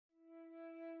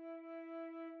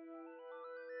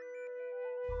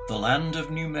The land of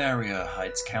Numeria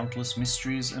hides countless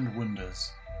mysteries and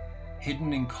wonders,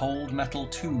 hidden in cold metal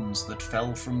tombs that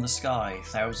fell from the sky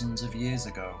thousands of years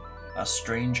ago are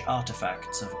strange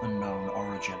artifacts of unknown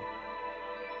origin.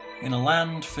 In a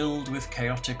land filled with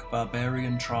chaotic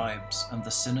barbarian tribes and the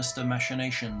sinister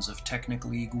machinations of Technic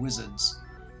League wizards,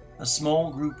 a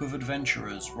small group of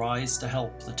adventurers rise to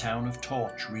help the town of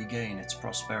Torch regain its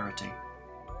prosperity.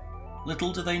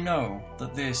 Little do they know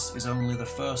that this is only the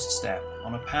first step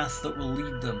on a path that will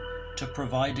lead them to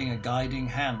providing a guiding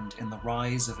hand in the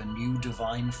rise of a new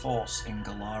divine force in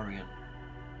Golarion.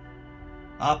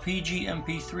 RPG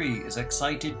MP3 is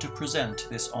excited to present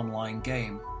this online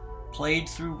game, played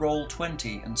through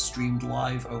Roll20 and streamed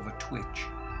live over Twitch.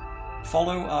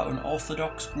 Follow our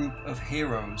unorthodox group of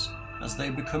heroes as they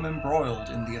become embroiled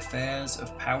in the affairs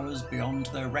of powers beyond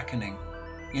their reckoning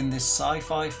in this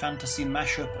sci-fi fantasy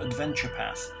mashup adventure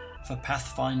path for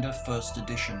Pathfinder 1st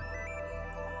Edition.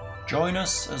 Join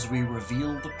us as we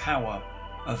reveal the power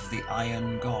of the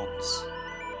Iron Gods.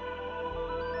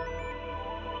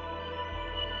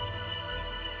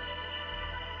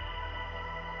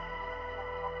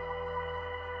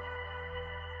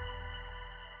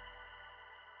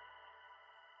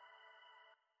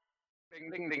 Ding,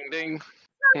 ding, ding, ding.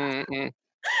 Mm-mm.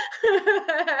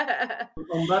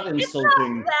 On that insulting,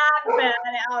 It's not that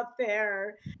bad out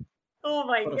there. Oh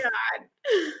my What a- god.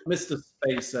 Mr.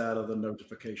 Space out of the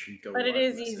notification. But it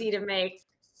is easy to make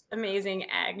amazing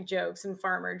ag jokes and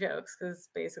farmer jokes, because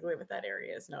basically what that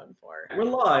area is known for. We're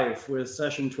live with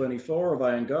session 24 of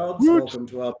Iron Gods. Woot. Welcome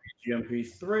to our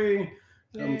PGMP3.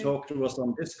 Come Yay. talk to us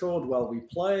on Discord while we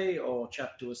play, or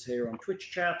chat to us here on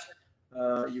Twitch chat.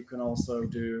 You can also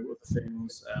do other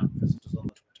things and visit us on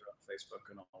the Twitter and Facebook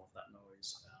and all of that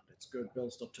noise. And it's good. Bill,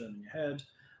 stop turning your head.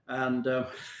 And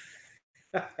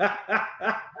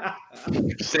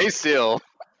Stay still.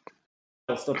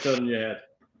 Bill, stop turning your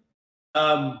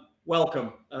head.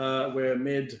 Welcome. We're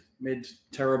mid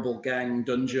terrible gang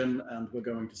dungeon, and we're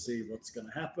going to see what's going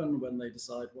to happen when they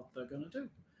decide what they're going to do.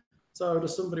 So,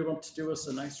 does somebody want to do us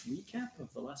a nice recap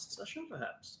of the last session,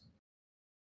 perhaps?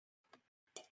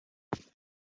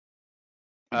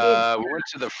 We went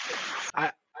to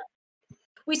the.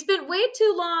 We spent way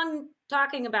too long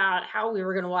talking about how we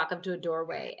were going to walk up to a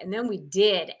doorway, and then we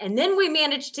did, and then we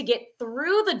managed to get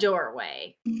through the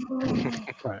doorway.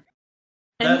 Right.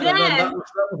 And then that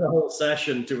was a whole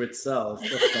session to itself.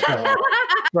 That's not all.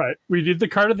 Right. We did the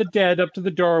cart of the dead up to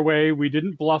the doorway. We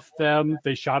didn't bluff them.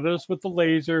 They shot at us with the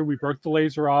laser. We broke the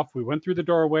laser off. We went through the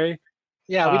doorway.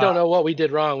 Yeah, we don't know what we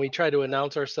did wrong. We tried to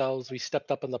announce ourselves. We stepped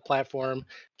up on the platform.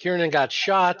 Kieran got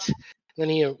shot. Then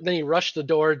he rushed the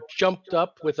door, jumped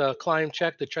up with a climb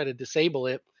check to try to disable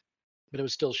it, but it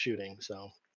was still shooting. So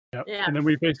Yep. Yeah. And then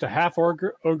we faced a half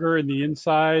ogre in the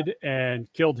inside and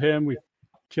killed him. We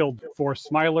killed 4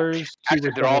 smilers. 2 Actually,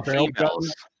 with they're all double-barreled females.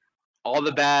 guns. All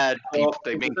the bad people.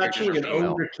 They make It's actually an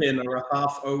female. ogrekin or a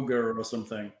half ogre or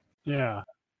something. Yeah.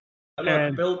 Look,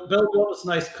 And- Bill bought us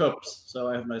nice cups, so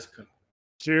I have nice cups.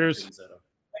 Cheers. Thank you,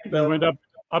 We Bill. went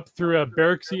up through a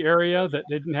barracksy area that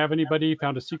didn't have anybody,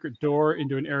 found a secret door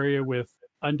into an area with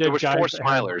undead There was guys 4 that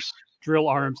had smilers. drill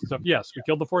arms and stuff. Yes, we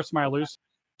killed the 4 smilers,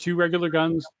 2 regular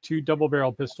guns, 2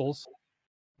 double-barrel pistols.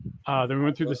 Then we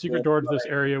went through the secret door to this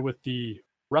area with the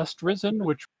Rust Risen,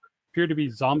 which appear to be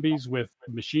zombies with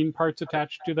machine parts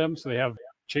attached to them. So they have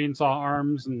chainsaw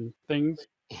arms and things.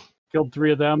 Killed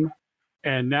 3 of them.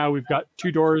 And now we've got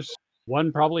 2 doors.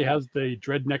 One probably has the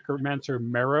Dread Necromancer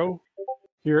Marrow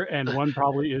here, and one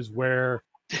probably is where...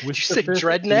 did you say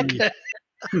Dreadneck? Ed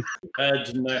I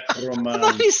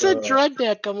thought he said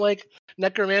Dreadneck. I'm like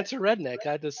Necromancer Redneck.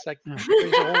 I just like there's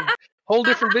a whole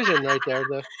different vision right there.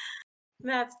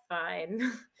 that's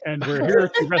fine. And we're here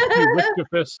to rescue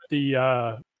Wicktifus,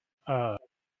 the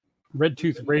Red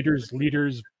Tooth Raiders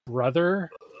leader's brother,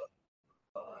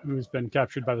 who's been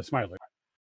captured by the Smilers.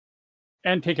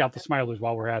 And take out the Smilers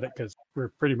while we're at it, because we're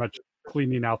pretty much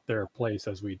cleaning out their place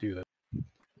as we do this.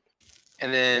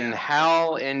 And then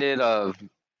Hal ended of.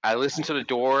 I listened to the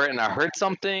door and I heard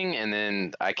something, and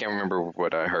then I can't remember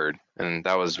what I heard, and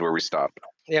that was where we stopped.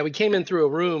 Yeah, we came in through a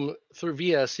room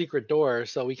via a secret door,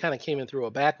 so we kind of came in through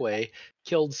a back way,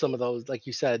 killed some of those, like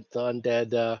you said, the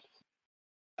undead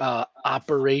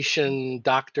Operation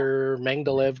Dr.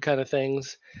 Mangdalev kind of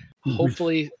things.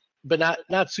 Hopefully, but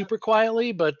not super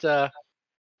quietly, but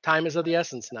time is of the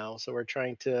essence now, so we're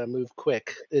trying to move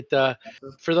quick.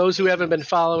 For those who haven't been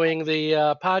following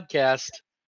the podcast,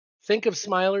 think of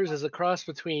Smilers as a cross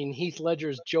between Heath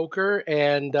Ledger's Joker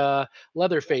and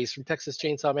Leatherface from Texas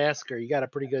Chainsaw Massacre. You got a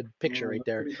pretty good picture right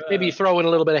there. Maybe you throw in a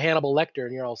little bit of Hannibal Lecter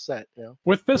and you're all set. You know,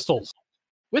 With pistols.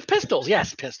 with pistols,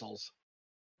 yes, pistols.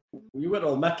 You went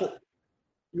all metal.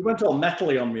 You went all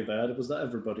metally on me there. Was that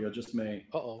everybody or just me?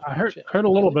 Uh-oh. I heard Shit. a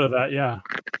little bit of that. Yeah.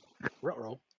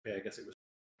 Ruh-roh. Yeah, I guess it was.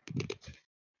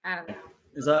 I don't know.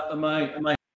 Is that? Am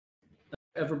I?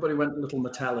 Everybody went a little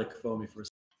metallic for me for a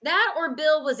second. That or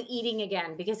Bill was eating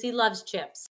again because he loves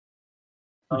chips.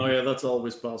 Oh yeah, that's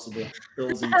always possible.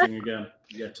 Bill's eating again.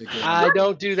 Yet again. I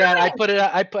don't do that. I put it.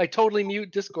 I totally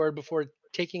mute Discord before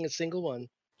taking a single one.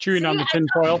 Chewing on See, the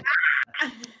tinfoil.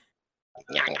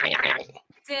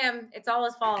 Tim, it's all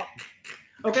his fault.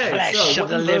 Okay, Flesh so of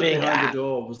what the you heard living. behind the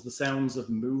door was the sounds of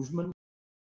movement.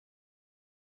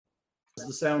 Was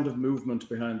the sound of movement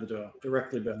behind the door,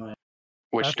 directly behind.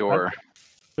 Which That's door?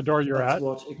 The door you're That's at.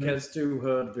 what Ikezu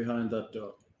heard behind that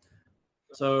door.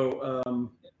 So,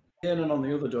 in and on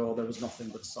the other door, there was nothing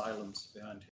but silence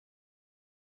behind him.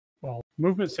 Well,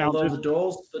 movement Although sounds. the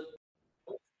doors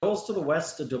to the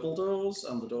west are double doors,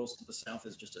 and the doors to the south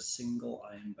is just a single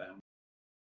iron-bound.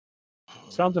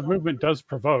 Sounds of movement does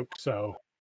provoke, so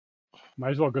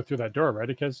might as well go through that door, right,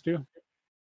 Ikezu?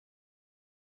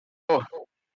 Oh,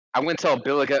 I'm gonna tell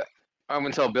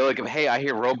Billick. Hey, I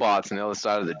hear robots on the other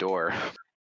side of the door.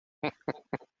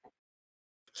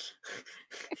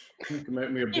 You can make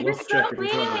me a You're bluff so check if you're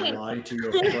trying mean. to lie to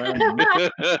your friend.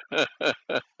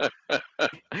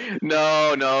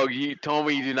 No, you told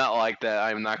me you do not like that.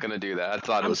 I'm not gonna do that. I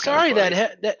thought it I'm was kinda sorry. funny.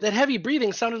 That heavy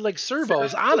breathing sounded like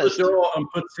servos. Steps to Honest. the door and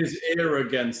puts his ear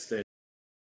against it.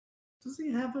 Does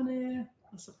he have an ear?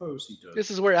 I suppose he does. This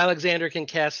is where Alexander can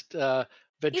cast He's a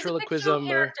fictional ventriloquism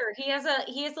or character. He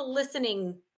has a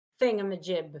listening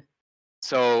thingamajib.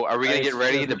 So, are we gonna Nice. get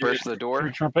ready to Doesn't burst do the door?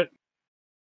 Trumpet.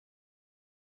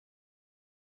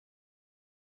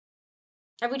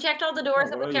 Have we checked all the doors?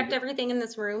 Have well, we you checked go. everything in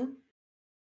this room?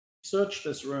 Search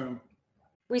this room.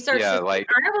 We searched. Yeah, this- like-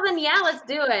 all right. Well, then, yeah, let's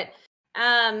do it.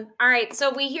 All right.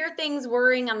 So we hear things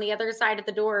whirring on the other side of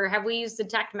the door. Have we used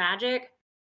detect magic?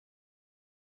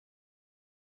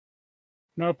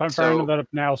 Nope, I'm So- firing that up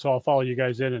now, so I'll follow you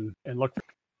guys in and look.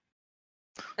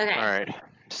 Okay. All right.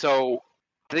 So,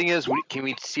 the thing is, can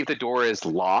we see if the door is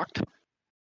locked?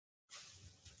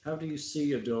 How do you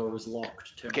see a door is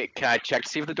locked, Tim? Okay, can I check to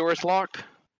see if the door is locked?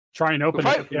 Try and open If it.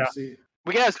 I- Can you Yeah. see-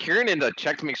 We can ask Kieran to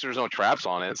check to make sure there's no traps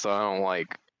on it, so I don't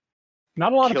like.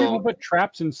 Not a lot of Kill- people put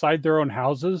traps inside their own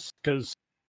houses because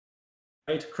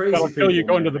Right, crazy that'll kill you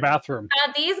people, going to the maybe. bathroom.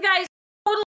 These guys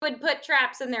totally would put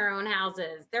traps in their own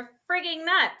houses. They're frigging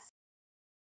nuts.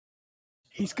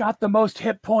 He's got the most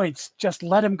hit points. Just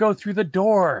let him go through the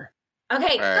door.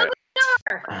 Okay. All right. Go to the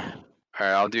door. All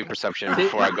right, I'll do perception Did-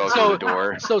 before I go so- through the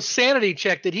door. So sanity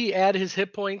check. Did he add his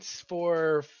hit points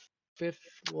for 5th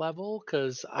level?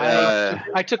 Because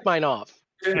I took mine off.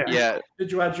 Yeah,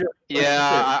 Did you add your?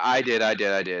 yeah, I did. I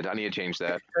need to change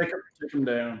that. Take them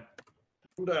down.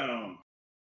 Take them down.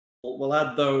 We'll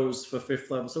add those for 5th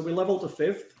level. So we leveled to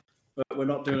 5th, but we're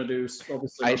not going to do.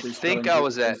 Obviously, I nobody's think spelling I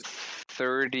was at these.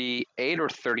 38 or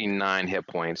 39 hit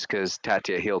points because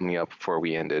Tatia healed me up before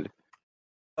we ended.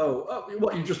 Oh,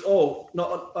 what you just? Oh,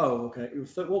 not. Oh, okay.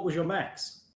 What was your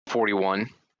max? 41.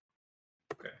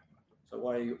 Okay. So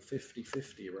why are you at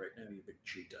 50-50 right now, you big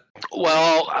cheater?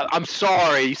 Well, I'm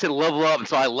sorry. You said level up,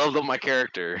 so I leveled up my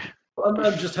character.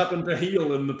 I just happened to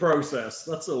heal in the process.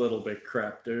 That's a little bit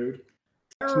crap, dude.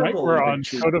 Tonight Terrible, we're you big on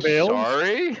cheater. Code of Ale.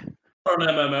 Sorry? Or an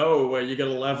MMO where you get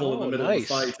a level in the Oh, middle nice. of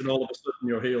the fight and all of a sudden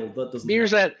you're healed. That doesn't.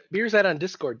 Beer's that on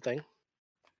Discord thing.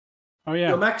 Oh Your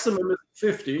yeah. maximum is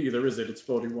 50 either, is it? It's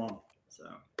 41. So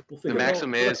we'll The figure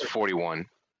maximum it out. is 41.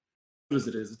 As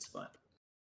it is, it's fine.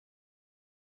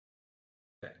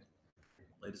 Okay,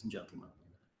 ladies and gentlemen,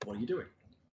 what are you doing?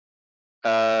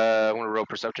 I want to roll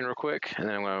perception real quick, and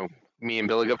then I'm going to. Me and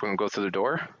Billy Gup, we're going to go through the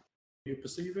door. Are you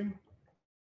perceiving?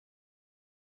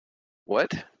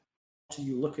 What? What are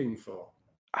you looking for?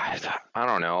 I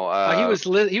don't know.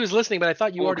 He was listening, but I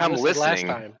thought you well, already I'm listened last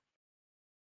listening. time.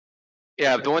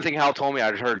 Yeah, the only thing Hal told me,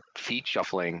 I heard feet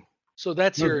shuffling. So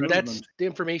that's Movement. that's the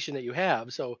information that you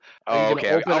have. So are Oh, you gonna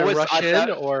okay. open and rush in,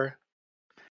 thought- or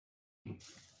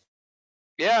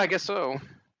Yeah, I guess so.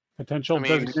 Potential I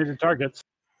mean- designated targets.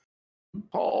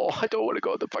 Oh, I don't want to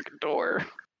go to the fucking door.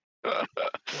 All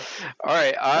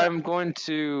right, I'm going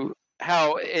to.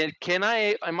 How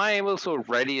am I able to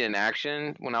ready an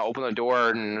action when I open the door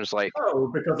and there's like, Oh,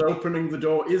 because opening the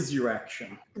door is your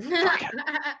action.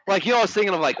 like I was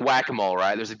thinking of like whack-a-mole,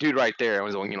 right? There's a dude right there. I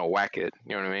was going, whack it.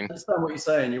 You know what I mean? I understand what you're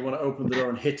saying. You want to open the door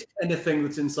and hit anything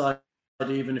that's inside,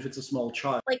 even if it's a small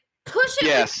child. Push it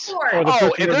Yes. before. Or the Oh, person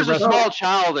if with there's the a rest- small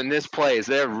child in this place,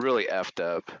 they're really effed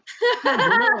up.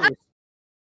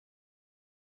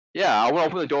 Yeah, I want to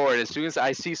open the door, and as soon as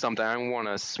I see something, I want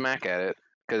to smack at it.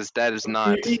 because that is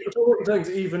not.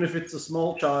 Even if it's a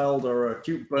small child or a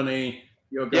cute bunny,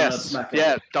 you're gonna smack it.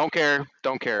 Yeah, don't care.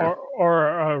 Or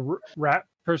a rat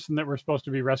person that we're supposed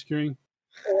to be rescuing.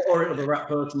 Or the rat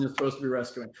person you're supposed to be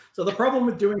rescuing. So the problem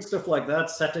with doing stuff like that,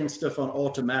 setting stuff on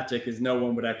automatic, is no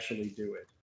one would actually do it.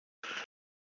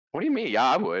 What do you mean? Yeah,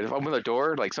 I would. If I open the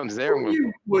door, like something's there. Well,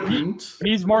 you wouldn't.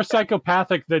 He's more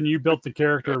psychopathic than you built the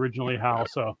character originally, Hal.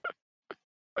 So.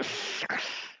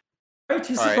 Right,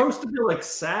 he's supposed to be like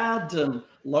sad and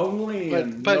lonely,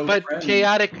 but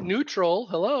chaotic neutral.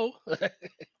 Hello.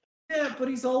 Yeah, but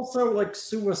he's also like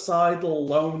suicidal,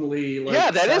 lonely. Like,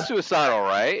 yeah, that is suicidal,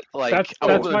 right? Like that's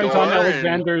why he's on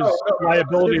Alexander's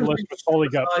liability list with Holy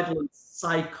Gut.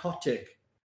 Psychotic.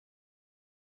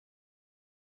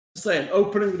 Saying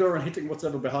opening the door and hitting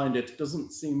whatever behind it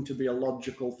doesn't seem to be a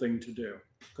logical thing to do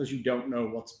because you don't know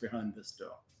what's behind this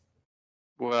door.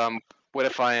 Well, what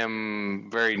if I am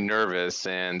very nervous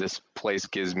and this place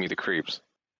gives me the creeps?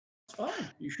 It's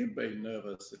fine. You should be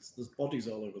nervous. There's bodies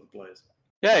all over the place.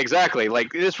 Yeah, exactly.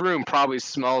 Like this room probably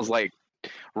smells like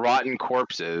rotten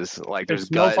corpses. Like there's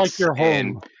smells guts like your home.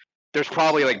 and there's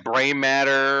probably like brain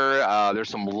matter. There's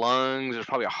some lungs. There's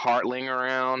probably a heart laying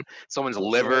around. Someone's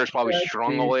liver is probably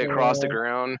strung all the way across the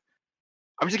ground.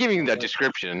 I'm just giving you that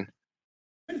description.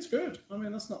 It's good. I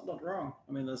mean, that's not wrong.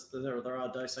 I mean, there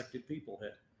are dissected people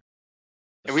here.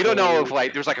 And we don't know if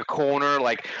like there's like a corner,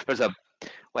 like there's a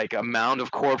mound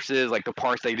of corpses, like the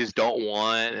parts they just don't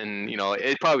want, and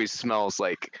it probably smells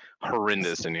like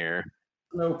horrendous in here.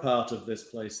 No part of this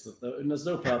place and there's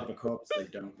no part of a corpse they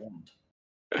don't want.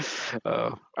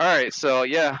 All right, so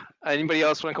yeah. Anybody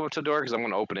else want to come up to the door? Because I'm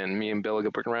going to open it, and me and Bill will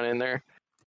get working around in there.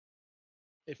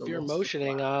 If you're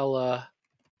motioning, I'll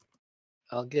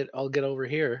get over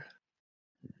here.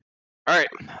 All right,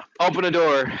 open the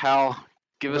door, Hal.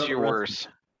 Give us your worst.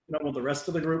 You don't want the rest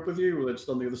of the group with you? They're just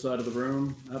on the other side of the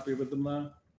room. Happy with them there?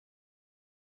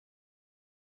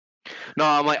 No,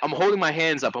 I'm holding my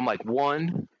hands up. I'm like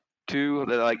 1, 2.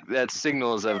 That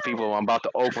signals of people. I'm about to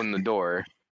open the door,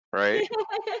 right?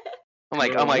 I'm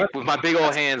like with my big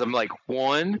old hands. I'm like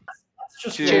 1,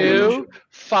 2,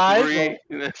 5,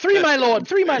 3, my lord.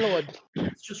 3, my lord.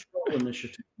 It's just roll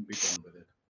initiative and be done with it.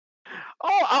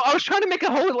 Oh, I was trying to make a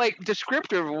whole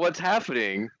descriptor of what's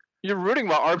happening. You're ruining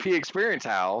my RP experience,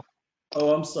 Hal.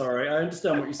 Oh, I'm sorry. I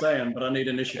understand what you're saying, but I need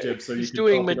initiative so He's you can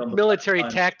doing talk it on the military time.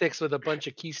 tactics with a bunch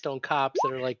of Keystone cops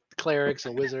that are like clerics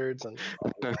and wizards. And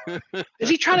is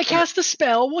he trying to cast a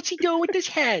spell? What's he doing with his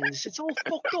hands? It's all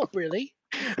fucked up, really.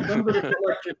 Remember to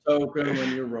collect your token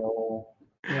when you roll.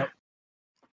 Yep.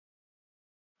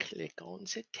 Click on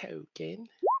the token.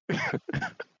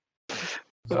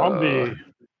 Zombie.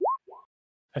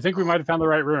 I think we might have found the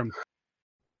right room.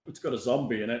 It's got a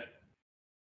zombie in it.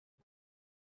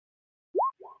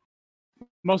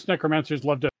 Most necromancers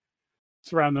love to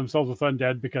surround themselves with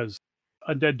undead because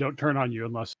undead don't turn on you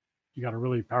unless you got a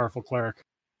really powerful cleric.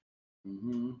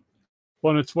 Mm-hmm.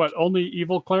 Well, and it's what only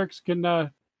evil clerics can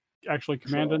actually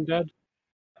command undead.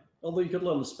 Although you could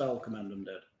learn the spell command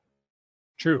undead.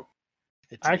 True.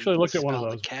 It's I actually looked at one of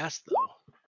spell those. to cast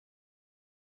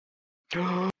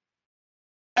though.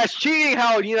 That's cheating,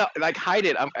 Hal. Hide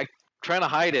it. I'm trying to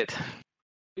hide it.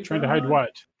 Trying to hide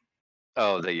what?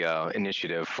 Oh, the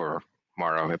initiative for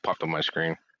Maro. It popped on my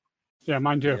screen. Yeah,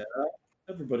 mine too. Yeah,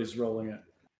 everybody's rolling it.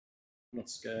 I'm not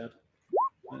scared.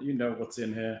 You know what's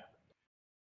in here.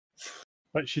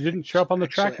 But she didn't show up on the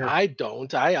Actually, tracker. I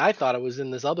don't. I thought it was in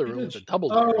this other room with the double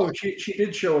doors. Oh, she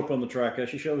did show up on the tracker.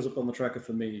 She shows up on the tracker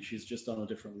for me. She's just on a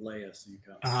different layer, so you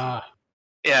can't see.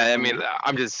 Yeah, I mean,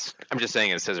 I'm just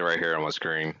saying it says it right here on my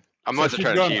screen. I'm So not she's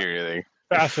trying to going cheat or anything.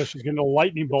 Fast, so she's going to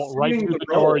lightning bolt right Assuming through the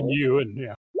the door roll. and you, and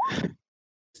yeah.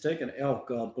 It's taken. Oh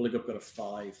god, Bully got a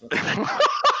 5.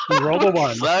 You rolled a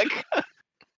 1. Suck.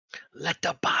 Let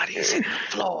the bodies hit the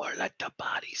floor. Let the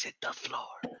bodies hit the floor.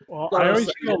 Well, I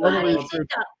always feel a little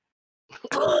reassured.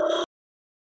 Good.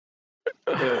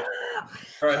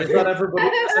 All right, is that everybody?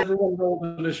 Has everyone rolled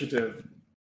initiative?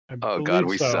 I Oh god, believe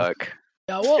we so. suck.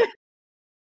 Yeah, well,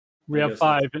 We have Yes,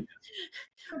 5. And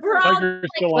We're all Tiger's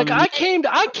still like on. I came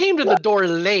to the door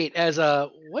late as a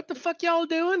what the fuck y'all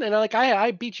doing? And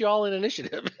I beat you all in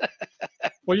initiative.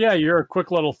 Well, yeah, you're a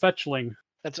quick little fetchling,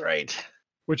 That's right.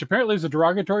 which apparently is a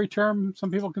derogatory term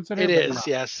some people consider. It but is, not.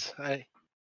 yes.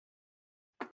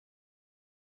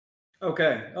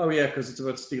 Okay. Oh yeah, because it's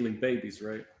about stealing babies,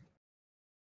 right?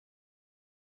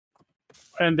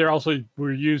 And they're also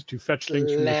were used to fetch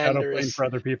things from the shadow plane Slanderous. for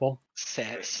other people.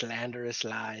 Slanderous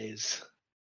lies.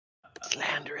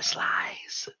 Slanderous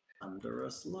lies.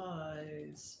 Slanderous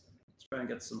lies. Let's try and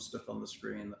get some stuff on the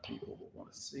screen that people will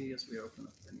want to see as we open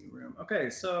up the new room. Okay,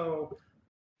 so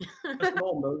Just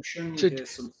more motion. You So- hear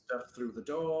some stuff through the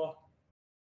door.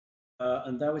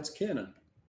 And now it's Kiernan. What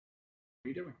are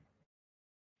you doing?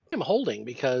 I'm holding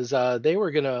because they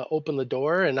were gonna open the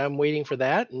door, and I'm waiting for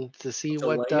that and to see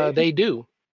what Delaying? they do.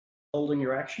 Holding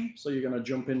your action, so you're going to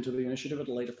jump into the initiative at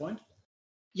a later point?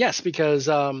 Yes, because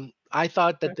I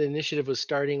thought that the initiative was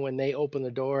starting when they opened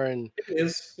the door, and It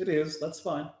is. It is. That's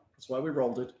fine. That's why we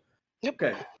rolled it. Yep.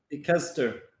 Okay.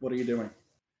 Ikester, what are you doing?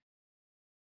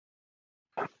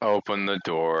 Open the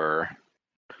door.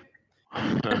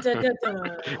 Dun, dun, dun, dun.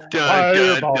 Dun,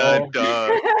 dun, dun, Fireball.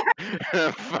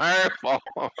 dun. Fireball.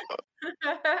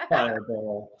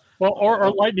 Fireball. Well, or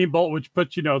lightning bolt, which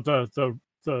puts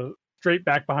the straight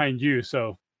back behind you,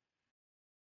 so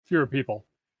fewer people.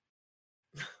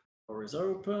 Door is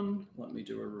open. Let me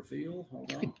do a reveal.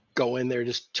 Hold on. go in there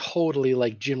just totally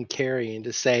like Jim Carrey and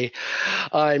just say,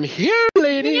 "I'm here,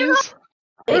 ladies.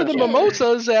 Where the Okay.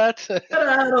 mimosas at?" Get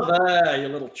out of there, you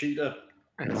little cheater.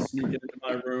 Sneaking into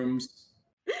my rooms.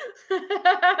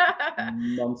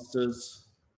 Monsters.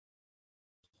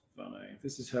 Funny.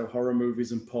 This is how horror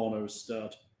movies and pornos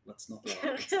start. Let's not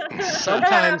lie.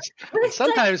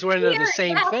 Sometimes we're into the Here,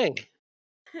 same yeah. thing.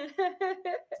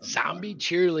 Zombie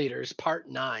Cheerleaders Part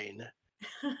 9.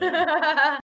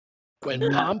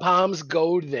 When pom-poms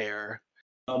go there.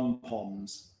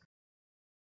 Poms.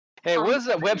 Hey, what is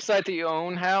that website that you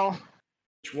own, Hal?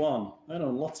 Which one? I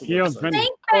know lots of He owns websites. many.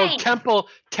 Oh,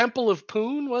 Temple of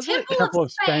Poon, was it? Temple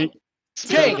of Spank.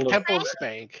 Spank, Temple of- Temple of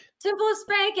Spank. Temple of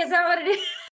Spank, is that what it is?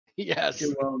 Yes.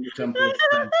 You own the Temple of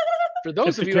Spank. For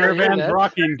those If of the you on the caravan's internet,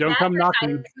 rocking, don't come knocking.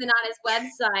 Advertisement on his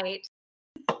website.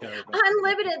 Caravan.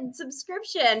 Unlimited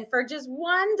subscription for just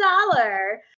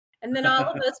 $1. And then all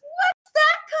of us, what's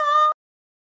that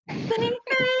called? Spank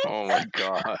Oh my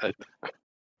god.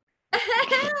 Bank?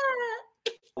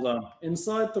 Hold on.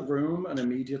 Inside the room and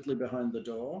immediately behind the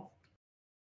door,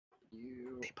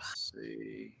 you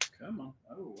see. Come on.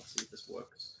 Oh, let's see if this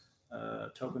works.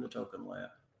 Token to token layer.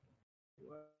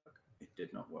 Work. It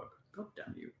did not work. God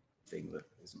damn you, thing that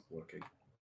isn't working.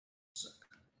 Suck.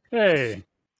 Hey,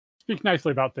 speak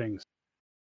nicely about things.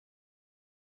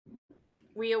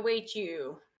 We await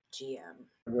you, GM.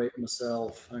 Wait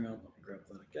myself. Hang on, let me grab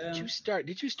that again.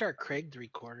 did you start Craig the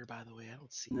recorder, by the way? I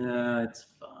don't see. Nah, it's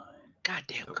fine. God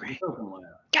damn, Token to Craig. token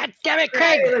layer. God damn it, Hey,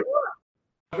 Craig. they work.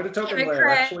 Token to token Hey, layer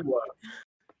Craig. actually work.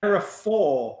 There are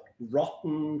 4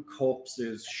 rotten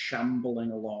corpses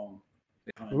shambling along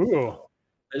behind the Ooh. door.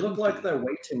 They look like they're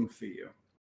waiting for you.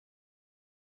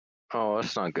 Oh,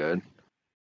 that's not good.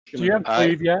 Do you have I-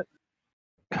 cleave yet?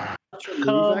 That's your move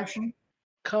Come- action?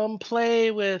 Come play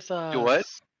with us. Do what?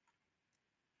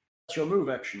 That's your move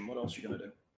action. What else are you going to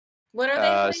do? What are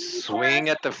they playing Swing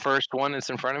for? at the first one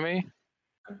that's in front of me.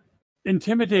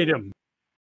 Intimidate him.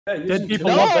 Yeah, Dead using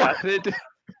people Timid- love it-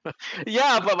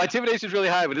 yeah, but my intimidation is really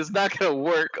high, but it's not going to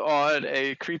work on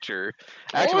a creature.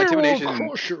 Actually, my I will intimidation.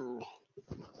 crush you.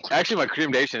 Actually, my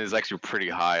intimidation is actually pretty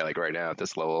high, like right now at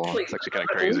this level. It's actually kind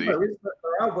of I believe crazy.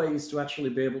 there are ways to actually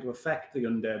be able to affect the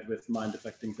undead with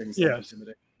mind-affecting things like Yes.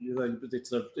 intimidation.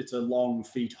 It's a long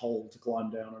feat hole to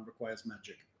climb down and requires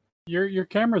magic. Your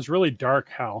camera's really dark,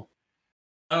 Hal.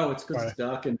 Oh, it's because it's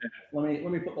dark in here. Let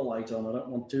me put the light on. I don't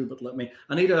want to, but let me.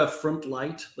 I need a front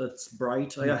light that's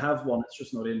bright. I have one. It's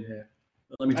just not in here.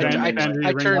 But let me Van- turn I, the Van- light. I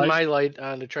ring turned light? my light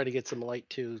on to try to get some light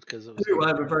too, because it was. I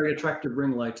have a very attractive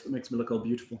ring light that makes me look all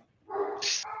beautiful.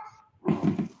 Get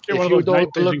If one of you those night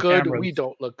don't look vision good, cameras. we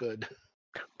don't look good.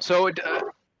 So,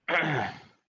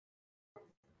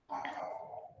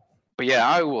 but yeah,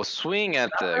 I will swing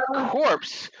at the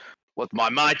corpse with my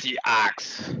mighty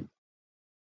axe.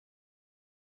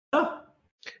 Oh,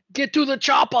 Get to the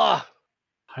chopper.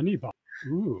 Honey bomb.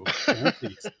 Ooh, fancy.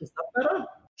 is that better?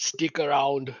 Stick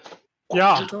around.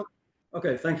 Yeah.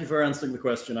 Okay, thank you for answering the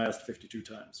question I asked 52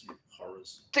 times. You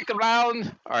horrors. Stick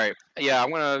around. All right. Yeah,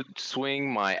 I'm gonna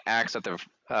swing my axe at the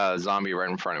zombie right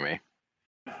in front of me.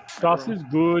 Sauce is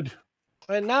good.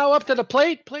 And now up to the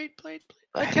plate.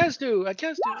 I can't do.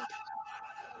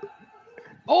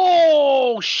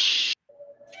 Oh shit!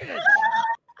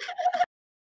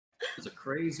 There's a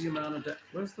crazy amount of.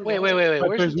 Where's the Wait. roll? But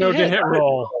Where's there's the no hit? hit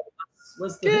roll.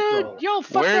 Where's the hit roll? Dude, y'all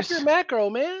fucked Where's- up your macro,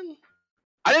 man.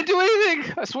 I didn't do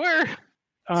anything. I swear.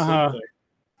 Uh-huh. Something.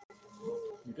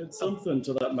 You did something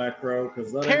to that macro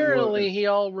because that ain't Apparently, working. he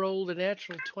all rolled a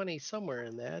natural 20 somewhere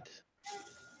in that.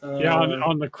 Yeah,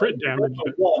 on the crit he damage.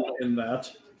 rolled a 1 in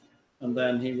that, and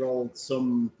then he rolled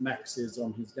some maxes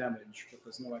on his damage, but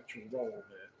there's no actual roll there.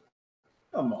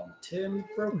 Come on, Tim.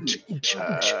 Broken.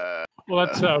 Well,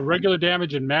 that's regular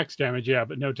damage and max damage, yeah,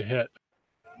 but no to hit.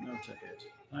 No to hit.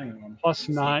 Hang on. Plus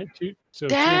 9. So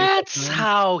That's 2 plus 9.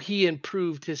 how he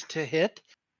improved his to hit.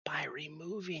 by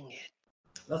removing it.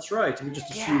 That's right. We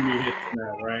just assume you hit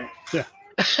now, right?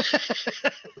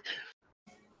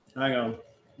 Hang on.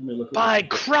 Let me look. By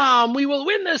Crom, we will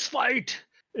win this fight.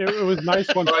 It was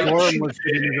nice once Lauren was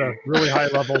getting the really high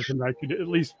levels, and I could at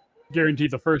least guarantee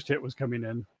the first hit was coming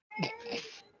in.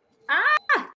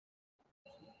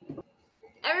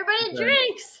 Everybody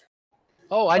drinks.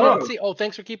 Oh, I didn't see. Oh,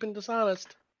 thanks for keeping us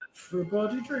honest.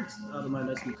 Everybody drinks out of my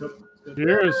Nestle cup.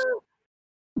 Cheers.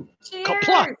 Cheers.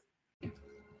 Kapla.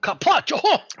 Kapla.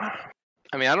 Oh.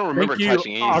 I mean, I don't remember Thank you,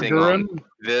 touching anything on Augurin.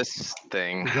 this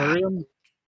thing. Augurin.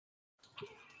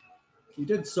 You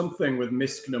did something with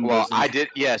misc numbers. Well, I did.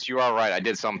 Yes, you are right. I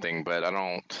did something, but I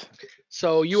don't.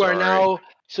 So you are Sorry. now.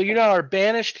 So you now are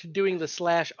banished to doing the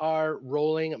 /R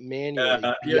rolling manually.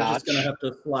 You're just biatch. going to have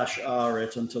to /R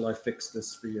it until I fix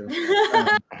this for you.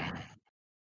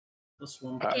 This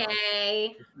one.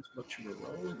 Okay. This is what you were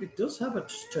rolling. It does have a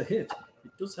to hit.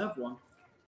 It does have one.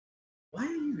 Why are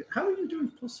you? How are you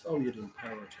doing plus? Oh, you're doing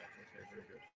power attack. Okay, very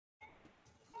good.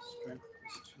 Strength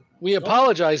plus 2. We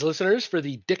apologize, listeners, for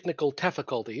the technical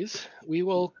difficulties. We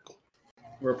will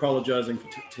We're apologizing for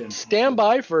Tim. stand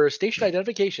by for station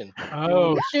identification.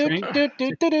 Oh, Do, strength. do,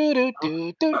 do, do, do, do,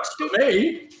 do, do. Works for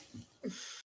me.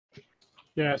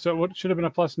 Yeah, so it should have been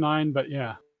a +9, but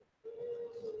yeah.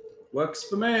 Works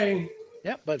for me.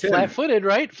 Yep, but Tim. flat-footed,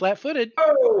 right? Flat-footed.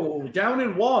 Oh, down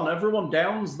in one. Everyone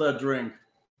downs their drink.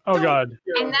 Oh, God.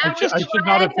 And I that should, was I should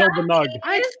not have filled the mug.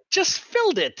 I just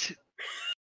filled it.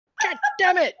 God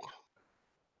damn it.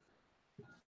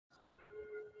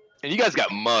 And you guys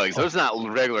got mugs. Those are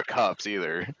not regular cups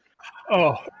either.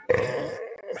 Oh,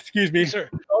 excuse me. These are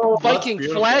Oh, that's Viking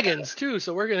beautiful. flagons, too,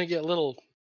 so we're going to get a little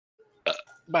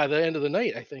by the end of the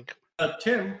night, I think.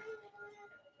 Tim,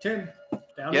 down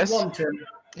Yes? in one, Tim.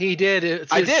 He did.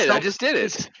 It's I his did. I self- just did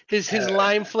it. His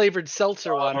lime-flavored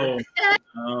seltzer water.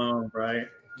 Oh, right.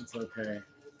 It's okay.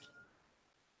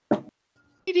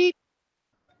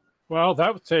 Well,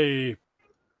 that was a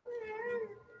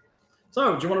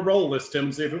So, do you want to roll this, Tim,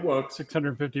 and see if it works?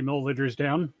 650 milliliters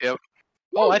down.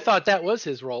 Oh, I thought that was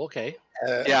his roll. Okay.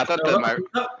 Yeah, I thought No, that might.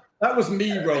 that was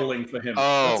me rolling for him.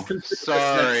 Oh, That's considered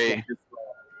sorry. a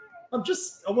roll.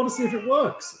 I want to see if it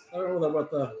works. I don't know what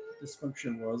the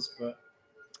dysfunction was, but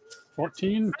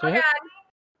 14 to Oh, hit.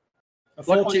 a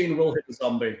 14 will hit the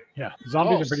zombie. Yeah,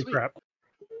 zombies Oh, are pretty sweet. crap.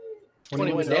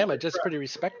 21 up. damage. That's pretty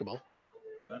respectable.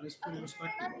 That is pretty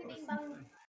respectable. I think.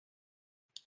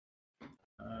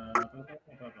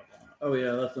 Oh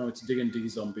yeah, no, it's D&D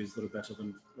zombies that are better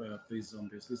than these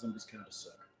zombies. These zombies kind of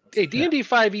suck. Hey, D&D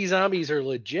 5e zombies are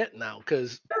legit now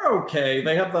because They're okay.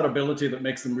 They have that ability that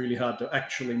makes them really hard to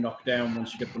actually knock down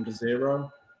once you get them to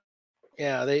 0.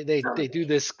 yeah, they do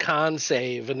this con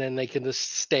save and then they can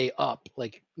just stay up.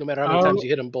 Like no matter how many times you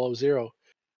hit them below 0.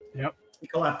 He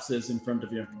collapses in front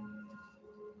of you.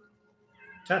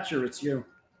 Thatcher, it's you.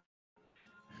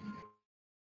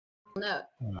 No.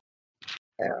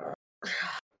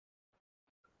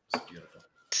 It's beautiful.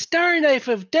 Star Knife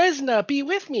of Desna, be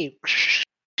with me.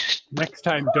 Next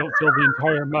time, don't fill the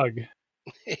entire mug.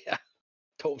 Yeah,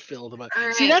 don't fill them up.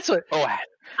 All See, right. that's what. Oh,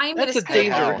 I'm That's gonna a scoot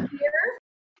danger. over here.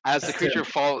 as the That's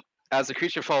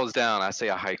creature it. falls down, I say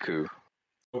a haiku.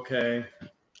 Okay.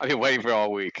 I've been waiting for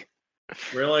all week.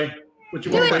 Really? Would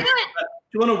you Do want it, to do wait? it.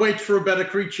 Do you want to wait for a better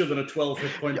creature than a 12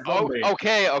 hit point Oh, zombie?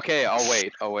 okay.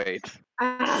 I'll wait.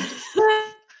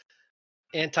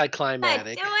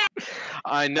 Anticlimactic. Do it.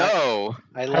 I know.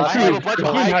 I I lost have my a bunch of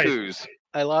Green height. haikus.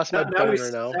 I lost my Now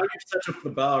boner now. you've set up the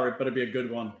bar. It better be a good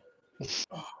one.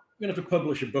 Oh, I'm gonna have to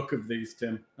publish a book of these,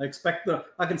 Tim. I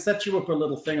can set you up a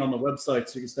little thing on the website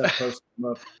so you can start posting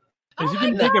them up. Oh Is he my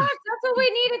gonna gosh, take a- that's what we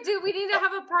need to do. We need to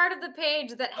have a part of the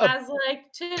page that A has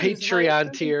like tunes. Patreon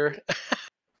like- tier.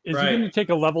 Is Right. he going to take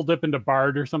a level dip into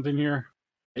Bard or something here?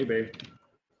 Maybe.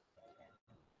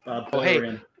 Oh, hey.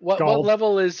 Barbarian. What Gold.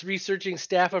 level is researching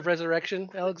Staff of Resurrection,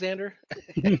 Alexander?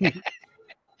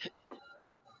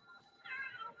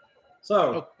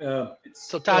 So,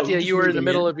 So Tatia, just you were in the reading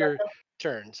middle it. of your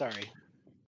turn. Sorry.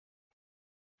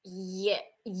 Yeah.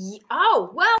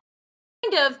 Oh well,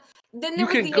 kind of. Then there You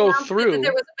was can the go announcement that through.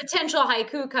 there was a potential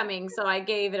haiku coming, so I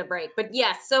gave it a break. But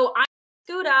yes, so I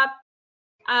scoot up,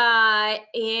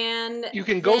 and You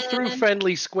can go through then-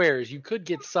 friendly squares. You could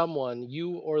get someone,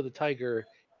 you or the tiger,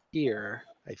 here,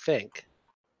 I think.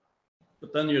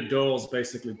 But then your door's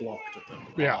basically blocked at them.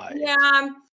 Yeah. Yeah.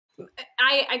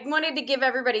 I wanted to give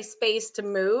everybody space to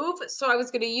move, so I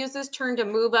was going to use this turn to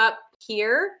move up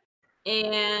here,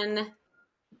 and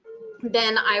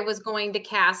then I was going to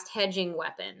cast hedging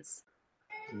weapons.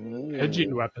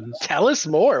 Hedging weapons. Tell us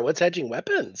more. What's hedging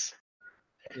weapons?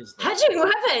 Is that- Hedging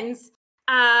weapons.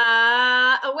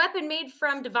 A weapon made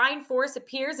from divine force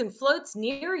appears and floats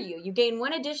near you. You gain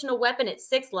one additional weapon at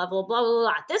 6th level, blah, blah,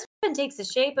 blah. This weapon takes the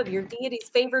shape of your deity's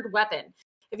favored weapon.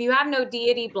 If you have no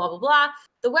deity, blah, blah, blah,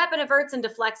 the weapon averts and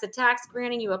deflects attacks,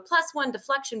 granting you a +1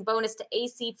 deflection bonus to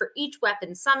AC for each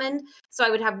weapon summoned. So I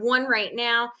would have 1 right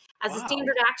now. As a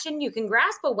standard action, you can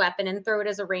grasp a weapon and throw it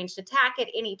as a ranged attack at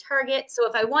any target. So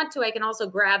if I want to, I can also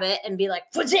grab it and be like,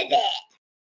 "What's it?"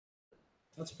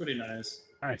 That's pretty nice.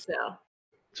 Nice.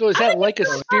 So is that like a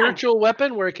spiritual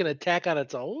weapon where it can attack on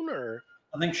its own, or?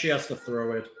 I think she has to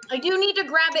throw it. I do need to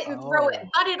grab it and throw it,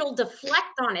 but it'll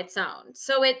deflect on its own.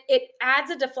 So it adds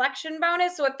a deflection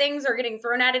bonus. So if things are getting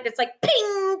thrown at it, it's like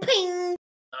ping, ping.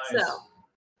 Nice. So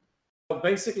But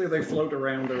basically, they float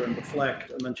around her and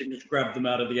deflect, and then she can just grab them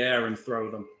out of the air and throw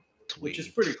them, which is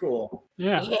pretty cool.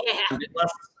 Yeah. yeah. And it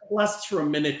lasts for a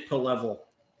minute per level.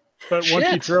 But once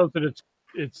he Shit. throws it, it's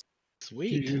you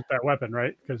Sweet. use that weapon,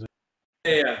 right? Because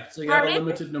Yeah, so you have a Pardon?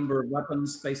 limited number of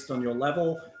weapons based on your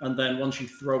level, and then once you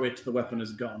throw it, the weapon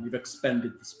is gone. You've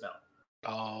expended the spell.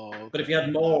 Oh. But if you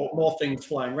had more things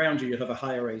flying around you, you'd have a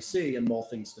higher AC and more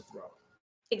things to throw.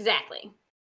 Exactly.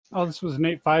 oh, this was an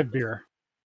 8.5 beer.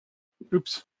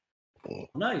 Oops.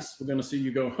 Nice. We're going to see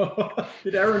you go.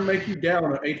 Did Aaron make you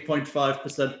down at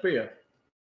 8.5% beer?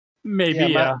 Maybe. Yeah,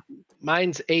 Yeah.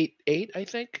 Mine's 8.8, I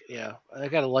think. Yeah, I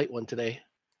got a light one today.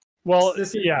 Well,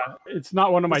 This is- yeah. It's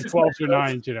not one of my this is my 12s or first-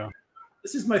 9s, you know.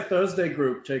 This is my Thursday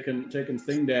group taking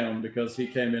Thing down because he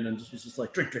came in and just was just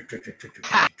like, drink.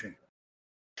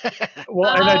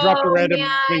 Well, and I dropped a Oh, random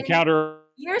man. encounter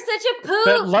You're such a poop.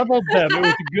 that leveled them.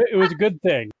 It was a good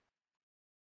thing.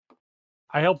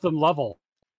 I helped them level.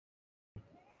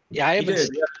 Yeah, I He haven't. did.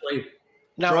 He actually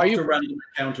Now, dropped a random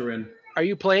encounter in. are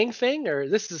you playing Thing, or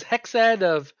this is Hexad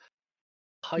of?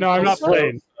 No, I'm not Also-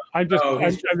 playing. I'm just Oh, I'm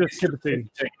he's just kidding.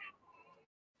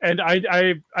 And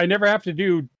I never have to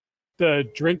do the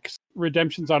drinks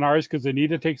redemptions on ours because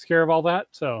Anita takes care of all that.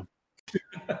 So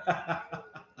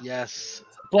Yes,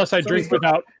 plus I So drink he's got-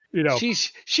 without, you know.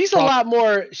 she's a lot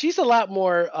more. She's a lot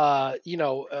more.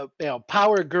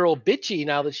 Power girl bitchy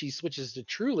now that she switches to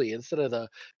Truly instead of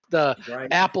the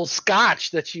Right. apple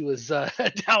scotch that she was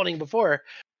downing before.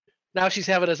 Now she's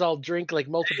having us all drink like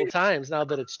multiple times now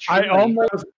that it's Truly.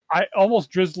 I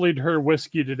almost drizzled her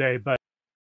whiskey today, but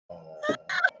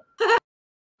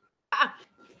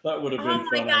That would have Oh been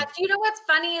my fun. gosh. You know what's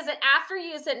funny is that after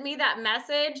you sent me that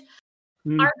message,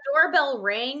 Hmm. our doorbell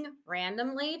rang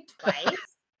randomly twice.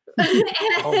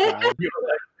 Oh, God.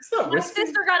 Is that My whiskey?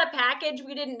 sister got a package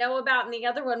we didn't know about, and the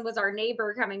other one was our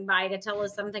neighbor coming by to tell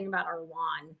us something about our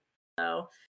lawn. So,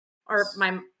 or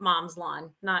my mom's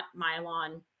lawn, not my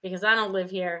lawn, because I don't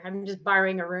live here. I'm just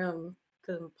borrowing a room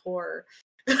because I'm poor.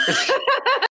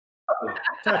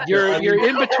 You're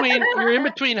in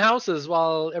between houses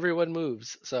while everyone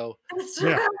moves. So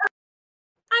Yeah.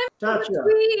 Gotcha.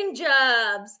 between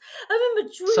jobs. I'm in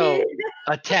between. So-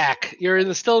 attack.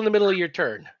 You're still in the middle of your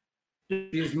turn.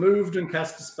 She's moved and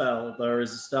cast a spell. There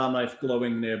is a star knife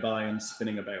glowing nearby and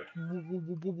spinning about.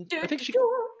 I think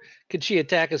could she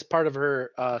attack as part of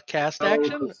her cast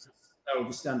action? Oh,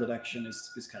 the standard action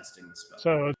is casting the spell.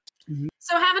 so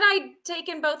So haven't I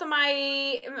taken both of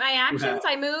my actions? have.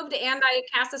 I moved and I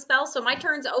cast a spell, so my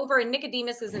turn's over, and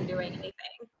Nicodemus isn't doing anything.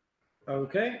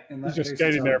 Okay. In that He's just case,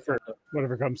 standing it's there for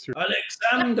whatever comes through.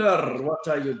 Alexander, what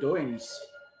are you doing?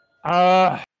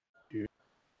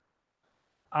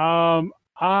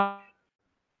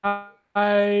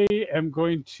 I am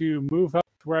going to move up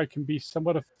to where I can be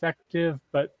somewhat effective,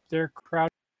 but they're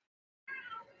crowded.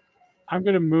 I'm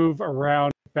going to move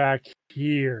around back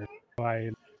here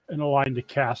in a line to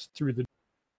cast through the.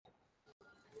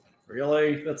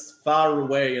 Really? That's far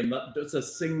away, and that's a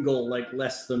single, like,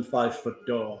 less than 5 foot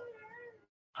door.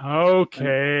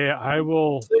 Okay, I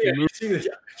will. So, yeah, you see that?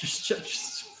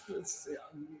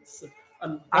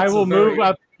 And I that's will a very- move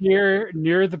up here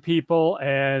near the people,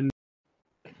 and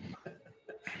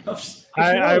If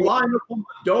I you line up on the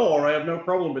door, I have no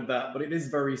problem with that, but it is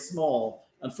very small.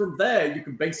 And from there, you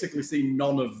can basically see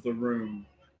none of the room.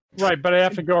 right, but I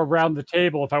have to go around the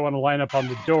table if I want to line up on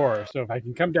the door. So if I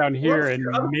can come down here and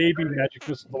maybe magic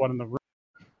missile the one in the room.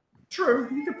 True,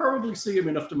 you could probably see him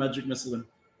enough to magic missile him.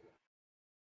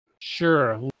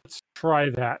 Sure, let's try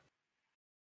that.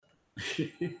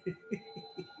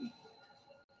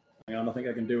 Hang on, I think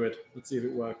I can do it. Let's see if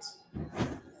it works.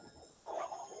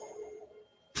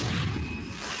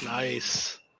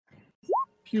 Nice.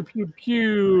 Pew pew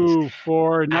pew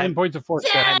for 9 points of force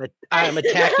damage. I'm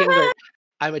attacking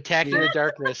the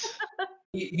darkness.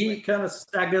 He kind of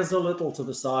staggers a little to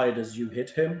the side as you hit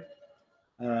him.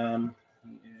 He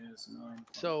is 9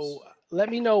 points. So let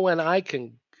me know when I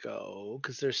can go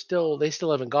because they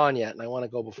still haven't gone yet, and I want to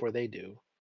go before they do.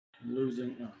 I'm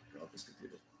losing. Oh god, this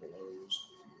computer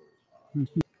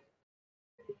blows.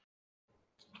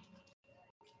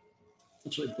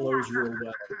 Actually, it blows real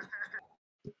well.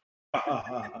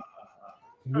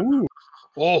 Ooh.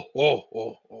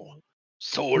 Oh.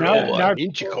 So Now-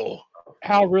 Inchico.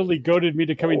 Hal really goaded me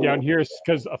to coming down here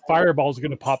because a fireball is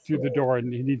going to pop through the door,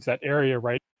 and he needs that area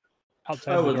right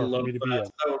outside I the would door for love me to that. be in.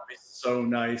 That would be so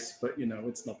nice, but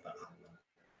it's not that.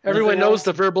 Everyone Anything knows else?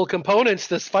 the verbal components.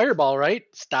 This fireball, right?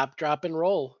 Stop, drop, and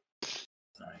roll.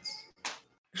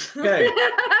 Nice. Okay,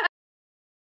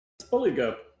 it's fully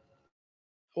go.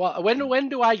 Well, when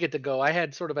do I get to go? I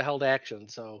had sort of a held action,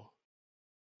 so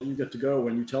You get to go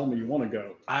when you tell me you want to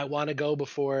go. I want to go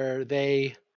before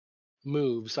they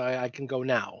move, so I can go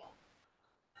now.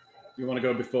 You want to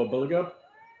go before Bullygup?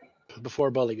 Before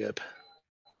Bullygup.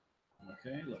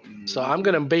 Okay. Let me So move I'm you.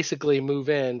 going to basically move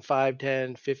in 5,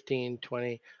 10, 15,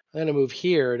 20. I'm going to move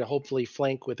here to hopefully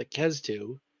flank with a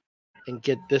Kestu and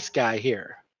get this guy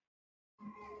here.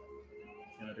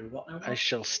 Gonna do what now? I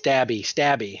shall stabby. What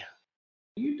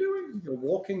are you doing? You're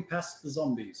walking past the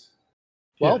zombies.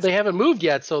 Well, Yes. they haven't moved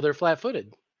yet, so they're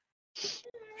flat-footed.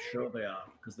 Sure they are,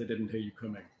 because they didn't hear you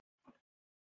coming.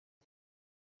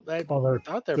 I Well,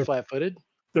 thought they're they're- flat-footed.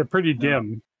 they're pretty No.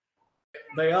 dim.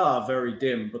 They are very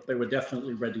dim, but they were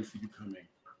definitely ready for you coming.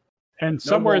 And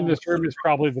somewhere in one this was- room is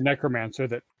probably the necromancer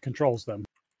that controls them.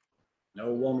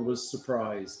 No one was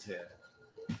surprised here.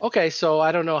 Okay, so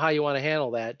I don't know how you want to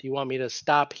handle that. Do you want me to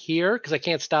stop here? Because I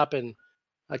can't stop in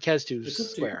a Kestu's It's up to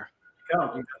you. square. You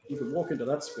can't. You can walk into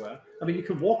that square. I mean, you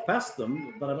can walk past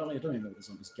them, but I don't even know if the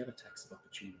zombies get attacks of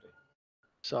opportunity.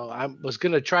 So I was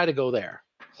going to try to go there.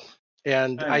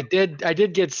 And Hang I on.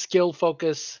 did get skill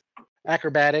focus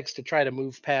acrobatics to try to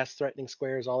move past threatening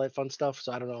squares, all that fun stuff.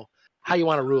 So I don't know how you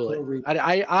want to rule it.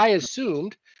 I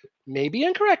assumed, maybe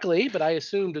incorrectly, but I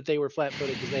assumed that they were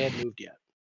flat-footed because they hadn't moved yet.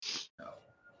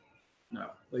 No,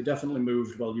 they definitely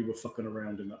moved while you were fucking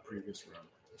around in that previous round.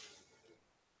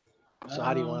 So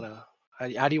how do you want to?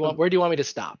 How do you want? Where do you want me to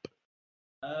stop?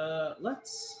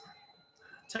 Let's.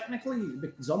 Technically,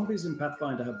 the zombies in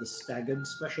Pathfinder have the staggered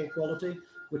special quality,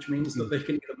 which means that they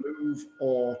can either move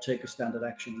or take a standard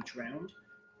action each round.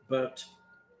 But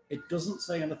it doesn't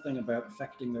say anything about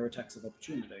affecting their attacks of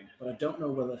opportunity. But I don't know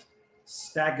whether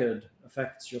staggered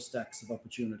affects your stacks of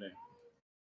opportunity.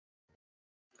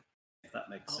 If that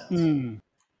makes sense. Hmm.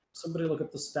 Somebody look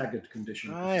up the staggered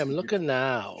condition. I am looking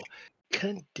now.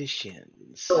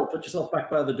 Conditions. Oh, put yourself back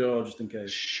by the door just in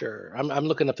case. Sure. I'm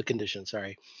looking up the conditions.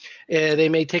 Sorry. They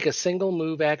may take a single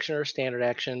move action or standard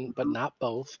action, but not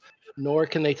both. Nor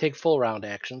can they take full round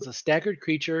actions. A staggered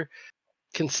creature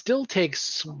can still take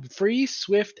free,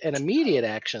 swift, and immediate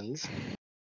actions.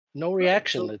 No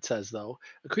reaction, so- it says, though.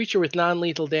 A creature with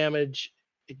non-lethal damage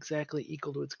exactly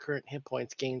equal to its current hit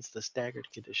points gains the staggered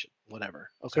condition.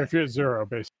 Whatever. So Okay. if you're at 0,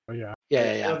 basically, yeah.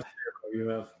 Yeah. You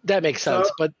have. That makes So-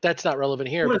 sense, but that's not relevant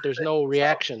here. What But is there's it? no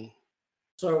reaction.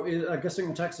 So I'm guessing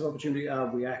attacks of opportunity are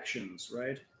reactions,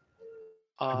 right?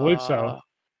 I believe so.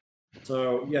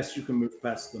 So yes, you can move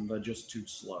past them. They're just too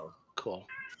slow. Cool.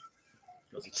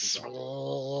 'Cause it's a zombie.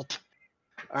 All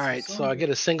right, so I get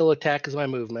a single attack as my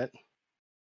movement.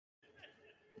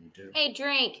 You do. Hey,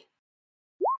 drink.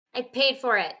 I paid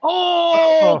for it.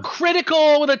 Oh, Oh.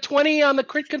 critical with a 20 on the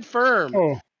crit confirm.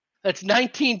 Oh, That's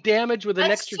 19 damage with an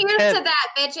Let's extra cheers 10. to that,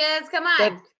 bitches. Come on.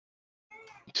 That-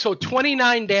 So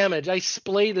 29 damage. I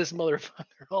splay this motherfucker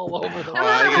all over the Oh,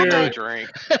 I get no Cheers. drink.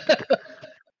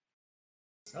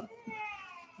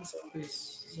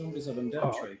 Zombies have undead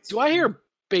Oh. traits. Do I hear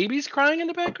babies crying in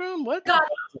the background? What? God.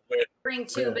 Drink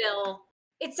too, Yeah. Bill.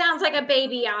 It sounds like a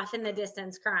baby off in the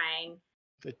distance crying.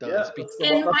 It Yeah, does. that's the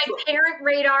And one- my that's parent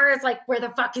radar is like, where the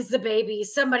fuck is the baby?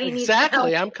 Somebody needs to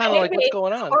Exactly. help. I'm kind of like, what's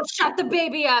going on? Or shut the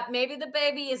baby up. Maybe the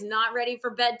baby is not ready for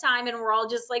bedtime and we're all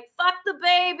just like, fuck the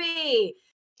baby.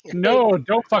 no,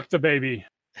 don't fuck the baby.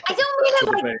 I don't mean it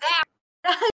the like baby.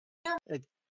 that.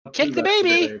 Kick Do the that to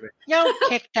baby. Yo,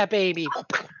 kick the baby.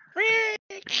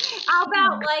 How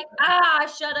about like,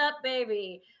 shut up,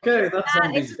 baby. Okay, that That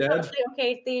zombie's is dead. totally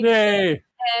okay. Thing. Yay!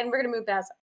 And we're gonna move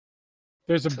past.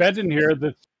 There's a bed in here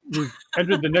that we've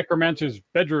entered the necromancer's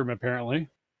bedroom, apparently.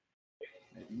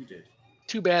 You did.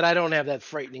 Too bad I don't have that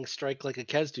frightening strike like a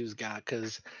Kesdu's got,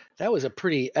 because that was a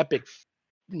pretty epic,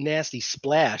 nasty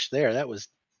splash there. That was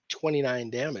 29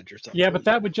 damage or something. Yeah, but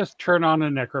that would just turn on a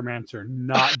necromancer,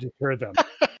 not deter them.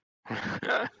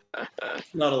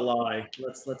 It's not a lie.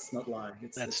 Let's not lie.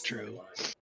 That's it's not a true. lie.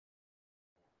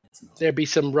 It's not. There'd be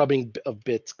some rubbing of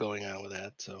bits going on with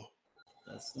that. So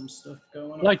There's some stuff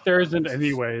going on. Like there isn't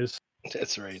anyways.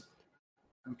 that's right.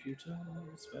 Computer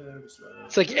is very slow.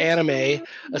 It's like anime.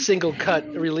 A single cut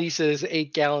releases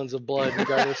 8 gallons of blood,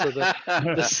 regardless of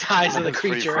the size of the That's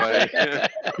pretty creature. funny.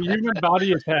 The human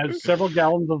body has several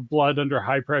gallons of blood under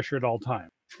high pressure at all times.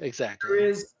 There Exactly.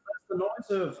 is the noise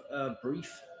of a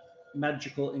brief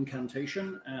magical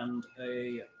incantation, and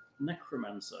a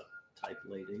necromancer type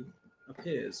lady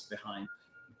appears behind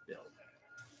Bill.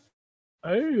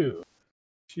 Oh,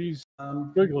 she's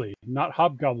Um, wiggly, not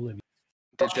hobgoblin.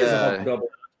 Did, she's a uh, hobgoblin.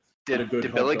 did, a good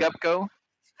did Billy hobgoblin. Gup go?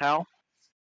 How?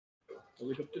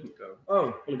 Billy Gup didn't go.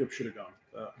 Oh, Billy Gup should have gone.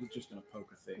 He's just going to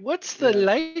poke a thing. What's the Yeah.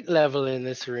 light level in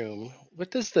this room? What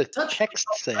does the Touch text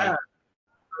say? bad.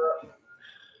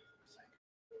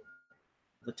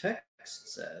 The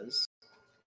text says,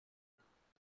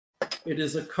 "It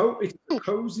is a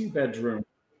cozy bedroom.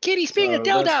 Kitty's being a So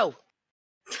that's- dildo.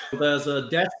 There's a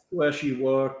desk where she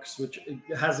works, which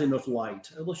has enough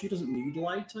light. Although she doesn't need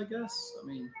light, I guess. I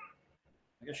mean,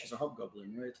 I guess she's a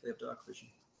hobgoblin, right? They have dark vision.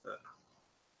 But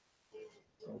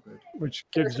it's all good. Which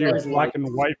gives you There's black light.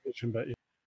 and white vision, but Yeah,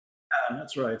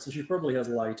 that's right. So she probably has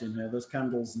light in here. There's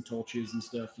candles and torches and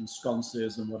stuff, and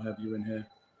sconces and what have you in here.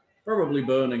 Probably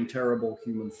burning terrible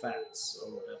human fats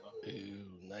or whatever. Ooh,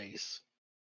 nice.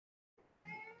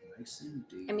 Nice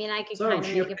indeed. I mean, I could So kind of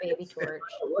she make a appears- baby torch.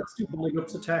 Let's do Billy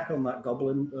Gup's attack on that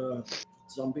goblin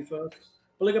zombie first.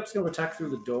 Billy Gup's going to attack through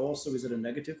the door, so is it a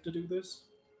negative to do this?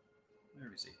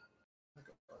 Where is he?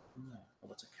 Oh,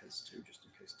 that's a Kez too, just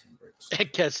in case Tim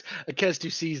breaks.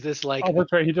 Akestu sees this like oh,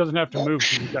 that's right. He doesn't have to move.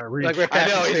 He's got reach. like we're I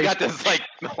know, passing he's through- got this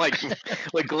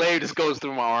like glaive just goes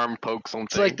through my arm, pokes something.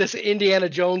 It's like this Indiana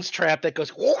Jones trap that goes.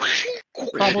 whoosh.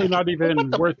 Probably not even What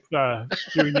the-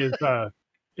 worth doing his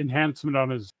enhancement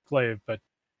on his glaive, but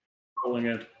Rolling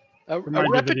it. A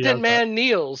Reminder that he repentant has man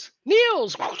kneels.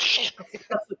 Kneels. whoosh.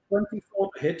 That's a 24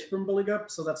 hit from Billy Gup,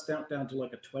 so that's down to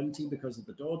like a 20 because of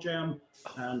the door jam,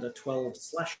 and a 12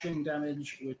 slashing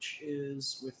damage, which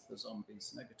is with the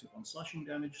zombies. Negative on slashing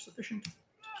damage, sufficient to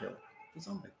kill the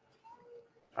zombie.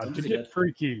 to Zombie's get dead.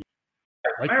 freaky.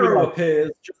 Like we Arrow like.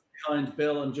 appears just behind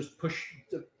Bill and just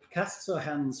casts her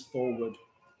hands forward.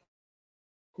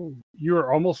 Ooh, you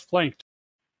are almost flanked.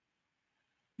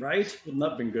 Right? Wouldn't that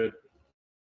have been good?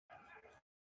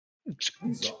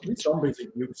 These zombies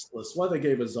are useless. Why they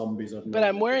gave us zombies? I've no But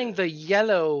I'm idea. wearing the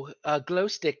yellow glow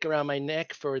stick around my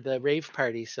neck for the rave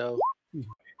party. So,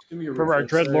 Give me a For our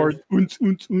reflex dreadlord.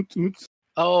 save. Unts.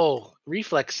 oh,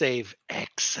 reflex save.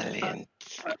 Excellent.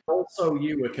 Also,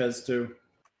 you, Akestu.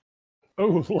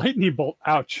 Oh, lightning bolt.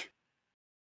 Ouch.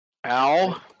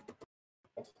 Ow.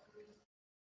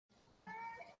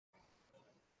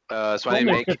 So I need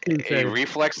to Almost make 15 a save.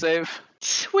 reflex save.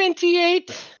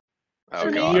 28. Oh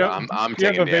For me. god, You have- I'm Do you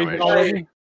have taking evasion damage. already?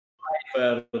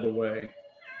 Out of the way.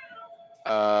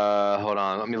 Hold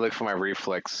on, let me look for my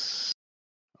reflex.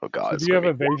 Oh god, So it's do you have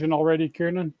gonna be- evasion already,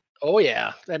 Kiernan? Oh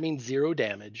yeah, that means 0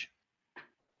 damage.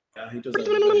 Yeah, he does have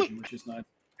evasion, which is nice.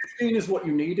 15 is what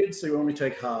you needed, so you only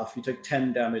take half. You take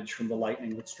 10 damage from the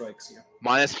lightning that strikes you.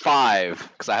 -5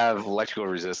 because I have electrical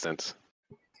resistance.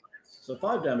 So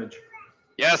 5 damage.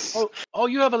 Yes. Oh,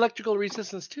 you have electrical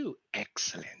resistance too.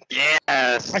 Excellent.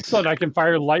 Yes. Excellent. I can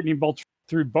fire lightning bolts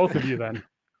through both of you then.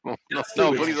 No, Let's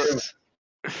no, do it. please.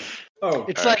 Oh,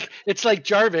 It's like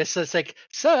Jarvis. It's like,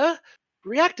 sir,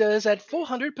 reactor is at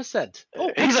 400%.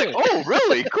 Oh, He's like, excellent. oh,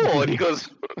 really? Cool. And he goes,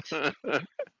 and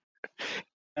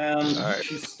Alright.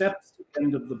 she steps to the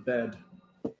end of the bed.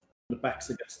 The back's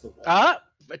against the wall.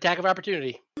 Attack of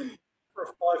opportunity. For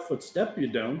a 5-foot step, you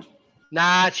don't.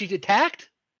 Nah, she attacked.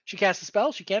 She cast a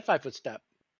spell. She can't 5-foot step.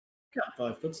 Can't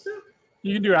 5-foot step.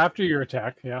 You can do after your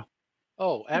attack, yeah.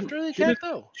 Oh, after the She attack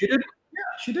though. She didn't.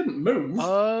 Yeah, she didn't move.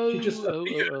 Oh, She just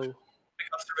appeared.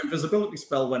 Because her invisibility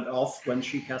spell went off when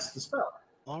she cast the spell.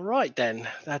 All right then,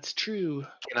 that's true.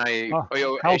 can I? Oh, Oh,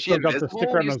 yo, Hal is she still got the invisible?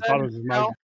 sticker on you his said? bottom of his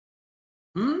mouth.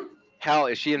 Hal? Hal,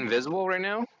 is she invisible right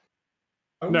now?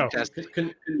 Oh, No.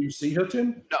 Can you see her,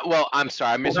 Tim? No, well, I'm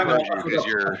sorry, I Oh, hang on, misheard you because I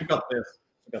you're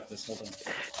forgot this. Hold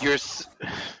on. you're.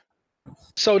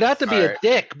 So not to be a Alright.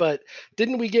 dick, but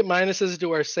didn't we get minuses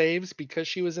to our saves because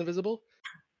she was invisible?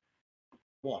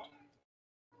 What?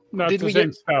 No, Did it's the we same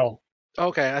get- spell.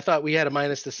 Okay, I thought we had a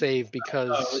minus to save No,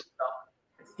 because it's not.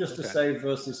 It's just a Okay. save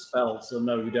versus spell, so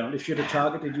no, you don't. If she'd have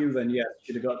targeted you, then yes,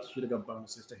 she'd have got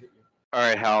bonuses to hit you. All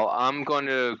right, Hal. I'm going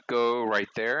to go right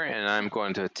there, and I'm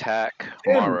going to attack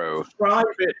Tim, Maru. Describe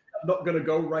it. I'm not going to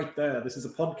go right there. This is a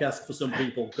podcast for some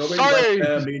people. Going Sorry. right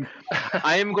there means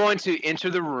I am going to enter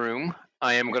the room.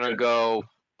 I am going to go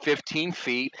 15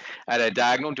 feet at a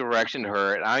diagonal direction to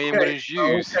her, and I am going to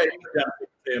use. Okay,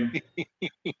 Tim.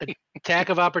 attack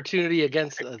of opportunity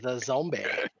against the zombie.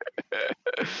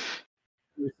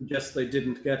 we suggest they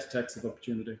didn't get attacks of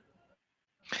opportunity.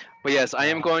 But yes, I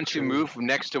am going to move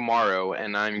next to Morrow,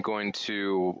 and I'm going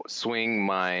to swing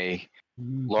my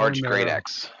large Bone great marrow.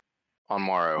 axe on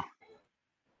Morrow.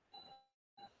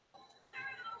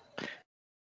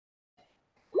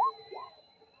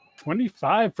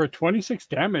 $25 for 26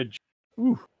 damage.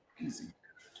 Ooh. Easy.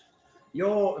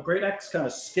 Your great axe kind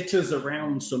of skitters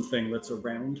around something that's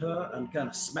around her and kind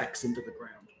of smacks into the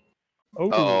ground. Oh.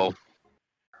 Uh-oh.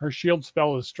 Her shield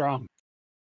spell is strong.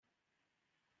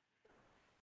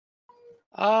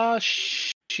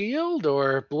 Shield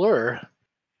or blur?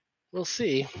 We'll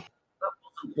see.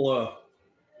 Blur.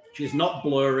 She's not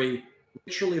blurry.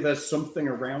 Literally, there's something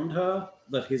around her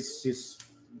that his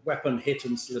weapon hit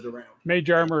and slid around. Mage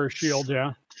armor or shield,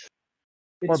 yeah.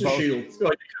 It's Or a both. shield. Oh, you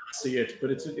can't see it, but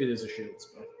it is a shield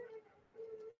spell.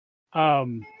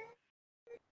 Um,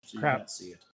 So you Crap. can't see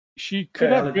it. she could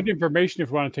Yeah, have like- good information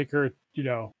if we want to take her,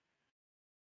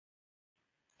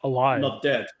 alive. Not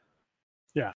dead.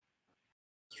 Yeah.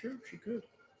 It's true, she could.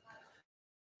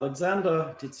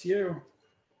 Alexander, it's you.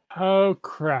 Oh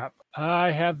crap!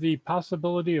 I have the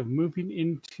possibility of moving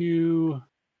into.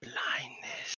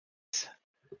 Blindness.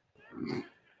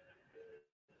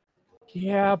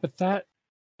 Yeah, but that's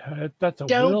a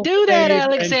Don't will do that, save, and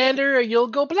Alexander, or you'll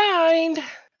go blind.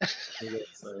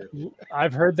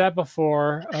 I've heard that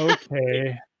before.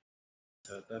 Okay.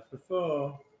 Heard that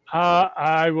before.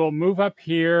 I will move up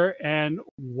here, and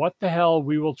what the hell?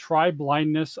 We will try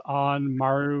blindness on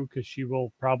Maru because she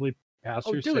will probably pass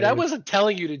Oh, her dude, save. I wasn't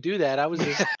telling you to do that. I was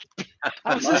just,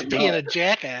 Might being not. a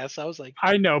jackass. I was like,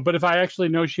 I know, but if I actually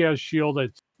know she has shield,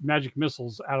 it's magic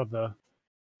missiles out of the. What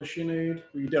does she need?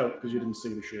 Well, you don't because you didn't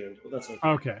see the shield, but that's okay.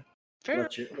 Okay, fair.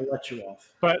 We'll let you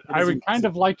off. but It I would isn't- kind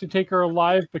of like to take her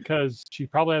alive because she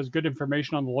probably has good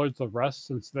information on the Lords of Rest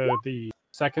since the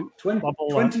second 20, level.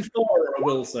 24 a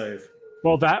will save.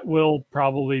 Well, that will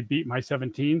probably beat my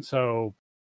 17, so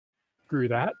screw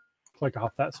that. Click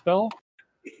off that spell.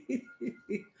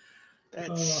 That's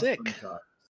Oh, sick. fun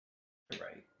times.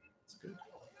 Right. It's good.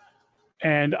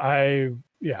 And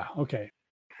okay.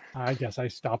 I guess I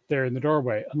stopped there in the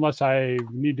doorway, unless I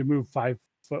need to move 5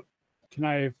 foot. Can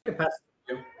I? Get past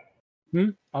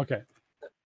you, Okay.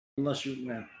 unless you.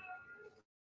 Yeah.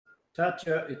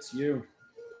 Tatya, it's you.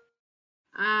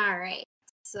 All right.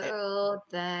 So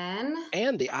then,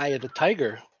 And the Eye of the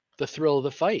Tiger, the thrill of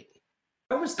the fight.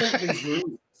 I always think these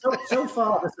rules. So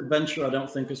far, this adventure, I don't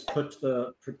think has put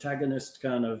the protagonist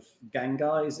kind of gang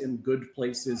guys in good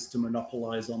places to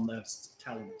monopolize on their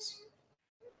talents.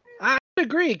 I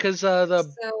agree, because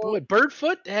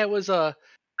Birdfoot was a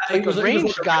He was ranged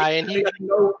like guy, and he had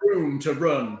no room to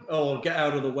run. Oh, get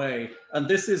out of the way! And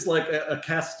this is like a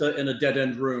caster in a dead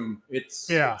end room. It's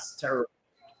terrible.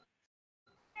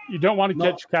 You don't want to No.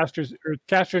 catch casters, or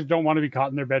casters don't want to be caught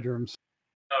in their bedrooms.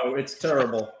 No, it's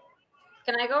terrible.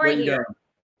 can I go Where right you here? going?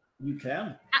 You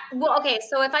can. Well, okay.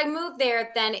 So if I move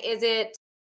there, then is it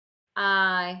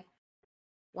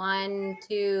 1,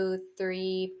 2,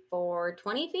 3, 4,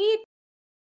 20 feet?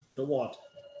 The what?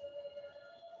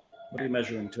 What are you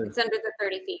measuring to? It's under the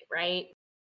 30 feet, right?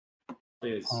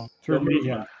 Is Oh, the through me,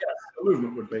 movement. Yes, the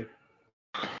movement would be.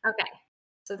 Okay.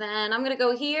 So then I'm gonna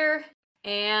go here,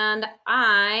 and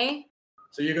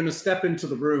So you're going to step into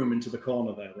the room, into the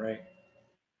corner there, right?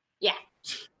 Yeah.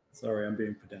 Sorry, I'm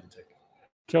being pedantic.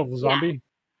 Kill the zombie.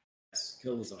 Yes,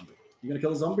 kill the zombie. You going to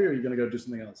kill the zombie, or are you going to go do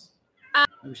something else? Maybe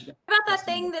we should- what about that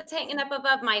thing that's hanging up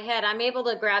above my head? I'm able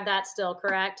to grab that still,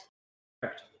 correct?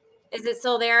 Correct. Is it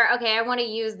still there? Okay, I want to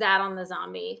use that on the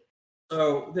zombie.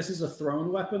 So this is a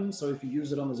thrown weapon. So if you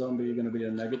use it on the zombie, you're going to be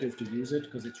a negative to use it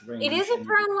because it's ranged. It is a and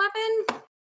thrown weapon.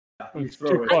 You It's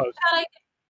throw too it. close.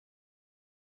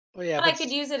 oh yeah, Thought I but-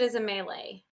 could use it as a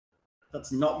melee.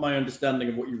 That's not my understanding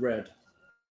of what you read.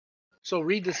 so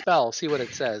read the spell, see what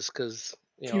it says, because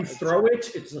If you throw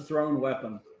it, it's a thrown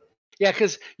weapon. Yeah,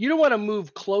 because you don't want to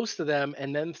move close to them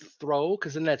and then throw,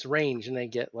 because then that's range, and they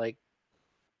get like.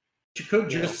 You could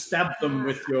just stab them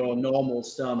with your normal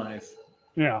star knife.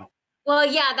 Yeah. Well,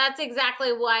 yeah, that's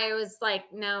exactly why I was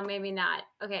like, no, maybe not.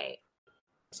 Okay.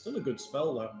 Still a good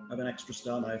spell though. Having extra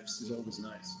star knives is always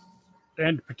nice.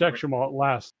 And protection while it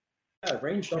lasts. Yeah,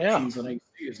 ranged Yeah. options on AC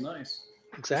is nice,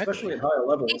 Exactly. especially at higher It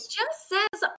levels. just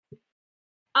says.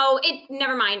 Oh,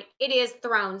 never mind. It is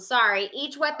thrown. Sorry.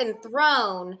 Each weapon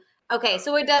thrown. Okay,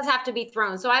 so it does have to be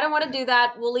thrown. So I don't want to do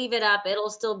that. We'll leave it up. It'll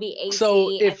still be AC.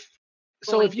 So if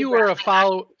going if to you were a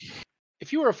grab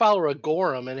my follower of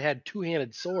Gorham and had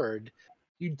two-handed sword,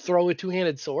 you'd throw a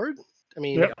two-handed sword. I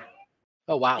mean, Yep.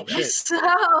 oh wow, I shit, guess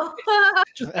so.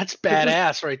 that's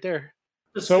badass right there.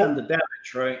 Just So- standard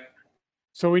damage, right?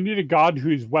 So we need a god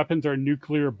whose weapons are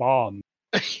nuclear bombs.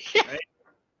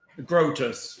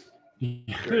 Grotus.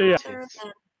 Yeah.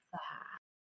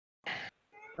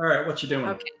 All right, what you doing?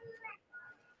 Okay.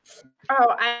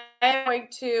 Oh, I'm going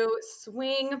to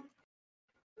swing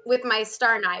with my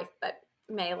star knife, but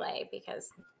melee because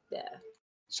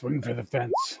Swing for the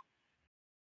fence.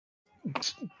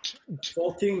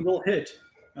 14 will hit,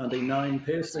 and a 9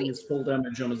 piercing is full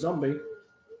damage on a zombie.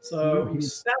 So you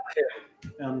stab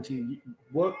him, and he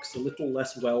works a little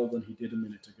less well than he did a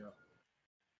minute ago.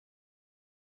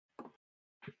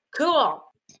 cool.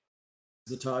 Is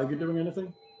the tiger doing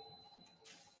anything?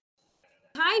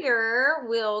 Tiger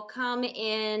will come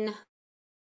in.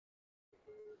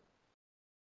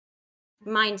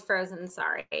 Mine's frozen.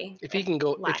 Sorry. If he can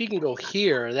go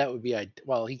here, that would be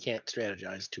well. He can't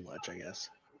strategize too much, I guess.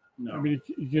 No. I mean,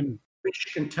 you can. Which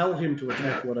you can tell him to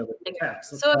attack whatever he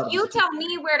attacks. That's So part if of you his tell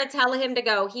me where to tell him to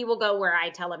go, he will go where I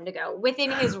tell him to go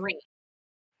within his range.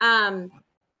 1,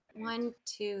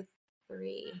 2,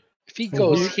 3. If he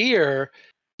goes here,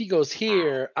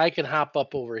 I can hop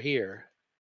up over here.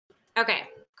 Okay,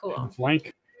 cool.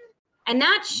 Flank. And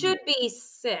that should be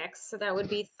 6, so that would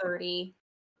be 30.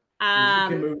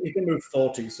 You can move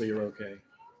 40, so you're okay.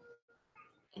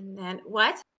 And then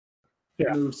what?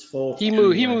 Yeah. He moves 40.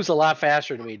 He moves a lot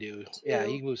faster than we do. Yeah,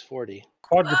 he moves 40.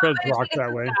 Quadrupeds rock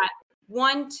that way.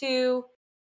 1, 2,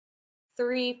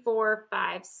 3, 4,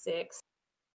 5, 6.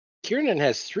 Kieran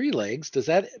has 3 legs. Does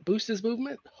that boost his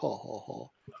movement? Ho ho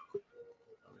ho.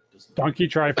 Donkey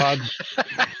tripod. And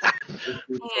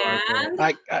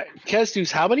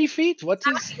Kesdu's how many feet? What's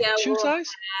his Yeah, shoe we'll size?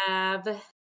 have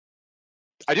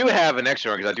I do have an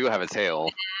extra one because I do have a tail.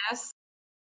 S.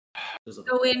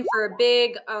 Go in for a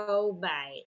big O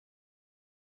bite.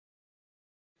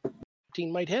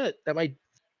 15 might hit. That might.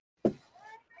 I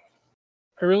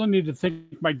really need to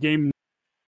think my game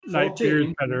night 14.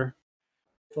 fears better.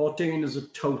 14 is a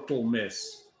total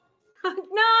miss.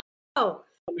 No.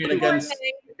 I mean, against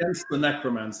the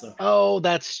necromancer. Oh,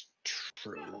 that's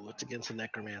true. It's against the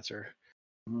necromancer.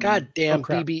 God damn Oh,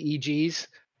 crap. BBEGs,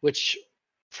 which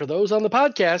for those on the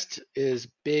podcast is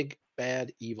big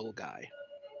bad evil guy.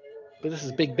 But this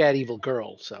is big bad evil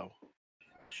girl, so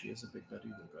She is a big bad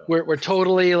evil girl. we're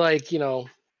totally like,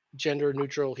 gender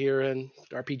neutral here in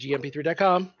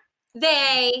RPGMP3.com.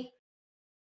 They.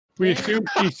 We assume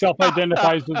she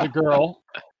self-identifies as a girl.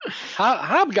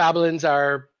 Hobgoblins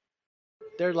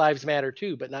their lives matter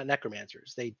too, but not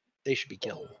necromancers. They should be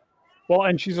killed. Well,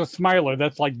 and she's a smiler.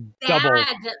 That's like double.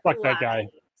 Bad Fuck that guy.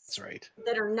 lives That's right.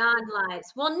 That are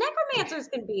non-lives. Well, necromancers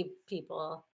can be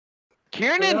people.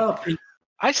 Kieran,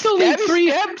 I still need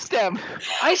 3. Stem.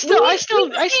 I still We just need to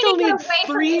get away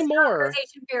from 3 this more.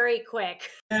 conversation very quick.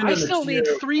 I still need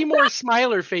 3 more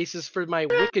smiler faces for my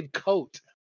wicked coat.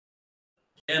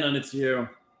 And it's you.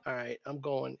 All right, I'm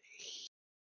going I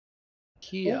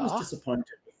here was disappointed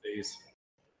with these.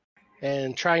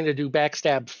 and trying to do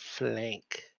backstab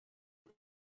flank.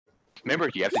 Remember,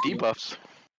 you have the debuffs.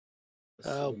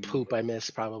 Oh, poop! I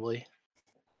missed probably.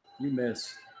 You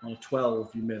miss. On a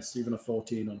 12, you miss. Even a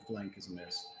 14 on flank is a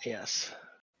miss. Yes.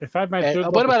 If I had my third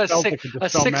What level about spells, I could a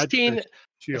dispel magic 16? or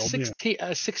shield,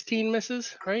 yeah. 16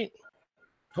 misses, right?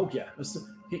 Oh, yeah.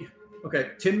 Okay,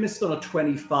 Tim missed on a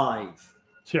 25.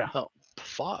 Yeah. Oh,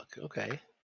 fuck. Okay.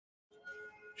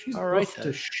 She's All right, buff then.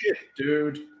 to shit,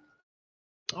 dude.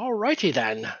 Alrighty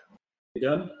then. You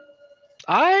done?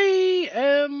 I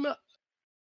am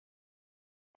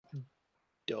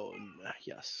done.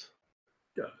 Yes.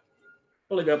 Good.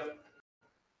 Pulling up.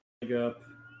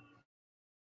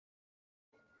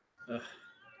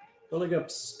 Pulling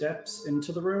up steps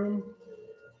into the room.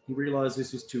 He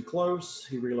realizes he's too close.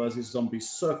 He realizes zombies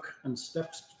suck and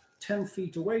steps 10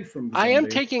 feet away from the I zombie. am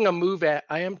taking a move I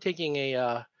am taking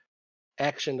a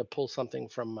action to pull something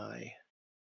from my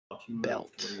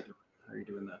belt. How are you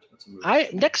doing that? That's a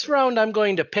move. Next round I'm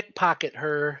going to pickpocket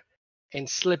her and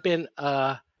slip in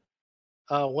one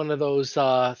of those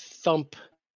thump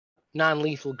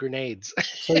non-lethal grenades.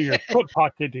 So you're foot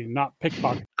pocketing, not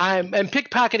pickpocketing. I'm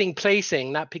pickpocketing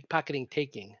placing, not pickpocketing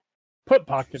taking. Foot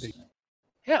pocketing.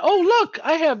 Yeah. Oh, look!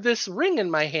 I have this ring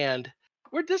in my hand.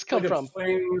 Where'd this come Pulling up from?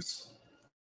 swings.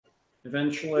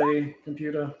 Eventually,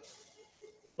 computer.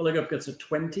 Pulling up gets a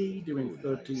 20, doing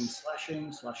 13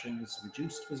 slashing. Slashing is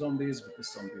reduced for zombies, but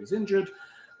this zombie is injured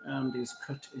and is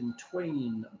cut in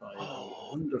twain by the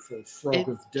wonderful frog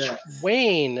of death.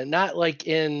 Wayne, not like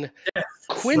in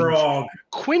Frog.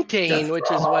 Quintain, Death which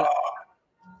frog. is what.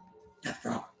 Death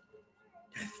frog.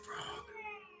 Death frog.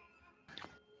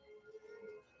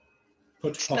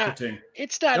 put pocketing.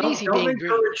 It's not easy Don't being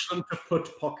green. encourage them to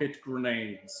put pocket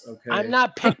grenades, okay? I'm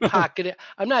not pickpocketing.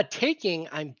 I'm not taking.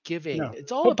 I'm giving. No.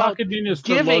 It's all about Pocketing is for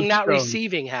giving, not lodestones.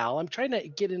 receiving. Hal, I'm trying to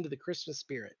get into the Christmas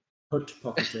spirit. Put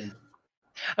pocketing.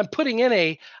 I'm putting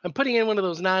in one of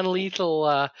those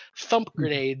non-lethal thump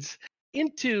grenades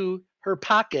into her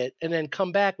pocket, and then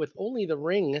come back with only the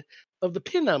ring of the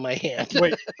pin on my hand.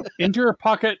 Wait, into her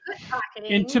pocket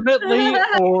Pocketing. intimately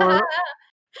or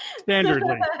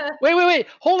standardly? Wait.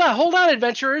 Hold on,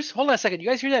 adventurers. Hold on a second. You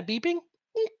guys hear that beeping?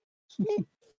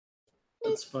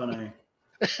 That's funny.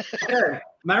 Okay,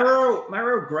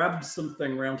 Marrow grabs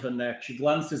something around her neck. She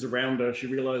glances around her. She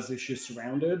realizes she's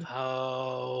surrounded.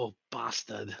 Oh,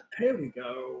 bastard. Here we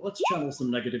go. Let's channel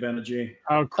some negative energy.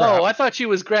 Oh crap! Oh, I thought she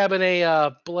was grabbing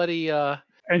a bloody.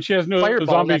 And she has no Fireball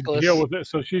zombies necklace. to deal with it,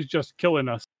 so she's just killing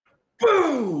us.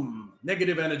 Boom!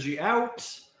 Negative energy out.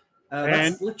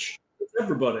 And- It's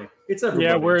everybody. It's everybody.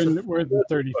 Yeah, we're It's in a- the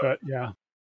 30 foot. Yeah.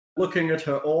 looking at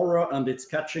her aura, and it's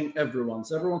catching everyone.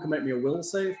 So everyone can make me a will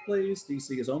save, please.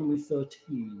 DC is only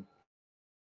 13.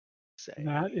 Say.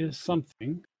 That is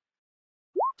something.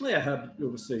 Yeah,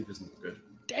 your save isn't good.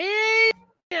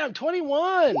 Damn,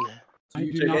 21. So I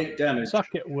you do take not 8 damage. Suck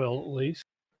at will, at least.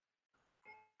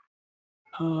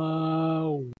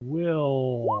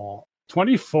 Will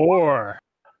 24.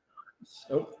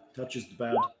 Oh, touches the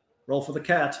bad. Roll for the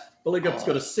cat. Bullygup's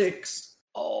got a 6.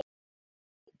 Oh,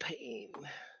 pain.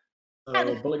 So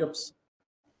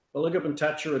Bullygup and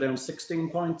Thatcher are down 16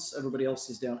 points. Everybody else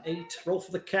is down 8. Roll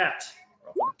for the cat.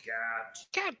 Roll for the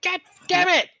cat. God damn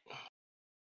it.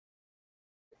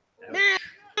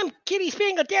 Man, Kitty's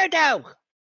being a daredevil.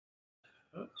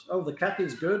 Oh, the cat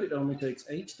is good. It only takes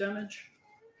 8 damage.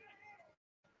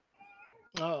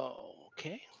 Oh,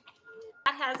 okay.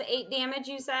 That has 8 damage,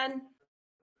 you said?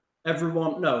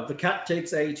 Everyone, no, the cat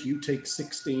takes 8, you take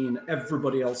 16,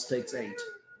 everybody else takes 8.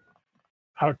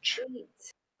 Ouch. 8.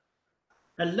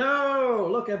 Hello!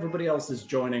 Look, everybody else is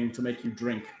joining to make you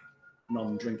drink.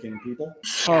 Non-drinking people.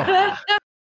 Oh,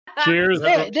 cheers.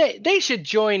 They should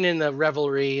join in the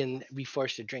revelry and be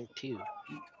forced to drink too.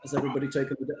 Has everybody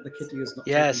taken the kitty? Is not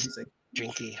Yes. taken his 8.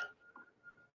 Drinky.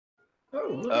 Oh,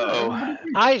 look, Uh-oh.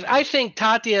 everybody- I think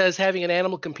Tatia, as having an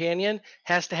animal companion,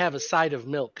 has to have a side of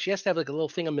milk. She has to have like a little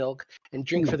thing of milk and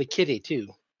drink for the kitty too.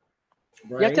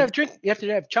 You have to have drink. You have to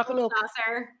have chocolate milk.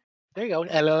 Saucer. There you go.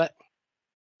 Hello.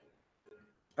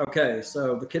 Okay,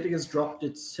 so the kitty has dropped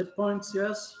its hit points,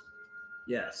 yes?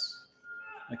 Yes.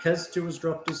 Kestu has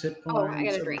dropped his hit points. Oh, I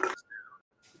gotta drink.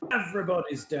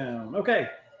 Everybody's down. Okay.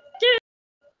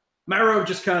 Marrow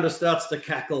just kind of starts to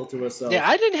cackle to herself. Yeah,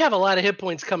 I didn't have a lot of hit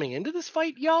points coming into this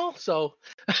fight, y'all. So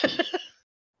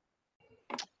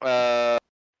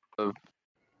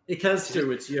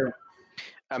Kestu, it's you.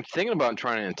 I'm thinking about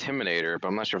trying to intimidate her, but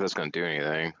I'm not sure if that's going to do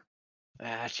anything.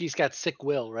 she's got sick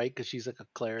will, right? Because she's like a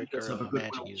cleric She does or have a a good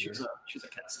magic will. user. She's a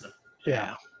Ketster.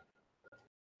 Yeah.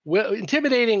 Well,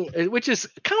 intimidating, which is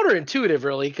counterintuitive,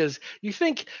 really, because you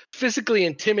think physically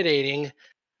intimidating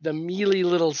the mealy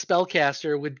little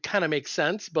spellcaster would kind of make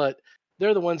sense, but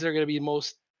they're the ones that are going to be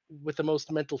with the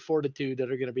most mental fortitude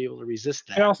that are going to be able to resist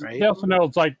that, right? He also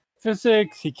knows like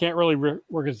physics. He can't really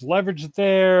work his leverage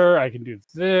there. I can do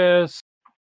this.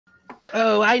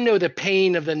 Oh, I know the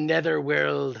pain of the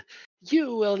netherworld.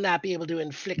 You will not be able to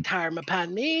inflict harm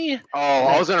upon me. Oh,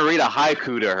 I was going to read a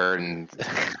haiku to her, and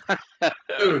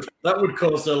Dude, that would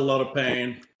cause her a lot of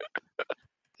pain.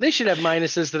 They should have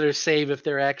minuses that are save if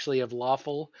they're actually of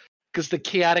lawful, because the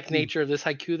chaotic nature of this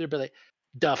haiku, they'd be like,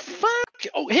 the fuck?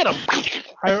 Oh, hit him.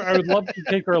 I would love to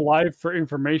take her alive for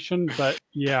information, but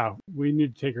yeah, we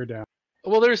need to take her down.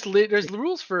 Well, there's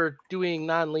rules for doing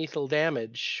non-lethal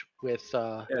damage with.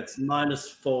 Yeah, it's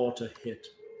 -4 to hit.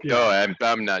 Yeah. no,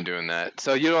 I'm not doing that.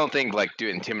 So you don't think like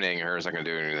intimidating her is not going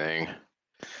to do anything?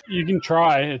 You can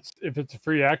try. If it's a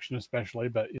free action, especially,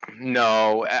 but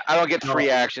No, I don't get free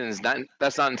No. actions.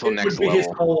 That's not until It next would be his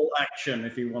level. whole action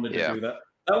if he wanted to Yeah. do that.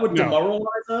 That would No.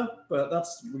 demoralize her, but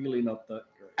that's really not that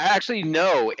great. Actually,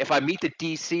 no. If I meet the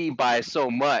DC by so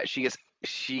much,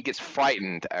 she gets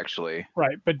frightened. Actually,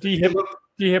 right. But D You hit look,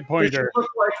 D hit you pointer. look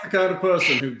like the kind of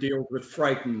person who deals with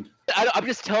frightened. I'm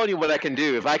just telling you what I can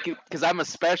do. If I can, because I'm a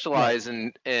specialized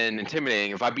in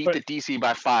intimidating. If I beat But- the DC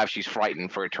by 5, she's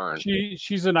frightened for a turn.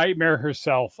 She's a nightmare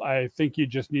herself. I think you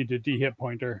just need to D hit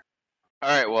pointer. All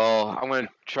right. Well, I'm gonna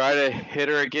try to hit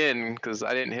her again because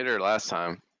I didn't hit her last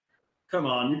time. Come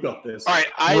on, you got this. All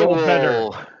right, I Roll will.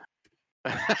 better.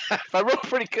 If I roll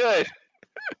pretty good.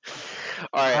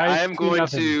 All right, I I am see going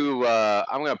nothing. to.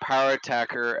 I'm going to power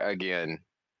attack her again,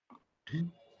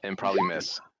 and probably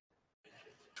miss. You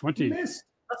 20. missed.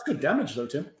 That's good damage, though,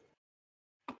 Tim.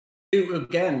 You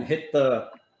again hit the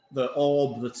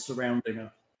orb that's surrounding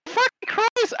her. Fucking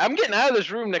Christ! I'm getting out of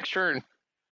this room next turn.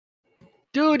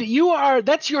 Dude,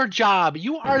 that's your job.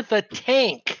 You are the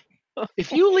tank.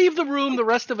 If you leave the room, the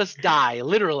rest of us die,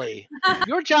 literally.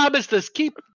 Your job is to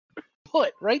keep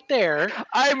put right there.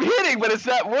 I'm hitting, but it's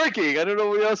not working. I don't know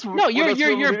what else. No,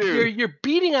 you're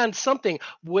beating on something.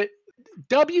 What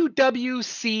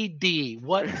WWCD?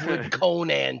 What would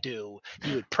Conan do?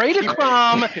 You would pray to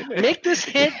Crom, make this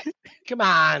hit. Come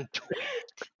on.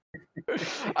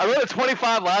 I rolled a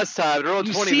 25 last time. I rolled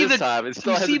a 20 this time. It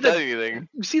still hasn't done anything.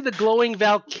 You see the glowing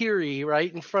Valkyrie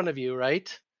right in front of you,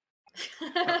 right?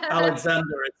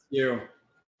 Alexander, it's you.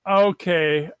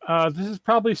 Okay, this is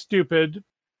probably stupid,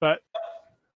 but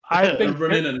I've been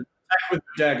Run in and attack with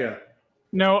the dagger.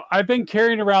 No, I've been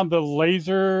carrying around the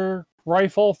laser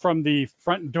rifle from the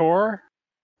front door.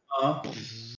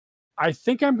 I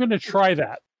think I'm going to try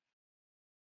that.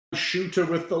 Shoot her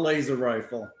with the laser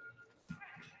rifle.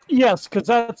 Yes, because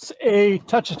that's a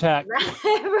touch attack.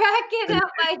 Racking up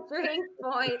my drink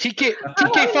points.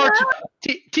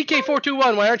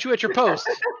 TK421, why aren't you at your post?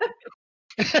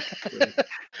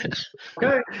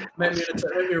 Okay, maybe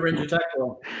a range attack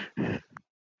roll.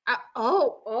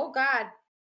 Oh God,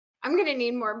 I'm gonna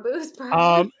need more booze.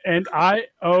 Probably.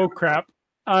 Oh crap!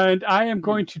 And I am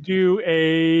going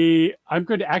to I'm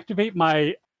going to activate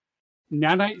my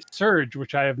nanite surge,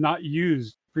 which I have not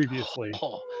used previously.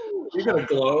 You're gonna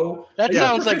glow. That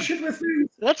sounds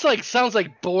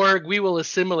like Borg. We will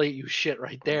assimilate you shit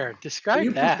right there.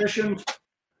 Describe that. Proficient?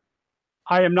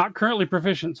 I am not currently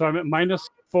proficient, so I'm at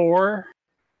 -4.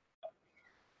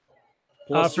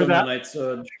 Plus for that, nanite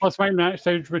surge. Plus my nanite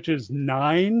surge, which is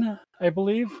 9, I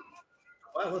believe.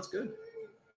 Wow, that's good.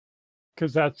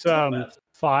 Because that's 5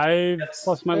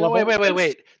 plus my level.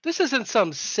 Wait. This isn't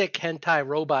some sick hentai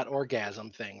robot orgasm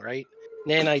thing, right?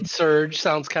 Nanite surge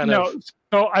sounds kind of... No,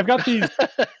 so I've got these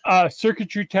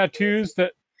circuitry tattoos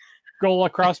that go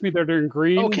across me that are in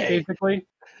green, basically.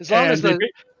 As long as the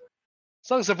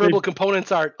verbal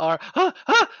components are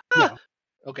yeah.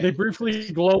 Okay. They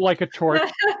briefly glow like a torch.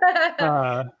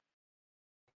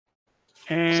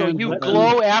 And so you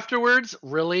glow afterwards?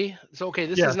 Really? So okay,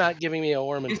 this is not giving me a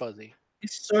warm and fuzzy.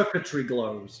 It's circuitry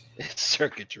glows. It's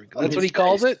circuitry glows. That's what he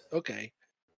calls it? Okay.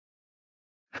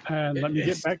 And let me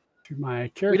get back to my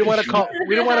character. We don't want to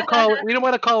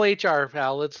call HR,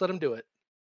 pal. Let's let him do it.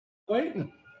 Wait.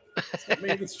 It's not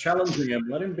me that's challenging him.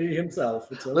 Let him be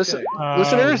himself. It's okay.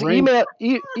 Listeners, email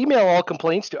all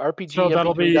complaints to rpg@mp3.com. So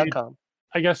that'll be,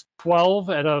 I guess, 12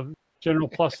 at a general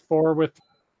 +4 with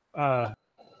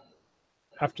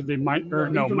after the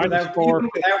 -4.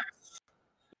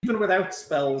 Even without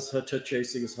spells, her touch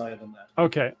AC is higher than that.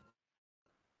 Okay.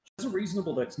 It's a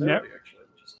reasonable dexterity, actually.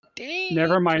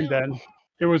 Never mind then.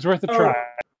 It was worth a try.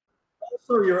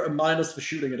 Also, you're at a minus for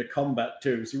shooting at a combat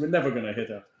too, so you were never going to hit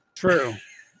her. True.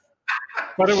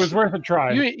 But it was worth a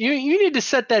try. You need to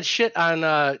set that shit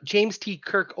on James T.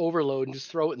 Kirk overload and just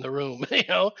throw it in the room. You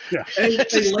know? Yeah. A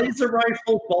laser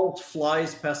rifle bolt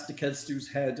flies past Dekedstu's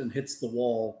head and hits the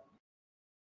wall.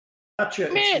 Gotcha,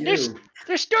 Man, there's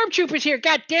stormtroopers here.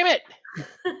 God damn it!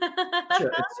 Gotcha,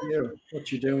 it's you.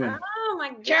 What you doing? Oh my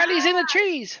God! Charlie's in the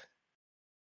trees.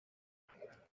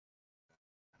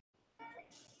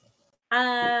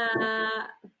 The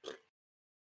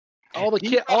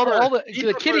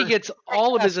kitty gets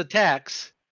all of his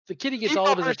attacks. The kitty gets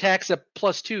all of his attacks at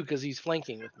 +2 because he's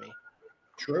flanking with me.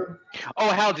 True. Oh,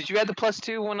 Hal, did you add the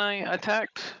 +2 when I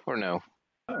attacked, or no?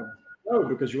 No,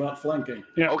 because you aren't flanking.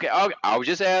 Yeah. Okay, I was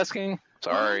just asking.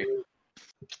 Sorry.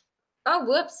 Oh,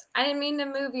 whoops! I didn't mean to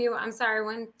move you. I'm sorry.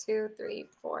 1, 2, 3,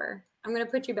 4. I'm gonna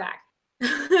put you back.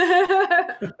 1,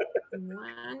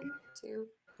 2,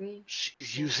 3.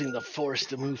 She's using the Force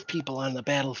to move people on the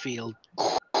battlefield.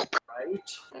 Right.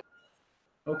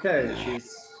 Okay,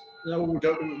 she's... No,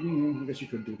 don't... I guess you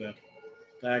could do that.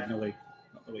 Diagonally.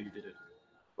 Not the way you did it.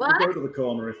 What? You go to the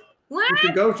corner. You What?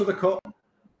 can go to the corner.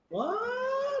 What?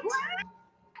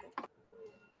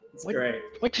 It's great.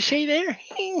 What you say there?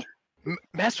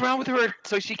 Mess around with her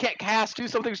so she can't cast. Do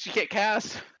something she can't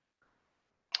cast.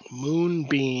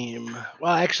 Moonbeam.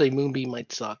 Well, actually, Moonbeam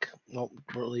might suck. Won't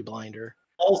really blind her.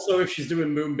 Also, if she's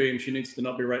doing Moonbeam, she needs to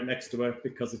not be right next to her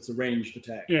because it's a ranged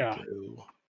attack. Yeah. True.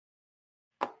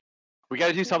 We got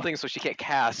to do something so she can't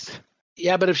cast.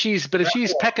 Yeah, but if she's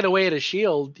pecking away at a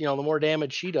shield, the more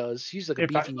damage she does. She's like a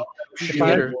beefy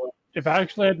hitter. If I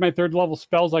actually had my 3rd level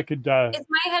spells, I could Is my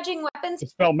hedging weapons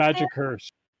dispel magic her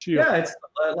shield. Yeah, it's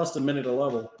less a minute a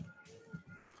level.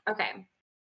 Okay.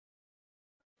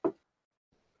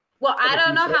 Well, I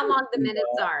don't know how long the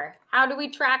minutes are. How do we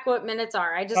track what minutes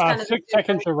are? I just kind of 6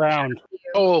 seconds around.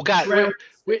 Oh God,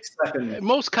 seconds.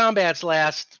 Most combats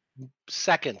last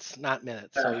seconds, not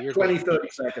minutes. So you're 20, good. 30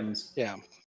 seconds. Yeah.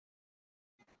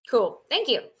 Cool. Thank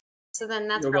you. So then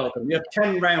that's You're welcome. You have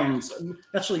 10 rounds.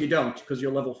 Actually, you don't, because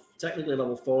you're technically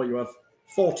level 4. You have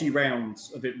 40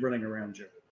 rounds of it running around you,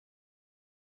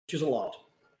 which is a lot.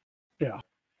 Yeah.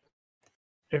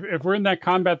 If we're in that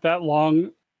combat that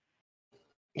long,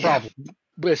 problem.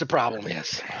 Yeah, it's a problem,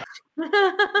 yes.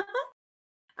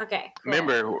 Okay. Cool.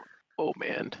 Remember, oh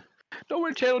man, don't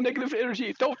want to channel negative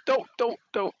energy. Don't.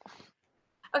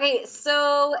 Okay,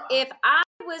 so if I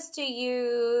was to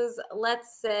use,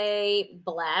 let's say,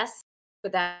 bless,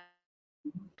 would that?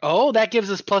 Oh, that gives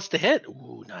us plus to hit.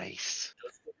 Ooh, nice.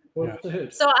 What's the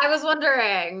hit? So I was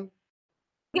wondering,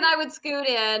 and I would scoot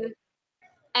in,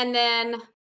 and then,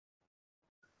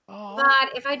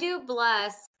 but if I do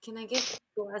bless, can I get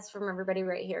bless from everybody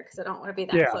right here? Because I don't want to be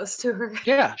that close to her.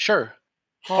 Yeah, sure.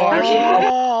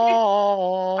 I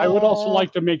would also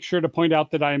like to make sure to point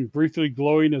out that I'm briefly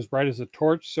glowing as bright as a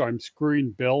torch, so I'm screwing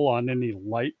Bill on any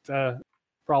light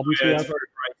problems we Yeah, it's have. very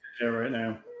bright in here right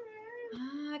now.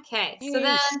 Okay, so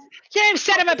then You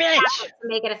son of a bitch! to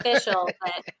make it official,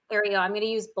 but there we go. I'm going to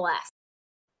use bless.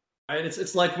 Right,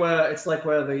 it's like where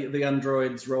the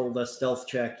androids roll their stealth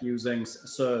check using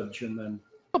surge, and then.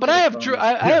 Oh, but I have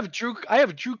Drew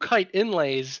Kite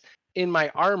inlays in my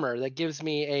armor that gives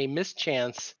me a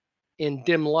mischance in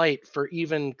dim light for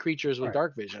even creatures with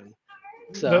dark vision.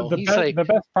 So the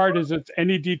best part is it's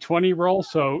any D20 roll,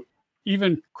 so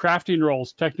even crafting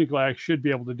rolls, technically I should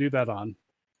be able to do that on.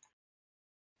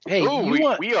 Hey,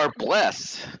 we are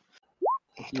blessed.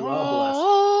 You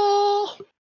are blessed.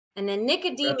 And then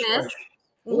Nicodemus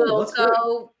Ooh, will that's good.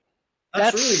 go.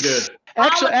 That's really good.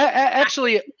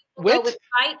 Actually, Go with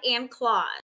bite and claws.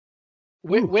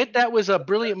 Wit, that was a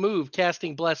brilliant move,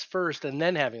 casting bless first and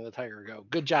then having the tiger go.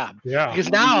 Good job. Yeah.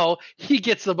 Because now he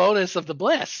gets the bonus of the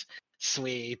bless.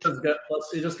 Sweet.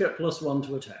 You just get +1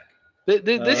 to attack.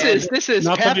 This is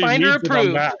Not that he Pathfinder needs it on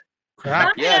approved. that.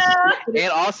 Crap. Yes, and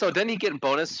also doesn't he get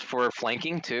bonus for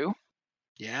flanking too?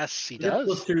 Yes, he He gets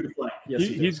does. +2 to flank. Yes,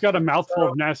 he He's does. got a mouthful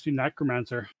of nasty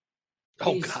necromancer.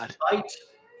 Oh His god. Bite,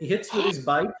 he hits with his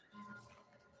bite.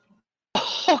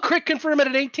 Oh, crit confirm at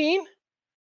an 18?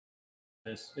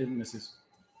 Yes, it misses.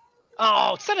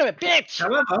 Oh, son of a bitch!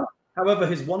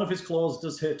 However, one of his claws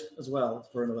does hit as well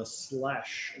for another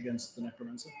slash against the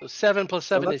necromancer. So 7 plus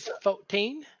 7 So is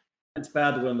 14. It's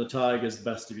bad when the tiger's the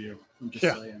best of you. I'm just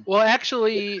saying. Well,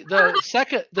 actually, the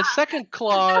second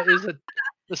claw is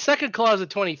a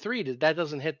 23. That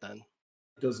doesn't hit then.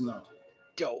 It does not.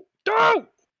 Go.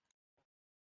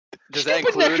 Does that Stupid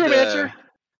include necromancer.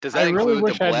 Does I that really include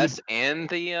wish the I bless and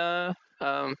the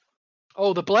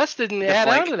Oh, the bless didn't The add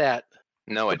flank? on to that.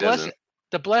 No, The it bless, doesn't.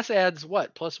 the bless adds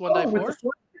what? Plus 1 die with the 4?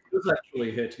 flank, it does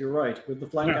actually hit. You're right. With the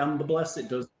flank Yeah. and the bless, it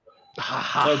does.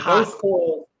 Ha, So ha, both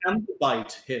claws and the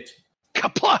bite hit.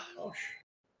 Kapla! Gosh.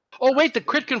 Oh wait, the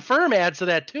crit confirm adds to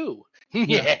that too. Yeah,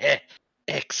 Yeah.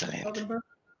 excellent. Talking about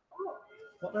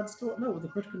what adds to it? No, the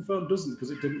crit confirm doesn't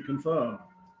because it didn't confirm.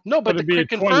 No, but the it'd be a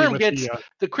crit 20 confirm with gets the,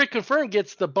 the crit confirm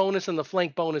gets the bonus and the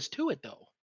flank bonus to it though.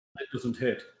 It doesn't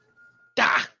hit.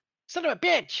 Ah, son of a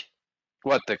bitch!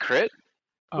 What, the crit?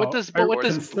 What oh, does I- what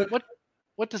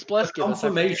does bless The give us?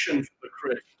 confirmation for the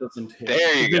crit doesn't hit.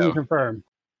 There it you didn't go. confirm.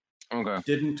 Okay.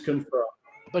 Didn't confirm.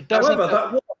 But doesn't However,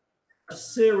 that was a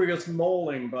serious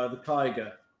mauling by the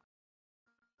tiger.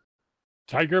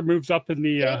 Tiger moves up in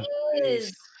the It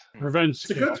is. revenge It's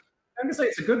a scale. good. I'm gonna say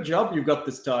it's a good job you've got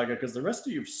this tiger because the rest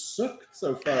of you've sucked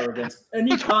so far against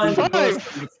any kind of 25.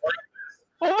 person.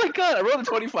 Oh my god, I rolled a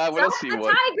 25. What else do the you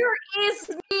want? tiger is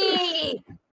me.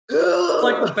 It's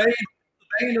like the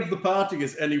bane of the party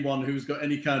is anyone who's got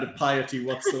any kind of piety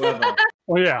whatsoever.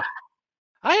 Oh yeah.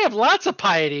 I have lots of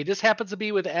piety. This happens to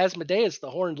be with Asmodeus, the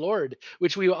Horned Lord,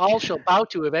 which we all shall bow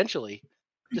to eventually.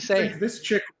 Just I think saying. this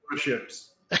chick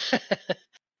worships.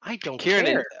 I don't Kieran,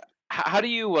 care. how do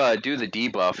you do the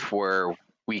debuff where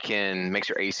we can make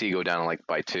your AC go down like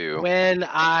by 2? When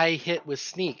I hit with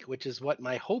sneak, which is what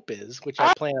my hope is, which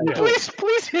I plan on Yeah. doing.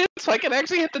 Please hit so I can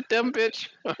actually hit the dumb bitch.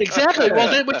 Exactly.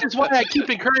 Well, which is why I keep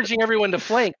encouraging everyone to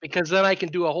flank, because then I can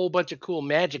do a whole bunch of cool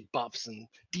magic buffs and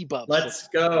debuffs. Let's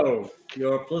go.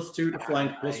 You're +2 to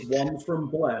flank, +1 from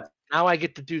bless. Now I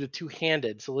get to do the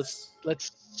two-handed. So let's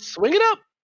swing it up.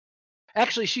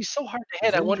 Actually, she's so hard to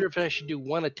hit. I wonder if I should do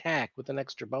one attack with an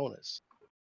extra bonus.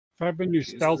 If I've been used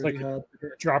It's spells really like hard to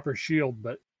hit. drop her shield,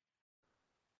 but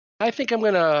I think I'm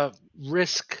gonna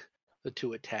risk the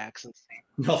 2 attacks and see.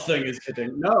 Nothing is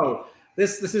hitting. No,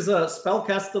 this is a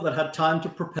spellcaster that had time to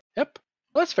prepare. Yep,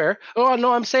 that's fair. Oh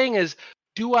no, I'm saying is,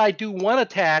 do I do 1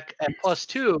 attack at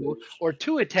 +2 or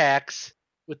 2 attacks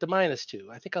with the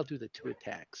 -2. I think I'll do the 2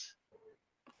 attacks.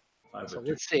 I So would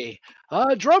do. let's see.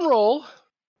 Drum roll.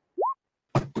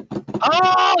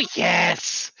 Oh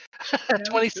yes, that's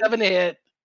 27 hit.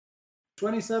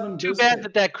 27. Too does bad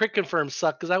hit. that crit confirm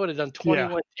sucked because I would have done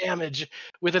 21 damage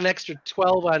with an extra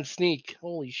 12 on sneak.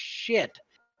 Holy shit!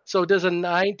 So does a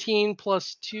 19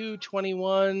 plus 2,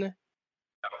 21?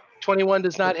 21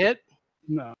 does not hit.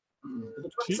 No, The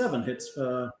 27 hits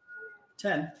for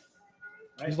 10.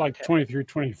 he's like 23,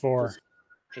 24.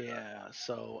 Yeah.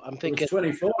 So I'm It thinking. was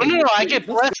 24. Oh, no, I Wait, get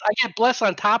that's bless. I get bless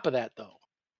on top of that though.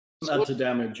 Add to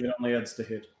damage. It only adds to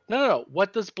hit. No.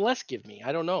 What does bless give me?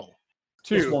 I don't know.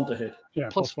 Plus 2. 1 to hit. Yeah,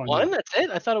 Plus +1. one? That's it?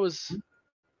 I thought it was. What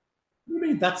do you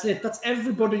mean? That's it. That's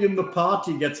everybody in the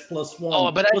party gets plus 1.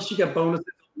 Oh, but plus you get bonuses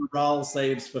on morale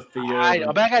saves for fear. I know,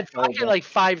 and but I all get that. like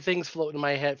 5 things floating in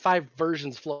my head, 5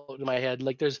 versions floating in my head.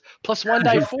 Like there's +1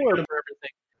 die 4 for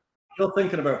everything. You're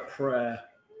thinking about prayer.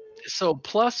 So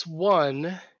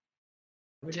 +1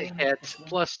 to hit,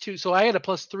 +2. So I had a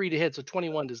 +3 to hit, so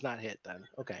 21 does not hit then.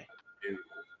 Okay.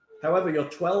 However, your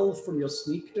 12 from your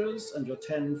sneak does, and your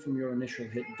 10 from your initial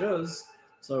hit does.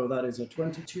 So that is a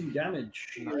 22 damage.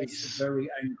 She Nice. is very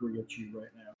angry at you right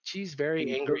now. She's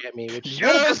very angry at me, which is not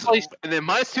a good Yes! place. And then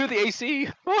 -2 the AC.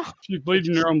 Oh. She's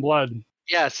bleeding her own blood.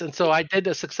 Yes, and so I did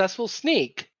a successful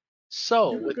sneak.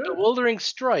 So You were with good. Bewildering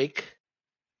Strike,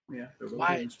 Yeah, the why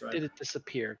Bewildering Strike. did it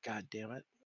disappear? God damn it.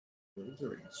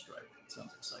 Bewildering Strike. It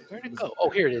sounds exciting. Where'd it What go? does Oh,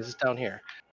 here it is. It's down here.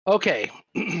 Okay.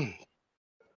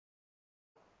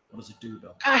 What does it do,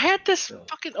 Bill? I had this Bill.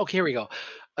 fucking. Okay, here we go.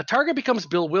 A target becomes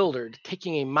bewildered,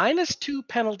 taking a -2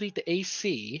 penalty to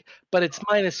AC, but it's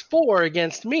 -4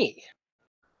 against me.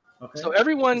 Okay. So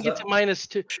everyone Is gets that- a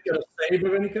 -2. She got a save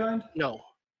of any kind? No.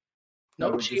 No,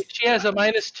 No, it's she just has a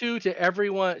damage. -2 to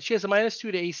everyone. She has a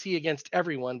 -2 to AC against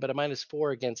everyone, but a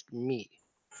 -4 against me.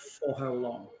 For how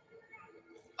long?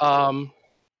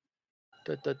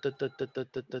 Da, da, da, da, da, da,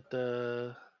 da, da,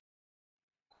 da.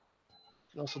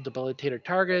 Can also debilitate her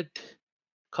target,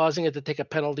 causing it to take a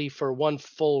penalty for 1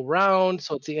 full round.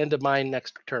 So it's the end of my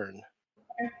next turn.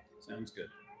 Sounds good.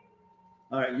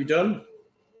 All right, you done?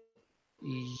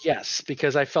 Yes,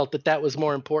 because I felt that that was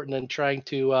more important than trying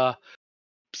to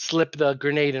slip the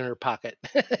grenade in her pocket.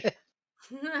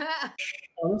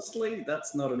 Honestly,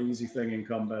 that's not an easy thing in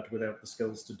combat without the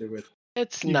skills to do it.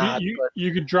 It's You not. could, But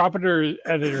you could drop it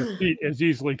at her feet as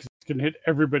easily because it can hit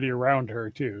everybody around her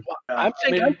too. I'm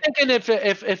thinking if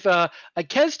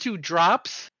Akeztu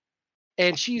drops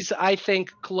and she's, I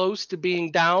think, close to being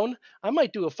down, I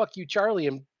might do a fuck you, Charlie,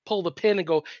 and pull the pin and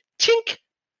go chink,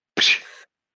 psh,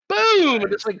 boom,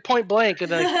 and it's like point blank,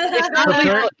 and it's not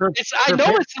lethal. I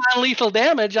know it's not lethal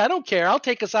damage. I don't care. I'll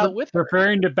take us out with her.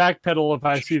 Preparing to backpedal if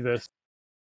I see this.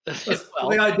 Well,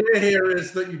 The idea here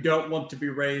is that you don't want to be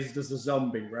raised as a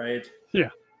zombie, right?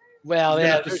 well, You're gonna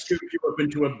yeah. have to scoop you up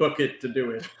into a bucket to do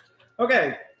it.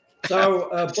 Okay, so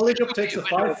Bullygup takes a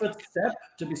 5-foot step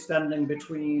to be standing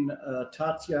between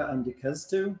Tatya and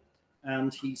Akeztu,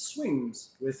 and he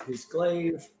swings with his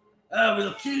glaive. I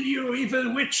will kill you,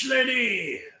 evil witch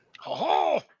lady!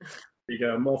 Oh, There you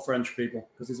go, more French people,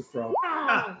 because he's a frog.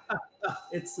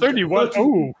 It's 31.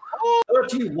 Oh,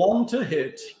 31 to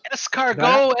hit.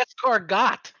 escargot,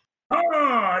 escargot.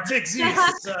 Oh, it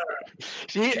exists!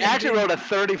 She actually wrote a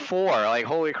 34. Like,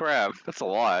 holy crap. That's a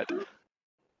lot.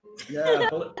 Yeah,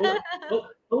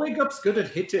 Bullygup's good at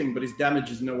hitting, but his damage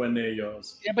is nowhere near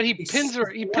yours. Yeah, but he pins her.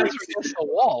 He pins her against the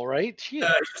wall, right? Shit.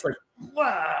 It's just like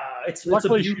wow! It's a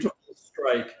Luckily beautiful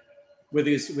strike with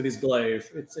his glaive.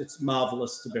 It's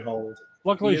marvelous to behold.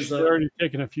 luckily He is she's a- already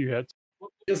taken a few hits.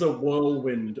 There's a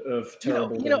whirlwind of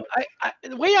terrible.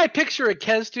 The way I picture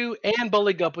Akeztu and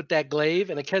Bullygup with that glaive,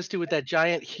 and Akeztu with that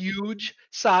giant,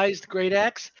 huge-sized great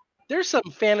axe, there's some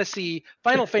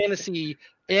Final Fantasy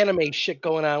anime shit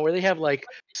going on where they have like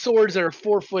swords that are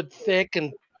 4 foot thick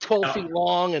and 12 feet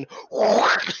long, and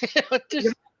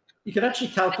just You can actually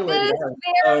calculate It it is out.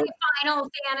 very So- Final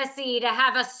Fantasy to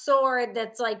have a sword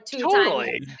that's like 2 Totally.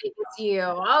 times as big as you.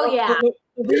 Oh yeah. The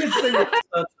weird thing is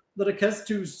that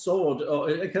Akeztu's sword, or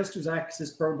Akeztu's axe,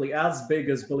 is probably as big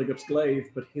as Bullygup's glaive,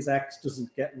 but his axe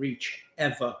doesn't get reach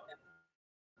ever.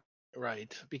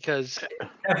 right, because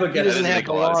Ever he get doesn't doesn't have make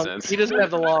the a lot of long. sense. He doesn't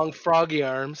have the long froggy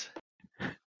arms. I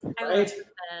Right? like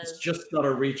It's this. just not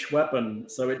a reach weapon,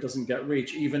 so it doesn't get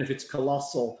reach, even if it's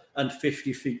colossal and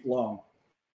 50 feet long.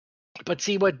 But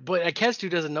see, what Akeztu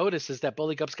doesn't notice is that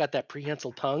Bullygup's got that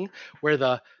prehensile tongue where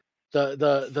the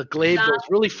glaive goes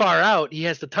really far out. He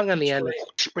has the tongue on the end and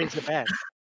brings it back.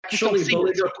 Just don't Actually, see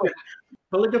it so quick.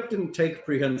 Bullygup didn't take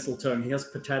prehensile tongue. He has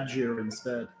patagia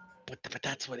instead. But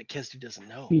that's what Akeztu doesn't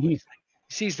know. Mhm. He's like,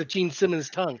 he sees the Gene Simmons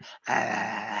tongue.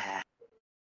 Ah.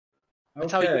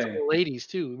 That's how he was Okay. all the ladies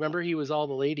too. Remember, he was all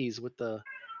the ladies with the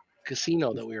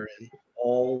casino that we were in.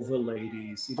 All the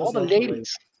ladies. He does All the like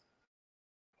ladies.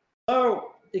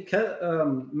 Oh,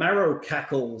 Marrow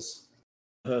cackles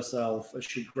herself as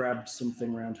she grabs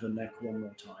something around her neck one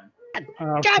more time.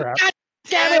 Oh, God, crap. God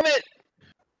damn it!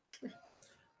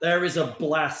 There is a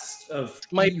blast of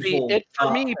Might be evil it for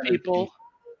dark me, energy. people.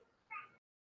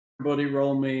 Everybody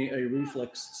roll me a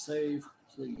reflex save,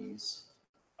 please.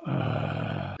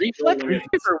 Reflex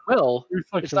or will?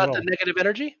 Reflex It's of not will. the negative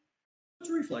energy. What's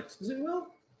reflex? Is it will?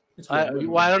 It's I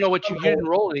don't know what you didn't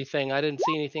roll anything. I didn't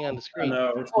see anything on the I screen.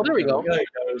 know. It's Oh, there we go. There it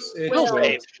goes. It's Will will.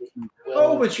 save.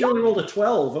 Oh, but you only rolled a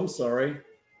 12. I'm sorry.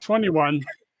 21,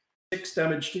 6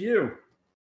 damage to you.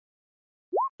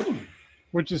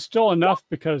 which is still enough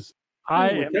because I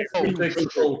am. He takes the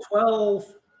full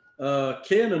 12.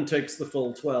 Kiernan takes the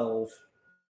full 12.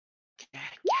 God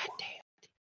damn.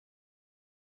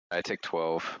 I take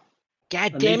 12. God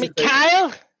I damn need it, to take-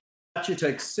 Kyle! She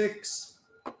takes 6.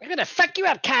 I'm gonna fuck you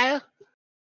up, Kyle.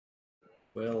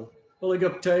 Well,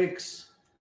 Bulligup takes.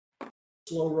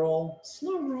 Slow roll.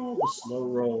 Slow roll. The slow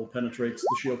roll penetrates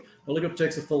the shield. Bulligup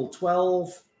takes a full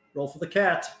 12. Roll for the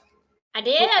cat. I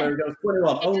did. Oh, there we go.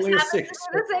 21. It Only a just happens 6.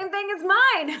 to be the same thing as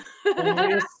mine.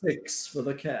 Only a 6 for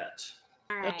the cat.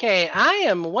 All right. Okay, I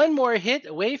am one more hit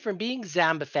away from being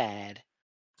zombified.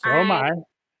 So am I.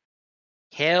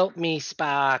 Help me,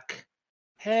 Spock.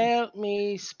 Help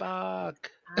me, Spock.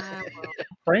 I will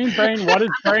Brain, what is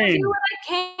brain? do what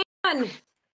I can.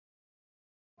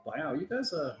 Wow, you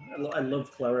guys are. I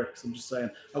love clerics. I'm just saying.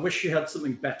 I wish she had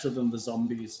something better than the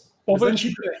zombies. Well, 'Cause then then-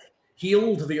 she could have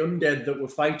healed the undead that were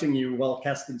fighting you while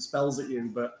casting spells at you,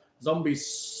 but zombies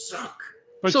suck.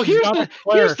 But So she's here's not the- a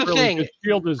cleric, here's the really. thing. The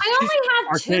shield is. I only have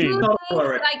arcane. two Not things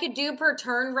cleric. that I could do per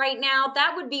turn right now.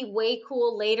 That would be way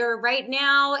cool later. Right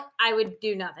now, I would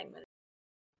do nothing with it.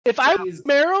 If I Jeez.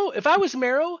 was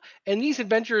Marrow, and these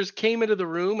adventurers came into the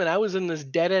room and I was in this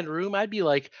dead end room, I'd be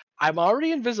like, I'm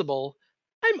already invisible.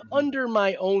 I'm under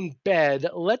my own bed.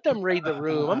 Let them raid the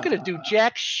room. I'm gonna do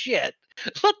jack shit.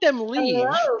 Let them leave.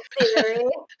 Hello,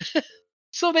 Theory.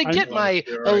 So they I get know, my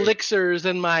you're right. elixirs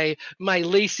and my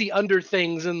lacy under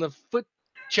things in the foot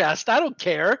chest. I don't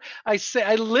care. I say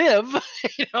I live,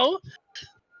 you know.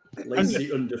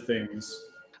 Lazy under things.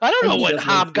 I don't know She what has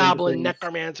lacy hobgoblin under things.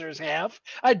 necromancers have.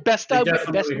 They Best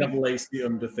definitely have lacy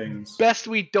under things. best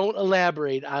we don't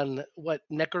elaborate on what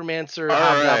necromancer All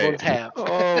hobgoblins right. have.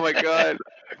 Oh my god.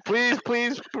 Please.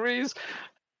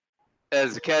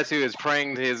 As Katsu is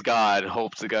praying to his god,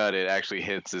 hopes to god it actually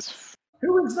hits his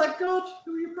Who is that god?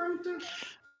 Who are you praying to?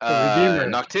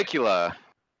 Redeemer. Nocticula.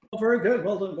 Oh, very good.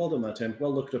 Well done, there, Tim.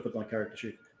 Well looked up at my character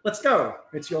sheet. Let's go.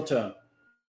 It's your turn.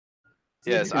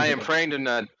 See if Yes, you can I do am it. praying to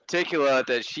Nocticula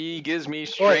that she gives me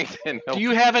strength and Do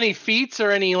you have any feats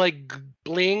or any like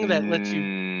bling that lets you?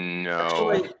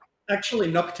 No.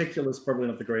 Actually, Nocticula is probably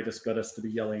not the greatest goddess to be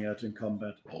yelling at in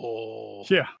combat. Oh,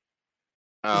 Yeah.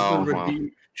 Oh, well.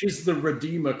 She's the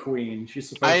Redeemer Queen. She's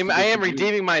supposed to be I am the-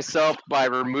 redeeming myself by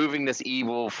removing this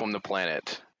evil from the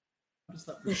planet. What does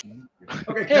that mean?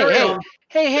 Okay, Hey, carry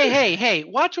hey. on. Hey!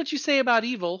 Watch what you say about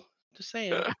evil. Just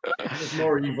saying. There's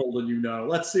more evil than you know.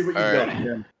 Let's see what you've All got, right.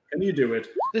 Tim. Can you do it?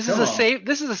 This Come is a on. safe.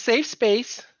 This is a safe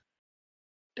space.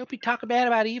 Don't be talking bad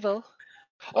about evil.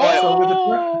 So with a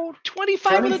Oh,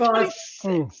 25 with a 25. 26.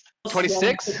 Ooh. Plus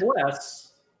 26? 1 for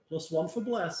bless. Plus 1 for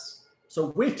bless. So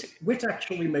wit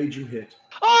actually made you hit.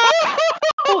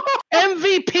 Oh,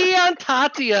 MVP on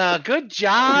Tatia. Good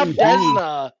job,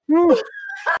 Desna. Woo.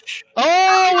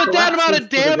 Oh, with that amount Collapses of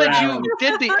to the damage, ground. you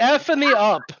did the F and the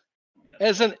up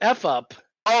as an F up.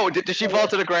 Oh, did she fall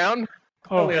to the ground?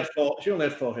 She only Oh,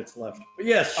 had 4 hits left. But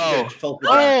yes, she Oh. did. She fell to the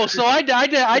ground. Oh, so I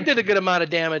did a good amount of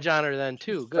damage on her then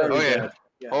too. Good. Very Oh, yeah. good.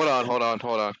 Yes. Hold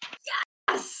on.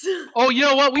 Yes. Oh, you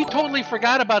know what? We totally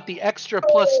forgot about the extra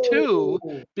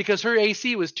 +2 because her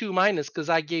AC was 2- because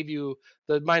I gave you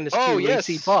the -2 Oh,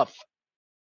 AC yes. buff.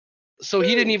 So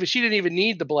she didn't even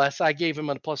need the bless. I gave him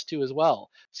a +2 as well.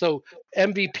 So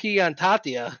MVP on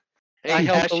Tatia. I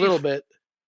helped as a she- little bit.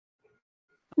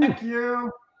 Thank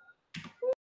you.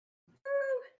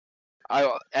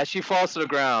 As she falls to the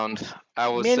ground, I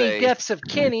will Many say, deaths of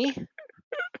Kenny.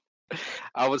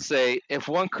 if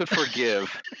one could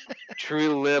forgive,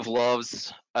 truly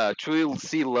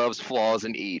see love's flaws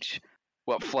in each,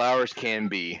 what flowers can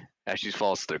be, as she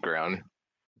falls to the ground.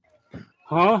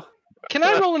 huh? Can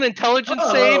I roll an intelligence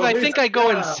Oh, save? I it's- think I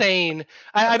go yeah. insane.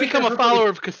 I I think become a everybody- follower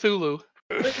of Cthulhu.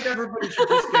 I think everybody should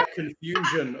just get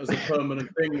confusion as a permanent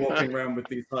thing walking around with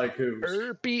these haikus.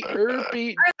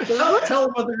 Erpy. Can't tell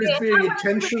whether he's being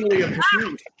intentionally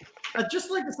obtuse. I'd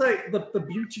just like to say that the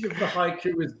beauty of the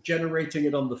haiku is generating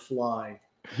it on the fly.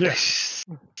 Yes.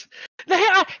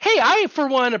 Hey, I for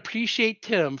one appreciate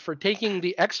Tim for taking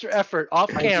the extra effort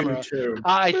off I camera. do too.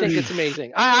 I think it's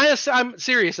amazing. I'm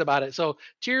serious about it. So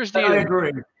cheers to I you.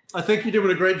 agree. I think you're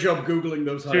doing a great job Googling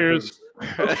those haikus. Cheers.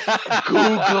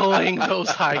 Googling those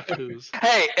haikus.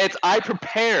 Hey, I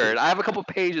prepared. I have a couple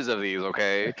pages of these.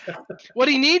 Okay. What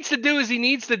he needs to do is he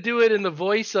needs to do it in the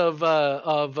voice of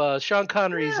Sean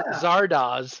Connery's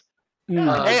Zardoz.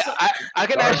 Hey, I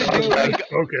can actually do like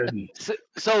Okay.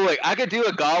 so like I could do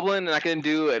a goblin and I can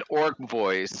do an orc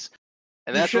voice,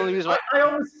 and that's the only reason why.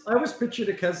 I always pictured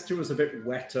Akestu as a bit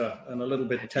wetter and a little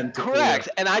bit tentacly. Correct,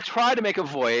 and I tried to make a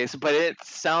voice, but it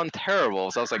sounded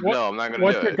terrible. So I was like, no, I'm not gonna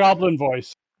What's do your it. goblin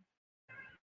voice?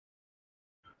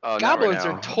 Oh, not Goblins right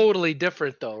now. are totally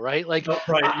different, though, right? Like, Not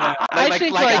right now. I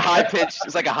think like like a high pitch.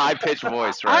 It's like a high pitched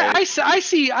voice, right? I see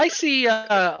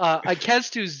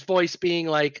Akestu's voice being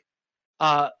like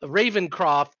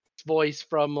Ravencroft's voice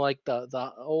from like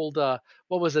the old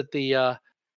what was it, the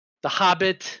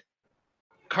Hobbit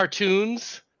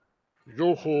cartoons.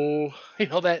 Yo-ho. You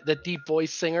know, that the deep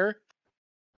voice singer.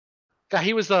 God,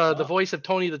 he was the voice of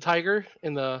Tony the Tiger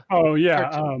in the Oh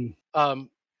yeah. cartoon.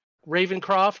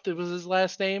 Ravencroft, it was his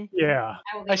last name. Yeah.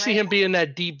 I see him being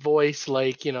that deep voice,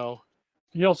 like, you know.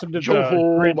 He also did the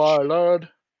Yo-ho, Grinch. my lord.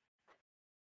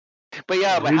 But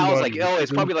yeah, but He Hal's was- like, oh,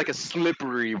 it's probably like a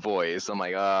slippery voice. I'm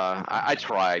like, I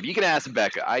tried. You can ask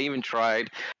Becca. I even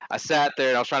tried. I sat there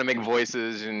and I was trying to make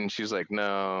voices, and she was like,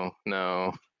 no.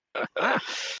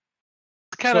 It's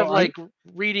kind So of like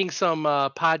reading some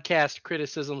podcast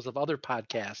criticisms of other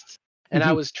podcasts, and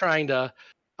I was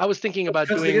thinking about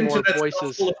Because doing the more internet's not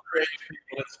voices. full of creative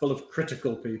people, it's full of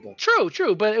critical people.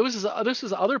 True, but this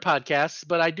was other podcasts.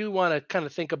 But I do want to kind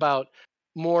of think about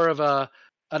more of an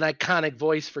iconic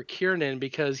voice for Kiernan,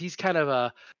 because he's kind of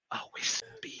a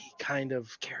wispy kind of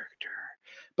character.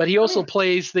 But he also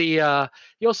plays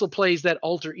that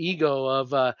alter ego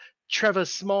of Trevor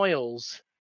Smoyles,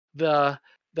 the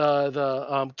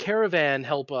caravan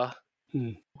helper,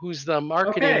 who's the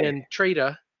marketing Okay. and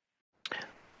trader.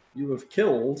 You have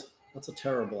killed. That's a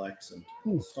terrible accent.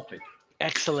 Stop it.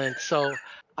 Excellent. So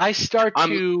I start I'm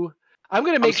to. I'm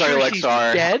gonna make sorry, sure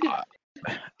Lexar. she's dead. Yeah,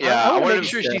 I'm I gonna wanted make to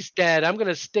sure dead. she's dead. I'm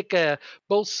gonna stick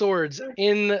both swords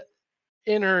in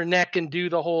her neck and do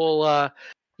the whole,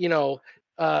 Anakin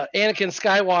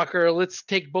Skywalker. Let's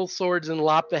take both swords and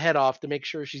lop the head off to make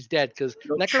sure she's dead. Because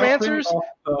You're necromancers, chopping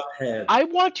off the head. I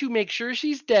want to make sure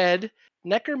she's dead.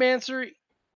 Necromancer,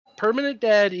 permanent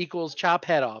dead equals chop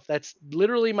head off. That's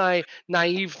literally my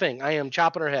naive thing. I am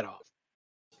chopping her head off.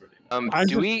 I'm do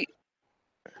just- we?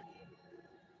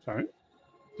 Sorry.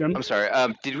 Jim? I'm sorry.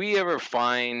 Did we ever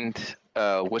find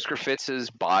Whisker Fitz's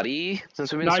body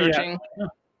since we've been Not yet. searching?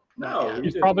 No, we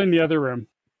He's didn't. probably in the other room.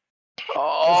 There's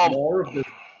Oh, more of this.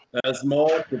 There's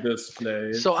more to this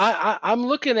place. So I'm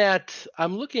looking at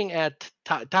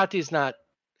Tati's not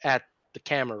at the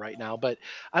camera right now, but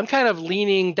I'm kind of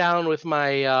leaning down with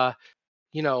my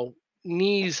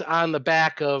knees on the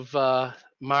back of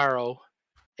Maro,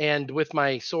 and with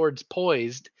my swords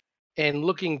poised, and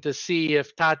looking to see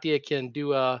if Tatia can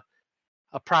do a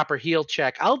proper heal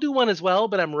check. I'll do one as well,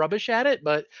 but I'm rubbish at it.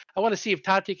 But I want to see if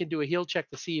Tatia can do a heal check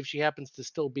to see if she happens to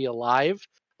still be alive.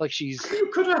 Like she's. You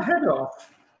cut her head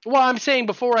off. Well, I'm saying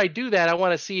before I do that, I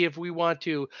want to see if we want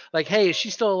to, like, hey, is she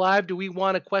still alive? Do we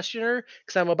want to question her?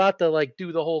 Because I'm about to like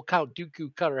do the whole Count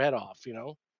Dooku cut her head off, you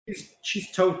know? She's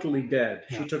totally dead.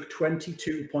 Yeah. She took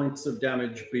 22 points of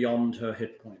damage beyond her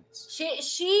hit points.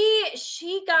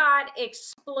 She got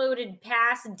exploded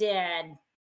past dead.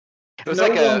 it was No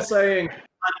like one's saying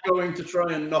I'm going to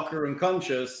try and knock her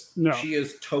unconscious. No. She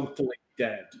is totally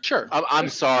dead. Sure. I'm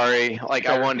sorry. Like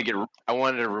I Fair. wanted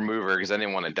to remove her because I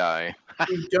didn't want to die.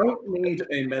 You don't need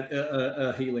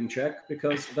a healing check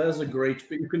because there's a great.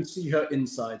 You can see her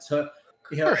insides. Her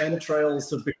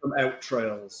entrails have become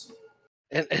outrails.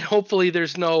 And hopefully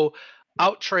there's no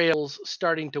outrails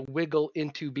starting to wiggle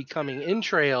into becoming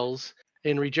entrails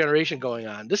and regeneration going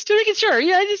on. Just to making sure.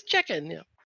 Yeah, just checking. Yeah.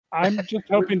 I'm just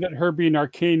hoping that her being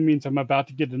arcane means I'm about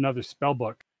to get another spell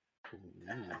book. Ooh,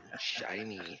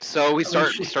 shiny. So we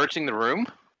start she- searching the room.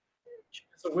 She's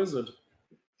a wizard.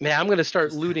 Man, I'm gonna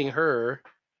start looting her.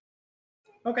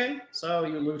 Okay, so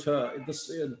you loot her. You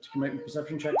can make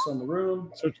perception checks on the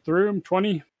room. Search the room,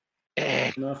 20.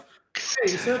 Enough.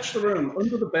 Okay, you search the room.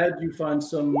 Under the bed, you find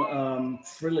some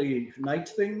frilly night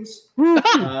things.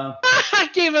 I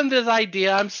gave him this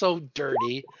idea. I'm so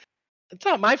dirty. It's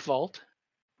not my fault.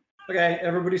 Okay,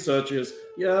 everybody searches.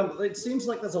 Yeah, it seems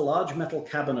like there's a large metal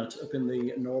cabinet up in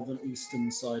the northern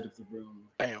eastern side of the room.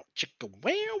 Bow, chicka,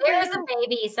 wow, There's wow. a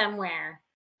baby somewhere.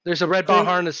 There's a red ball Okay.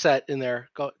 harness set in there.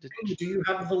 Go. Do you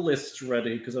have the list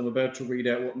ready? Because I'm about to read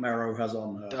out what Marrow has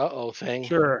on her. Uh-oh thing.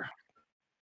 Sure.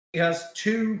 She has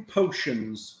 2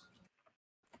 potions.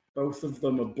 Both of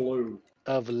them are blue.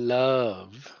 Of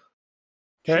love.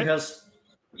 She Okay. has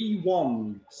 3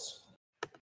 wands.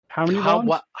 How many How wands?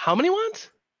 what? How many wands?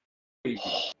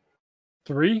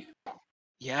 3?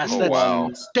 Yes, Oh, that's wow.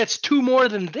 that's 2 more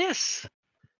than this.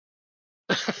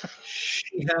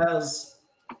 She has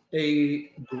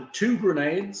 2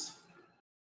 grenades.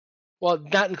 Well,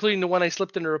 not including the one I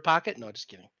slipped into her pocket. No, just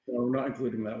kidding. No, not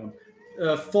including that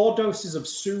one. 4 doses of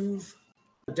soothe,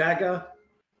 a dagger,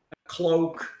 a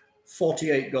cloak,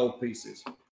 48 gold pieces.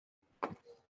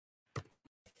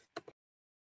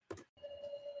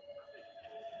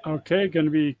 Okay, going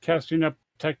to be casting up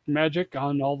detect magic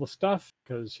on all the stuff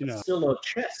because Still a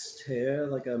chest here,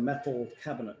 like a metal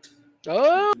cabinet.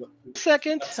 Oh,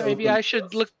 second. That's Maybe open I should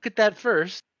first. look at that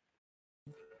first.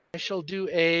 I shall do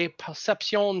a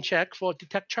perception check for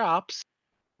detect traps.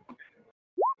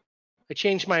 I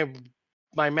changed my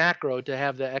macro to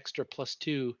have the extra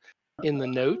 +2 in the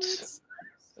notes.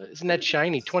 Isn't that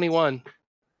shiny? 21.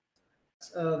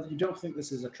 You don't think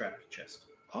this is a trap chest?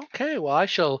 Okay, well I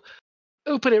shall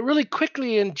open it really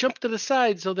quickly and jump to the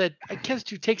side so that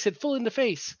Akestu takes it full in the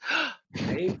face.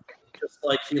 Okay. Just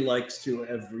like he likes to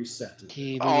every set.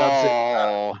 He loves it.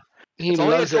 Oh, He it's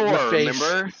only a loves it in the door. face.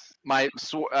 Remember, my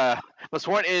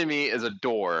sworn enemy is a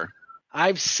door.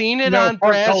 I've seen it No, on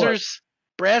hard color.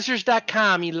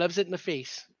 Brazzers.com. He loves it in the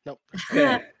face. Nope.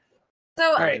 Okay.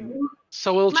 So All right.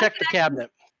 So we'll My check the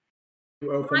cabinet.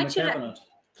 You open My the chest- cabinet.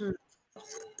 Hmm.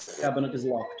 Cabinet is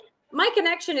locked. my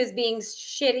connection is being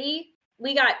shitty.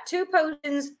 We got 2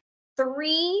 potions,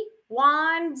 3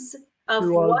 wands of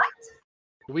 3 wands. what?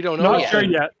 We don't know Not yet. sure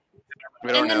yet.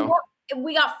 We don't And then know.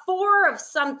 we got 4 of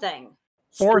something.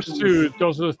 4 Soothe. soothe.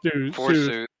 Those are the Four soothe.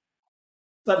 suit.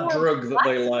 That drug that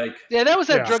they like. Yeah, that was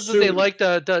that Yeah. drug that they Soothe. like,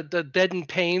 the deadened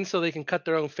pain, so they can cut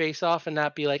their own face off and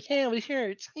not be like, "Yeah, it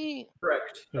hurts."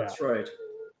 Correct. Yeah. That's right.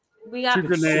 We got 2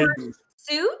 grenades. 4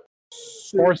 suit.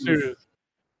 4 soothe.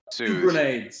 2 Suit.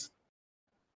 grenades.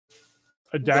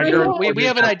 A dagger. Wait, We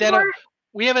haven't got identified. 4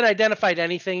 We haven't identified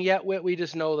anything yet. We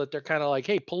just know that they're kind of like,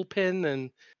 "Hey, pull pin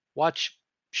and watch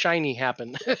shiny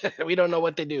happen." We don't know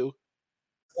what they do.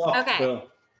 Locked, Okay. Bill.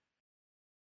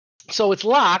 So it's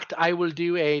locked. I will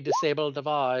do a disable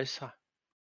device,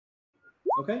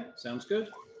 Okay, sounds good.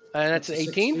 and that's an a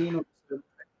 18. 16 or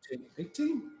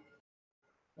 18?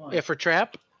 Why? Yeah, for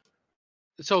trap.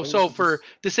 So What was for this?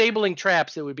 disabling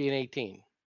traps, it would be an 18.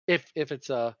 If it's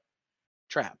a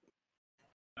trap.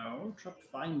 No, trap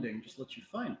finding just lets you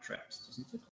find traps, doesn't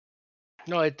it?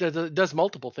 No, it does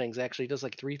multiple things. Actually, it does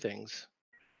like 3 things.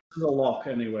 This is a lock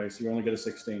anyway, so you only get a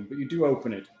 16, but you do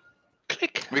open it.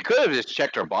 Click. We could have just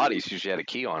checked her body, see if she had a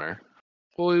key on her.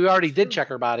 Well, we already did check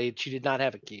her body. She did not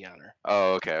have a key on her.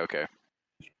 Oh, okay.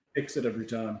 Fix it every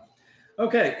time.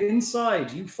 Okay,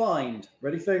 inside you find,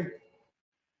 ready thing?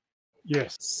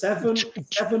 Yes.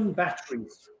 7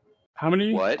 batteries. How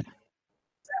many? What?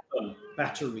 7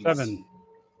 batteries. 7.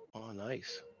 Oh,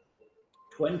 nice.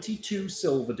 22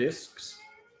 silver discs.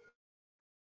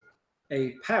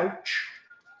 A pouch.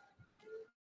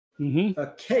 Mm-hmm. A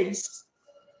case.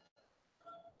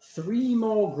 3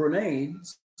 more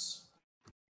grenades.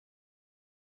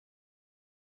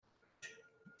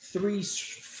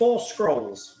 4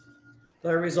 scrolls.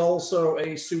 There is also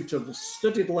a suit of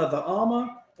studded leather armor,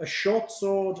 a short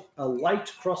sword, a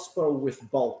light crossbow with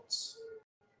bolts.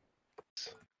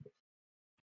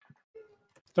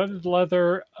 Studded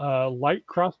leather, light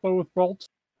crossbow with bolts.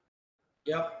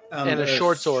 Yep. And a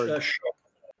short sword. short-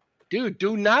 Dude,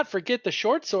 do not forget the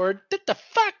short sword. What the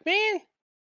fuck, man?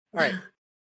 All right.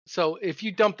 So if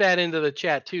you dump that into the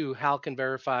chat too, Hal can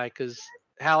verify. Because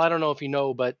Hal, I don't know if you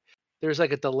know, but there's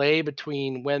like a delay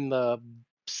between when the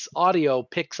audio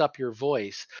picks up your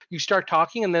voice. You start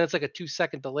talking, and then it's like a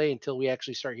 2-second delay until we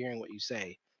actually start hearing what you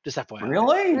say. Just FYI.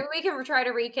 Really? Maybe we can try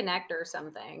to reconnect or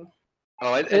something.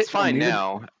 Oh, it's It- fine muted.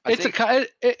 now.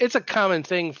 It's a common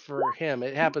thing for him.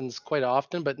 It happens quite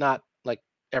often, but not like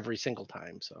every single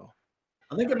time. So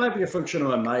I think it might be a function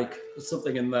of a mic. There's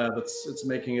something in there it's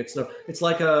making it so it's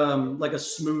like a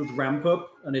smooth ramp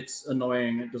up, and it's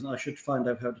annoying. It doesn't. I should find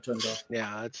out how to turn it off.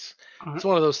 yeah, it's Uh,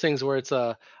 one of those things where it's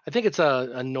I think it's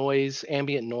a noise,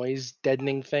 ambient noise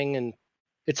deadening thing, and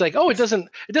it's like, oh, it doesn't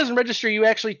register you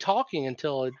actually talking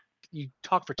until you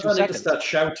talk for 2 I need to seconds. start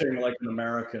shouting like an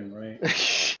American, right?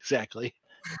 Exactly.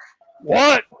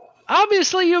 What?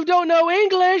 Obviously, you don't know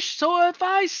English, so if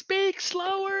I speak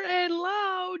slower and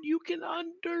loud, you can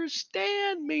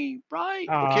understand me, right?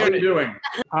 What are you doing?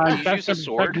 I'm Did you use a fast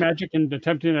sword? magic and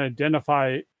attempting to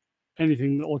identify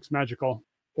anything that looks magical.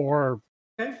 Or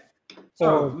Okay.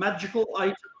 So, Or- magical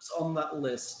items on that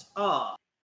list are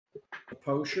the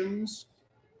potions,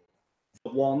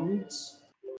 the wands,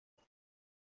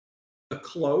 the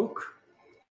cloak,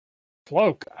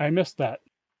 cloak. I missed that.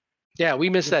 Yeah, we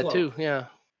missed The that cloak. too. Yeah.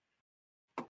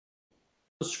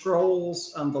 the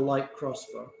scrolls, and the light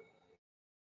crossbow.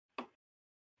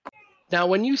 Now,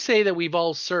 when you say that we've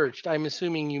all searched, I'm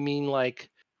assuming you mean like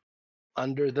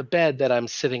under the bed that I'm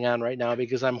sitting on right now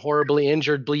because I'm horribly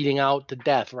injured, bleeding out to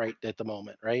death right at the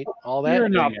moment, right? All that? You're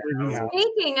not Yeah. bleeding out.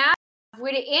 Speaking of,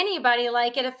 would anybody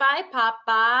like it if I popped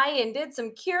by and did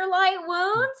some cure light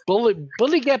wounds?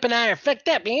 Bully Gap and I are fucked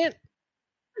up, man.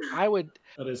 I would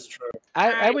That is true.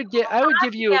 I would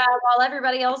give you Yeah, while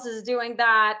everybody else is doing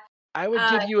that, I would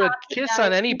give you a kiss yeah,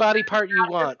 on any body part you your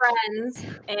want. friends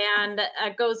and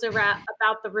goes around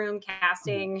about the room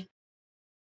casting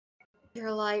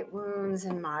cure light wounds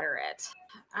and moderate.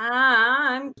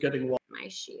 I'm Getting one. my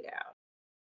sheet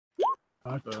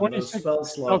out. Those 26 spell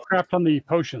slots. spellcraft on the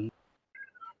potion.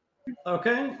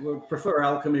 Okay, we prefer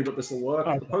alchemy, but this will work.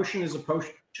 Okay. The potion is a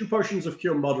potion. 2 potions of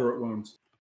cure moderate wounds,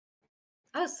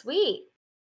 Oh, sweet.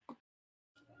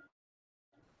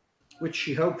 which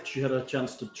she hoped she had a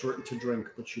chance to drink,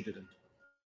 but she didn't.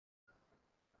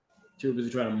 Too busy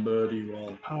trying to murder you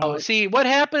all. Oh, see what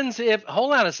happens if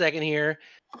hold on a second here.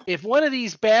 If one of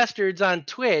these bastards on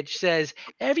Twitch says,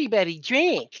 everybody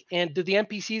drink, and do the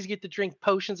NPCs get to drink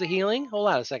potions of healing? Hold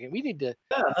on a second. We need to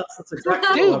Yeah, that's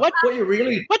exactly Dude, what you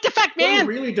really what the fuck, what you man?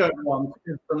 really don't want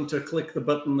is them to click the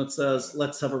button that says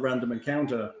 "Let's have a random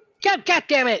encounter." God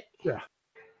damn it. Yeah.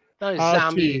 Not a Let's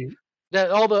zombie. see. That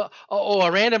all the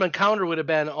a random encounter would have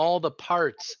been all the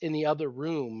parts in the other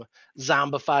room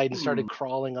zombified and started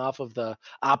crawling off of the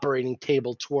operating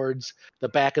table towards the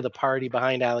back of the party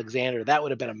behind Alexander. That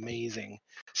would have been amazing.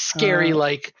 Scary,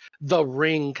 like The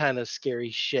Ring kind of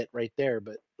scary shit right there,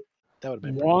 but that would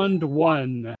have been Wand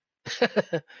 1,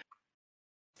 pretty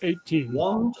 18.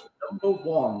 Wand number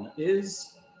 1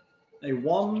 is a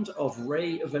wand of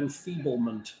Ray of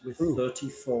Enfeeblement with Ooh.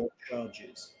 34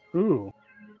 charges. Ooh.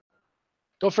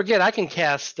 Don't forget, I can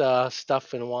cast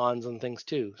stuff and wands and things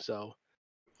too. So,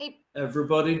 Hey,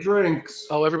 Everybody drinks.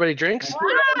 oh, everybody drinks.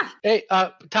 ah! Hey,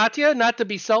 Tatya, not to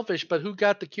be selfish, but who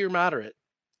got the cure moderate?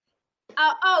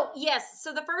 Oh, yes.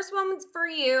 So the first one's for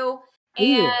you, Ooh.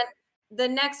 and the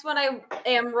next one I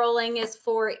am rolling is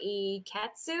for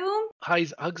Iketsu.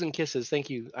 Hugs and kisses. Thank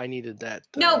you. I needed that.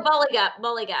 No, Bullygup.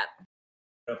 Bullygup.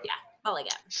 Yep. Yeah,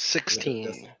 Bullygup.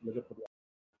 16. Look at the-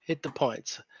 Hit the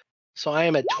points. So I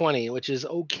am at 20, which is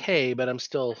okay, but I'm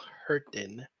still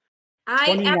hurting. I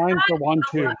 29 for wand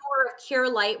a 2. lot more of cure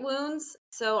light wounds,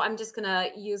 so I'm just gonna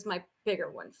use my bigger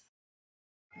one.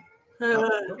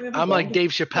 Don't we have a I'm like wand? Dave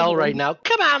Chappelle right now.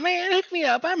 Come on, man, hook me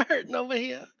up. I'm hurting over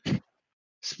here.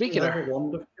 Speaking We of have a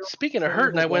wand of cure- speaking of don't we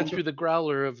hurting, have I a went wand through of- the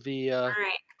growler of the All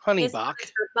right. honey This one bach.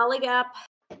 is for Bullygup.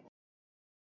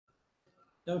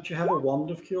 Don't you have a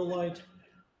wand of cure light?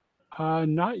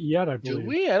 Not yet, I Do believe.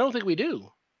 we? I don't think we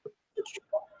do.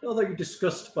 Oh, they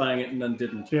discussed buying it and then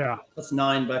didn't. Yeah. That's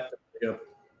 9 back to pick up.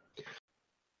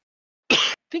 I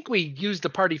think we used the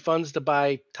party funds to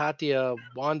buy Tatya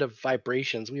Wand of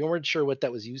Vibrations. We weren't sure what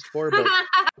that was used for, but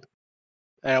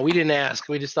we didn't ask.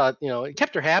 We just thought, it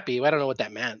kept her happy. I don't know what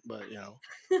that meant, but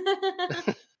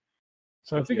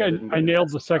So I think Yeah, didn't I get nailed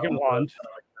it. the second wand.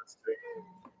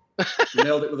 You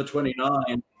nailed it with a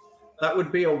 29. That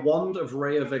would be a wand of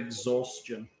Ray of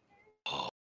Exhaustion.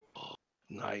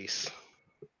 nice.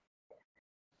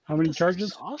 How many What does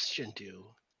charges? exhaustion do?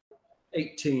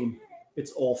 18.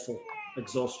 It's awful.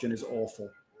 Exhaustion is awful.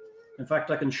 In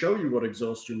fact, I can show you what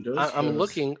exhaustion does. I'm 'cause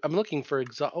looking. I'm looking for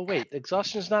Oh wait,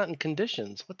 exhaustion is not in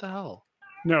conditions. What the hell?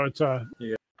 No, it's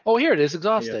Oh, here it is.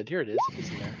 Exhausted. Here it is. It's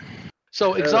in there.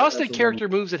 So that's exhausted the character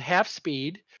moves at half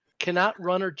speed, cannot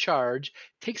run or charge,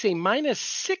 takes a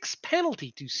 -6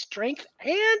 penalty to strength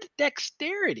and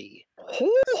dexterity.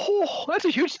 Oh, that's a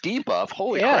huge debuff.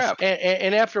 Holy Yes, crap.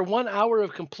 and after 1 hour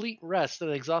of complete rest,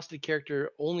 an exhausted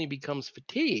character only becomes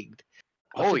fatigued.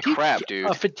 Holy crap, dude.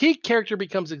 A fatigued character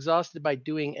becomes exhausted by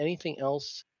doing anything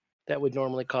else that would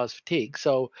normally cause fatigue.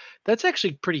 So that's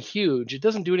actually pretty huge. It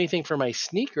doesn't do anything for my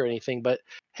sneak or anything, but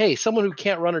hey, someone who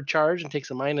can't run or charge and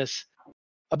takes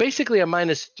basically a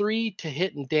 -3 to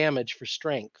hit and damage for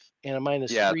strength and a -3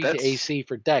 to that's- AC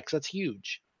for dex. That's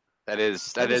huge. That is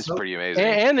so- pretty amazing.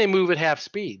 And they move at half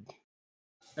speed.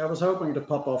 I was hoping to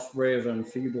pop off Ray of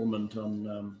Enfeeblement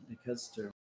on Ikestu.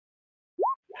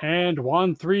 And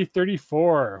wand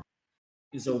 334.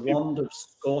 Is a wand of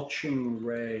scorching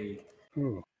ray.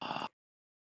 Ooh.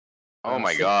 Oh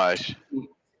my gosh.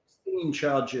 16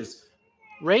 charges.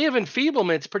 Ray of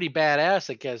Enfeeblement's pretty badass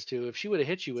at Gez2. If she would have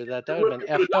hit you with that, that would have been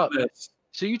effed up.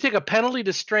 So you take a penalty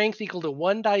to strength equal to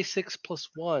 1d6 plus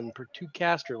 1 per 2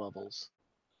 caster levels.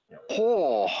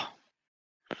 Oh,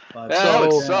 Five, that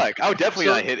would So- suck. I would definitely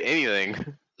not hit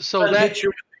anything. So I'd that hit you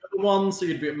with the other one, so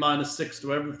you'd be at -6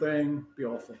 to everything. Be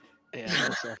awful. yeah,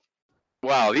 that's a-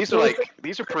 Wow, these So are is like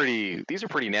these are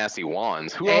pretty nasty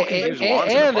wands. Who And- else can and- use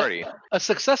wands in and- the party? a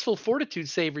successful fortitude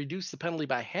save reduced the penalty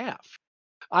by half.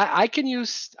 I can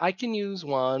use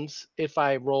wands if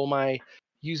I roll my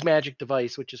use magic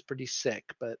device, which is pretty sick,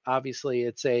 but obviously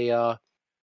it's a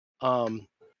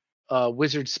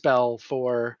wizard spell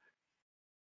for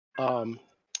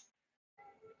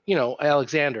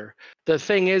Alexander. The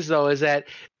thing is though is that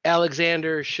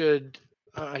Alexander should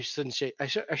I shouldn't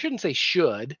say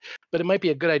should, but it might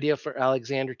be a good idea for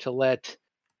Alexander to let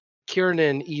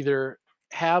Kiernan either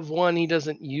have one he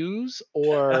doesn't use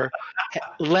or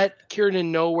let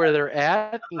Kiernan know where they're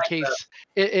at in case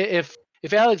if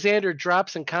Alexander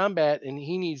drops in combat and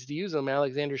he needs to use them,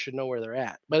 Alexander should know where they're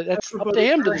at. But that's up to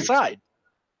him to decide.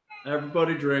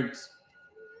 Everybody drinks.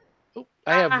 Oh,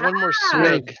 I have one more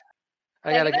swig.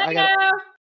 I gotta.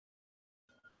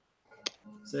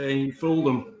 Say you fooled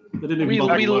them. They didn't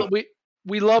even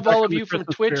We love all of Back to you the from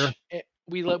Christmas Twitch. beer.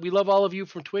 We love all of you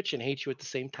from Twitch and hate you at the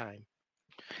same time.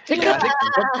 Yeah, I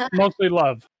think Mostly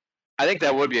love.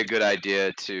 that would be a good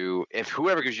idea to if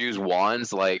whoever could use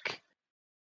wands, like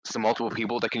some multiple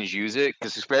people that can use it,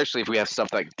 because especially if we have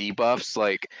stuff like debuffs,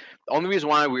 like the only reason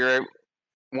why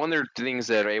one of the things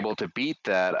that are able to beat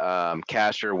that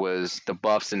caster was the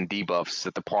buffs and debuffs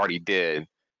that the party did.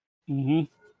 Mm-hmm.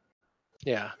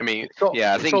 Yeah. I mean, So-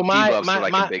 yeah, I think so debuffs are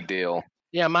like a big deal.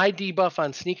 Yeah, my debuff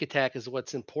on sneak attack is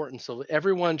what's important. So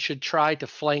everyone should try to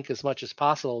flank as much as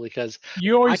possible because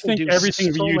You always I can think do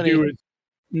everything so you many- do is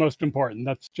most important.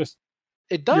 That's just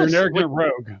it you're does. an arrogant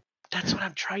rogue. That's what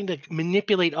I'm trying to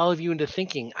manipulate all of you into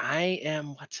thinking. I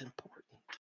am what's important.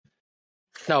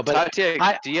 No, but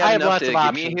Satya, do you I have have enough lots to of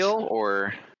give me a options. heal,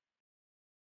 or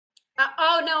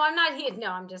Oh no, I'm not here.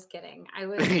 No, I'm just kidding. I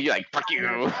was you're like fuck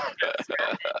you?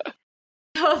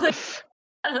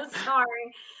 I'm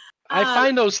sorry. I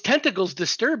find those tentacles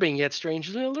disturbing yet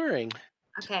strangely alluring.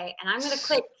 Okay, and I'm gonna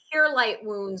click Cure Light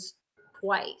Wounds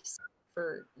twice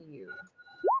for you.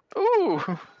 Ooh,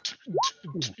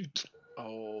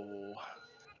 Oh.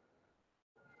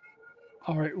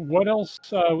 All right. What else?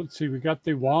 Let's see. We got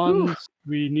the wands.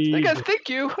 We need. I got thank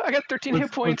you. I got 13 hit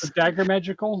was points. the dagger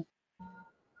magical?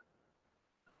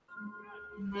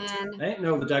 And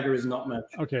The dagger is not magic.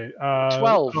 Okay.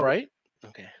 12, right?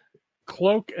 Okay.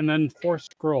 Cloak and then 4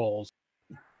 scrolls.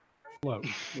 Cloak.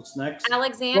 What's next?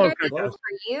 Alexander, Cloak, I this is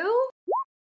guess. for you.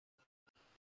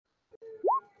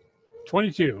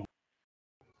 22.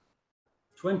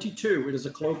 22. It is a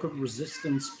cloak of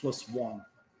resistance +1.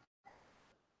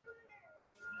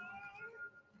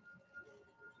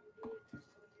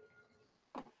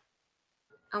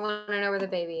 I want to know where the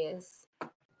baby is.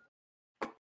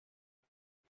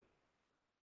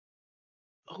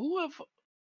 Who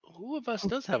of us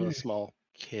does have a small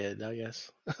kid, I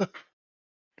guess?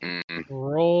 Mm.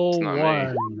 Roll It's not me.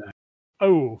 1.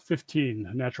 Oh,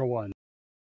 15. Natural 1.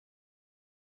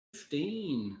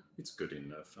 15. It's good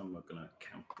enough. I'm not going to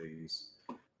count these.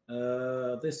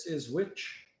 This is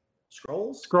which?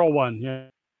 Scrolls? Scroll 1. Yeah.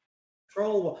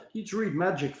 Scroll. You need to read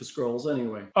magic for scrolls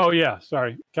anyway. Oh, yeah.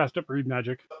 Sorry. Cast up read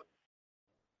magic.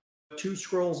 2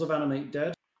 scrolls of animate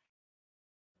dead.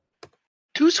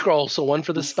 2 scrolls, so one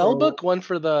for the Two spell scroll. book, one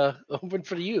for the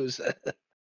use. 2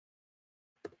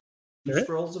 Okay.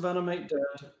 scrolls of animate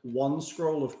dead. 1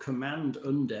 scroll of command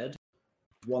undead.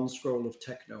 1 scroll of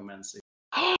technomancy.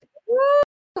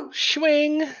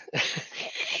 Swing.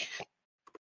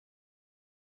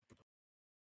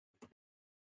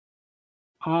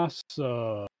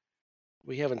 Awesome.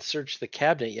 We haven't searched the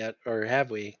cabinet yet, or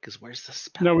have we? Because where's the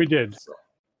spell? No, we did. So,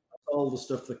 that's all the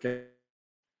stuff that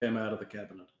came out of the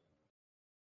cabinet.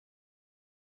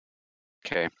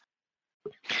 Okay.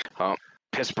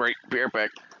 Piss break. Be right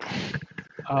back.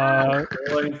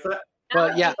 Really,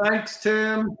 Well, yeah, Thanks,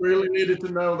 Tim. Really needed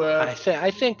to know that.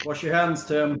 I think Wash your hands,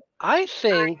 Tim. I'm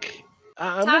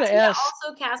gonna Tatsuya ask.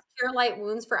 also cast Cure Light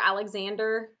Wounds for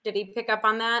Alexander. Did he pick up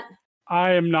on that?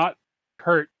 I am not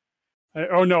hurt.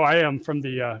 Oh, no, I am from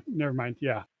the. Never mind.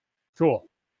 Yeah. Cool.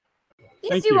 Yes,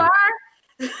 Thank you you. are.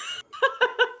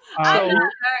 I'm Uh,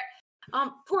 not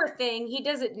hurt. Poor thing. He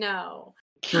doesn't know.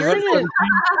 so that's Kiernan, 17.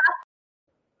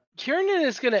 Kiernan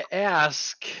is gonna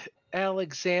ask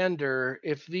Alexander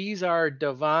if these are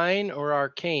divine or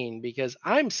arcane, because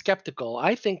I'm skeptical.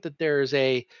 I think that there's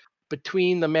a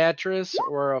between the mattress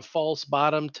or a false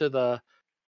bottom to the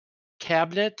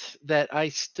cabinet that I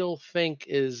still think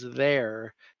is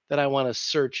there that I want to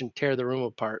search and tear the room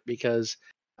apart, because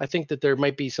I think that there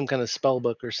might be some kind of spell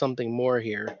book or something more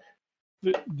here.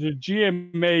 The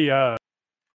GM may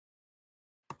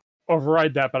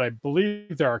override that, but I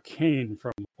believe they're arcane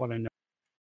from what I know.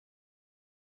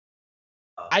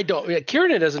 I don't.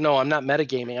 Kieran doesn't know. I'm not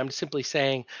metagaming. I'm simply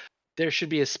saying there should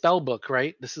be a spell book,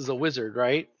 right? This is a wizard,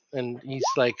 right? And he's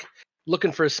like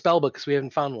looking for a spell book because we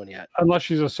haven't found one yet. Unless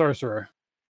she's a sorcerer.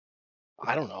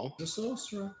 I don't know. The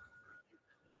sorcerer.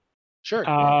 Sure.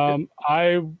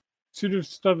 I suited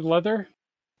studded leather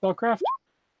spellcraft.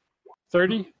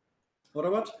 30.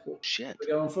 What? Shit.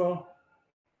 We're going for?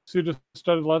 Suited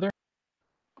studded leather.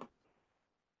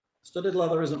 Studded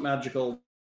leather isn't magical.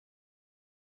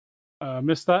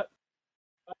 Missed that.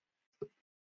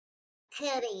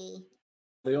 Kitty.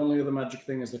 The only other magic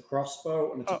thing is the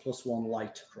crossbow, and it's a +1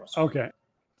 light crossbow. Okay.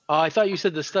 I thought you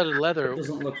said the studded leather. It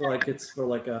doesn't look like it's for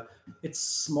like a. It's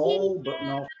small, but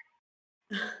not.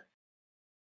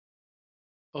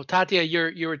 Oh, Tatia,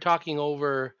 you were talking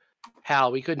over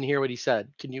Hal. We couldn't hear what he said.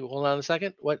 Can you hold on a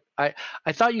second? What I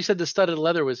thought you said the studded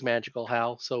leather was magical,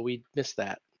 Hal. So we missed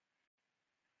that.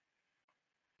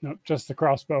 No, just the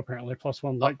crossbow apparently.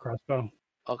 +1 light crossbow.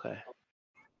 Okay.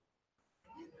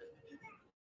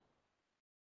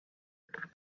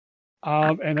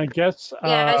 And I guess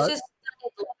Yeah, it's just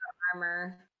leather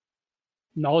armor.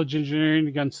 knowledge engineering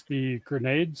against the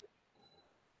grenades.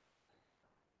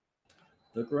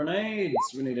 The grenades.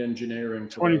 We need engineering.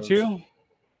 For 22. those.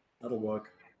 That'll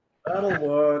work. That'll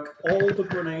work. All the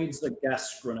grenades are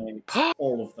gas grenades.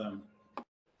 All of them.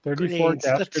 34 Grenades,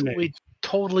 gas that's what we grenades.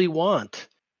 totally want.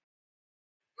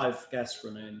 5 gas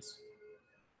grenades.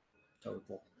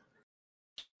 Total.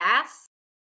 Ass.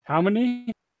 How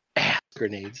many?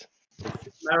 Grenades.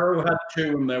 Marrow had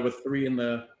 2, and there were 3 in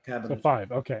the So cabinet.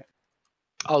 5. Okay.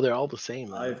 Oh, they're all the same.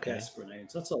 Then. 5 Okay. gas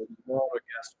grenades. That's a lot of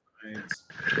gas grenades.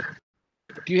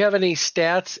 Do you have any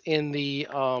stats in the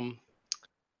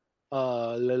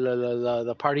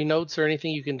the party notes or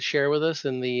anything you can share with us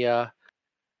in the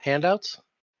handouts?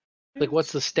 Like,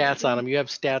 what's the stats on them? You have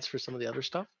stats for some of the other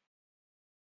stuff?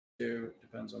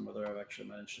 Depends on whether I've actually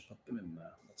managed to put them in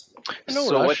there. Let's look. No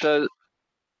So rush.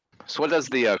 what does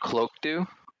the cloak do?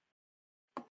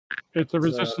 It's a It's,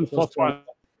 resistance +1 +1.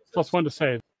 +1 to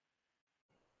save.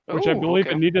 Which I Oh, believe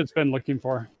okay. Anita's been looking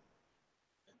for.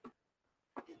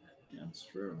 Yeah, that's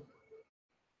true.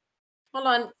 Hold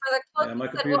on. For the cloak, Yeah, my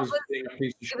you said what computer's was, being a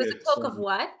piece of it shit. was a cloak of so-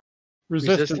 what?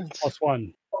 Resistance, Resistance.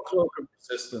 +1. Cloak of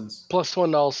resistance.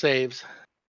 +1 to all saves.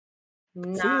 I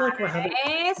feel like we're having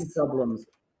Nice. problems.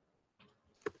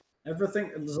 Everything.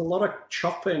 There's a lot of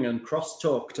chopping and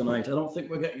crosstalk tonight. I don't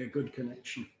think we're getting a good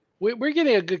connection. We're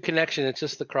getting a good connection. It's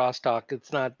just the crosstalk.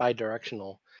 It's not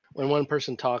bi-directional. When one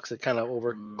person talks, it kind of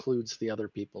overcludes the other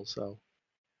people. So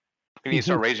We need to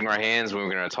start raising our hands when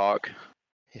we're going to talk.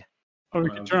 Oh, we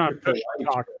Well, can turn on just push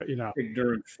polite. talk, but you know.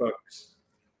 Ignorant folks.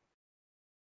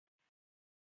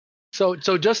 So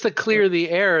just to clear the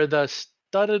air, the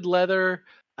studded leather,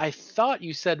 I thought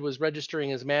you said was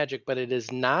registering as magic, but it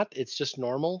is not. It's just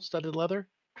normal studded leather.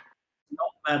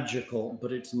 Not magical,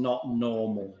 but it's not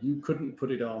normal. You couldn't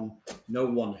put it on. No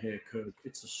one here could.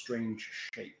 It's a strange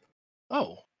shape.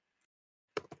 Oh.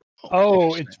 Oh,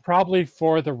 interesting. it's probably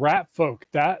for the rat folk.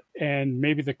 That and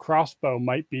maybe the crossbow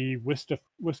might be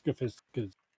Wiscafis,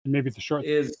 maybe the short.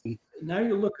 Is now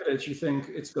you look at it, you think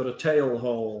it's got a tail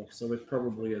hole, so it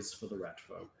probably is for the rat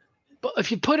folk. But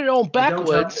if you put it on don't have-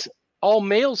 backwards, all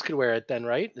males could wear it then,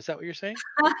 right? Is that what you're saying?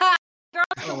 Girls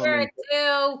can Oh, wear I it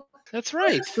too. That's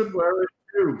right. Guys could wear it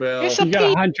too, Bill. It's a You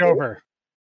gotta hunch over.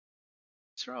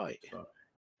 That's right. All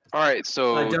right, I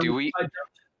so don't, do we? I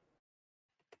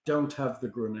don't have the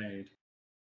grenade.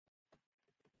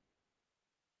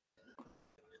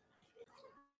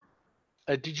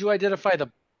 Did you identify the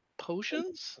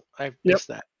potions? I missed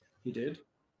that. He did.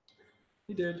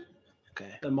 He did.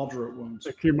 Okay. They're moderate ones.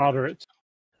 The Q moderates.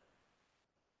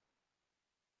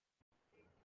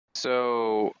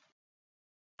 So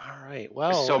All right.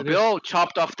 Well. so it is- Bill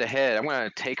chopped off the head. I'm going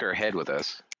to take her head with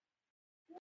us.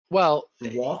 Well,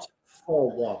 What?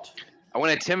 For what? I want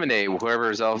to intimidate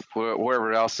whoever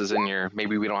else is in here.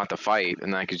 Maybe we don't have to fight,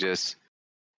 and I could just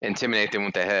intimidate them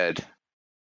with the head.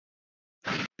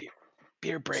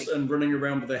 beer break. And running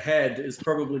around with a head is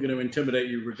probably going to intimidate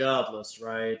you regardless,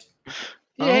 right?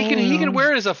 Yeah, he can Oh.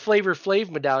 wear it as a Flavor Flav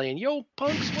medallion. Yo,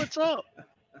 punks, what's up?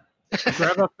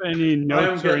 Grab up any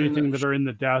notes or getting- anything that are in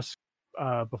the desk.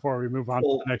 before we move on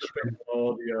to the next room.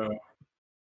 Audio.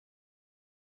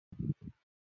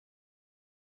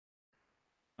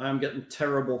 I'm getting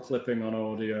terrible clipping on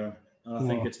audio. I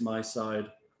think it's my side.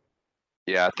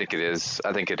 Yeah, I think it is.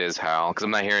 I think it is Hal, because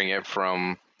I'm not hearing it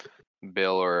from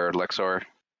Bill or Lexor.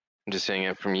 I'm just hearing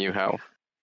it from you, Hal.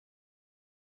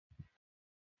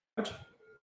 What?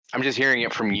 I'm just hearing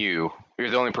it from you. You're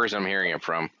the only person I'm hearing it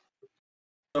from.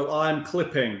 So I'm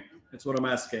clipping. That's what I'm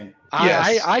asking.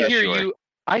 Yes, I yeah, hear sure. you.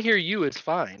 I hear you. It's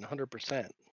fine, 100%.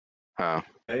 Oh.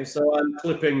 Okay, so I'm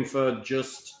clipping for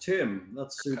just Tim.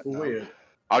 That's super weird.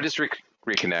 I'll just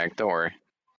reconnect. Don't worry.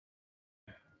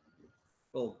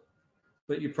 Well,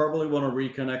 but you probably want to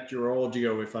reconnect your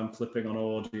audio if I'm clipping on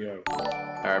audio.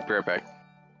 All right, be right back.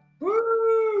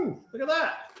 Woo! Look at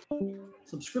that.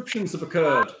 Subscriptions have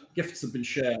occurred. Gifts have been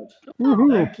shared.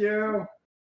 Woohoo. Thank you.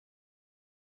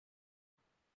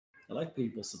 I like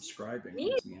people subscribing. It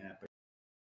makes me happy.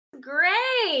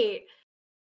 Great.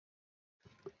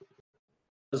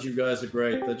 Because you guys are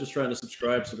great. They're just trying to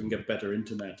subscribe so we can get better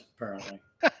internet, apparently.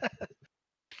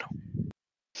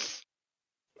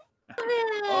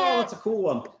 Oh, that's a cool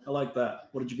one. I like that.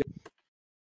 What did you get?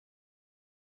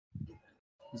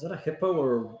 Is that a hippo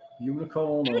or a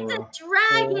unicorn It's or a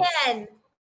dragon.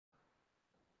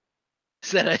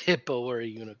 Is that a hippo or a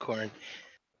unicorn?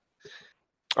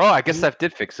 Oh, I guess that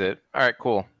did fix it. All right,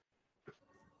 cool.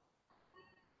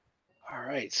 All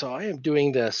right, so I am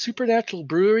doing the Supernatural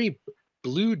Brewery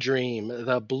Blue Dream,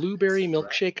 the Blueberry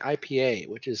Milkshake IPA,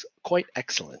 which is quite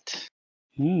excellent.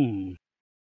 So,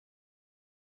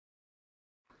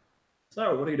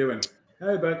 what are you doing?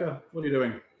 Hey, Becca, what are you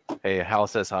doing? Hey, Hal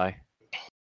says hi.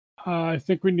 I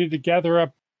think we need to gather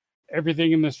up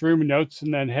everything in this room and notes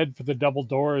and then head for the double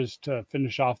doors to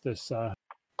finish off this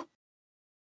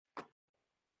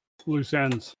loose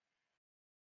ends.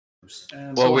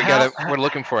 And Well, So we're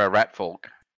looking for a rat folk.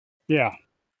 Yeah.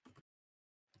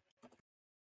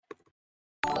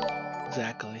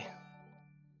 Exactly.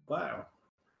 wow.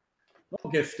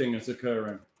 More gifting is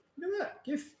occurring. Look at that.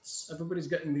 Gifts. Everybody's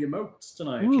getting the emotes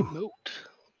tonight. Emote.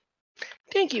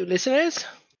 Thank you, listeners.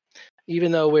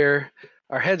 Even though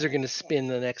our heads are going to spin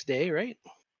the next day, right?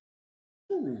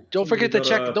 Ooh, Don't somebody forget to got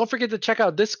check. a Don't forget to check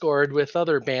out Discord with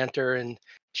other banter and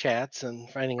chats and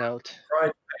finding out.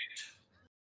 Pride paint.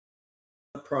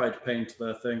 A pride paint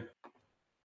there thing.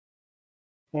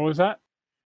 What was that?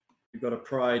 You got a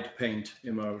pride paint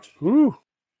emote. Ooh.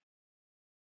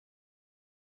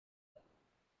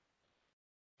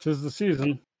 'Tis the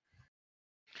season.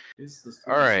 Is this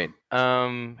All right.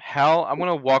 Hal, I'm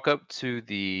gonna walk up to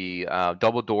the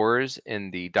double doors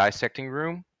in the dissecting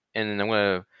room, and then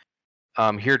I'm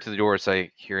gonna hear to the door if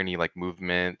I hear any like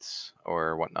movements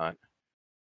or whatnot.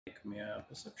 Make me a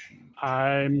perception.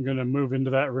 I'm going to move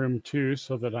into that room too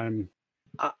so that I'm...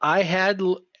 I had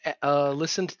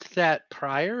listened to that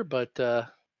prior, but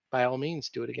by all means,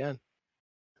 do it again.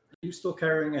 Are you still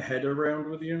carrying a head around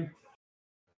with you?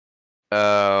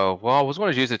 Well, I was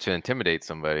going to use it to intimidate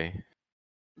somebody.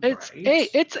 It's Right.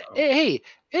 it's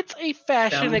a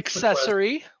fashion Down for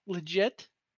accessory, legit.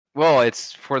 Well,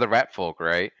 it's for the rat folk,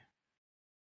 right?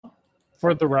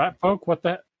 For the rat folk? What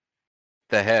the...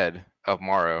 The head of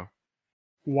Morrow.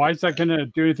 Why is that going to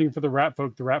do anything for the rat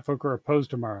folk? The rat folk are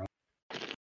opposed to Morrow.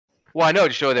 Well, I know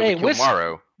to show that Hey, we killed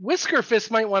Morrow.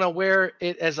 Whiskerfist might want to wear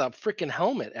it as a freaking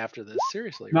helmet after this.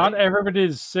 Seriously. Not right? everybody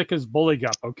is sick as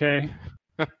Bullygup, okay?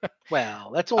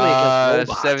 Well, that's only against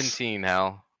robots. 17,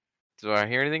 Hal. Do I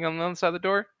hear anything on the other side of the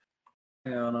door?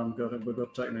 Hang on, we've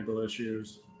got technical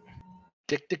issues.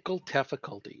 Technical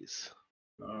difficulties.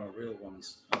 Oh, real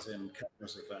ones, as in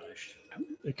cameras have vanished.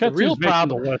 The cutscene's real making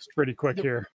problem- the list pretty quick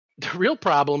here. The real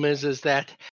problem is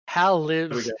that Hal There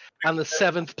we lives go. on the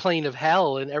 7th plane of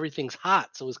hell and everything's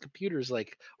hot, so his computer's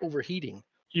like overheating.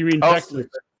 You mean Oh, Texas?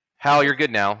 Hal, you're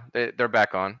good now. They're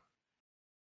back on.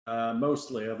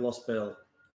 Mostly, I've lost Bill.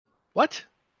 What?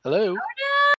 Hello?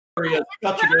 Oh, yes,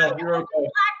 gotcha, Bill. You're okay.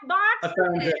 Black I box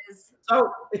found it it. is.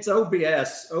 Oh, it's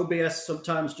OBS. OBS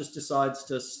sometimes just decides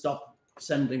to stop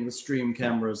sending the stream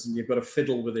cameras, and you've got to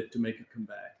fiddle with it to make it come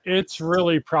back. It's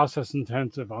really process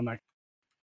intensive on that.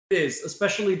 It is,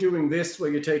 especially doing this,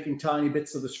 where you're taking tiny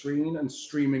bits of the screen and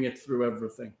streaming it through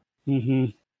everything. Mm-hmm.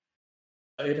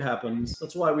 It happens.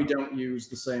 That's why we don't use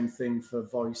the same thing for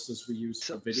voice as we use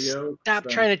for video. Stop So-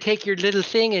 trying to take your little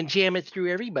thing and jam it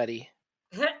through everybody.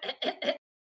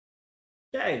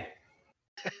 Okay.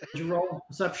 Did you roll?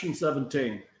 Perception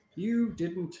 17. You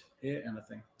didn't hear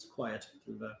anything. It's quiet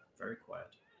through there. Very quiet.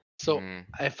 So Hmm.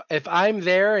 if I'm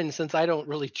there, and since I don't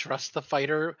really trust the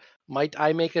fighter, might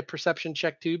I make a perception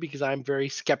check too? Because I'm very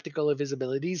skeptical of his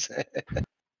abilities.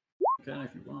 Okay,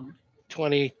 if you want.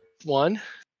 20 one.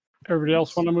 Everybody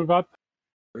else want to move up?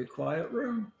 Very quiet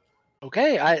room.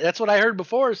 Okay, that's what I heard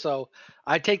before, so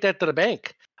I take that to the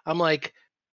bank. I'm like,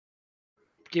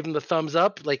 give him the thumbs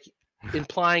up, like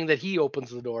implying that he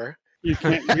opens the door. You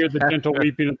can't hear the gentle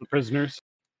weeping of the prisoners.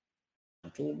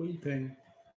 Gentle weeping.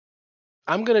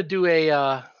 I'm gonna do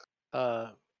a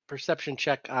perception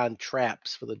check on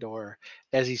traps for the door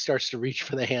as he starts to reach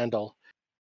for the handle,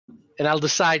 and I'll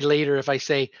decide later if I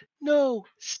say no,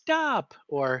 stop,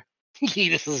 or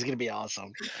this is gonna be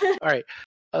awesome. All right,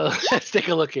 let's take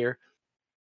a look here.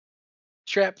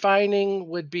 Trap finding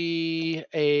would be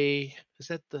is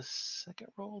that the second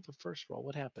roll, the first roll?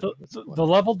 What happened? The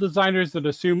level designers that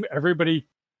assume everybody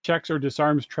checks or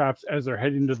disarms traps as they're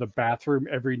heading to the bathroom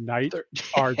every night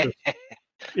are just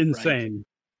insane.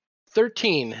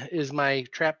 13 is my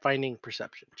trap finding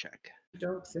perception check. I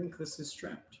don't think this is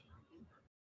trapped.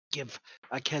 Give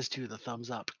Kestu the thumbs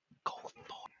up. Go for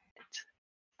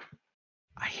it.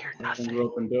 I hear nothing.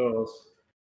 Open doors.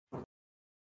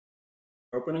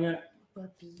 Opening it.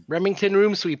 Remington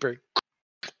room sweeper.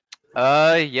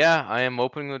 Yeah, I am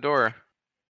opening the door.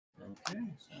 Okay,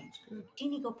 sounds good.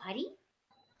 Can you go potty?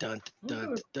 Dun dun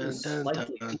Oh, dun it's dun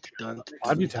slightly dun dun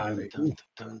Potty dun time. dun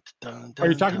dun dun. Are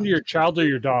you talking to your child or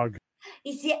your dog?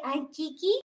 Is it Aunt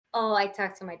Kiki? Oh, I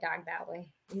talk to my dog that way.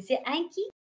 Is it Aunt Kiki?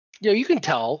 Yeah, you can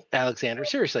tell, Alexander.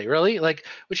 Seriously, really? Like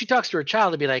when she talks to her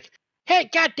child, to be like, "Hey,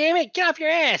 God damn it, get off your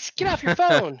ass, get off your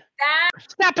phone,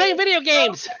 stop playing video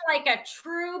games." Like a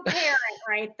true parent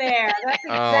right there. That's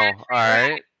Oh, exactly all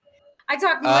right. I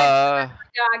talk more to my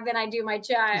dog than I do my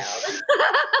child.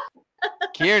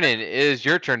 Kieran, it is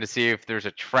your turn to see if there's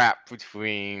a trap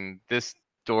between this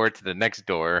door to the next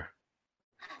door.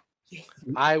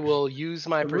 I will use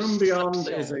my The room beyond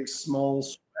perception. is a small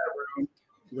square room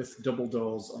with double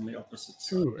doors on the opposite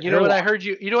side. Ooh, You know what I heard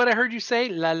you? You know what I heard you say?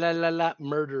 La la la la,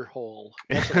 murder hole.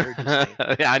 That's what I heard you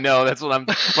say. Yeah, I know. That's what I'm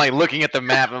like looking at the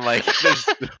map and like, there's,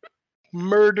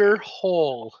 Murder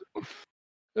hole.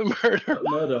 Murder.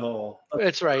 Murder hole.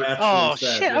 That's right. actually Oh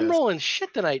said, shit! I'm yes. rolling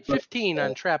shit tonight. 15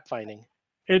 on trap finding.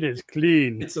 It is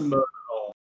clean. It's a murder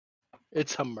hole.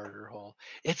 It's a murder hole.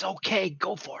 It's okay.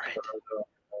 Go for it.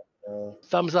 Uh,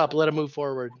 Thumbs up. Let him move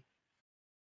forward.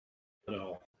 murder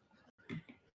hole.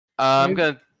 I'm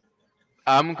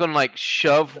gonna like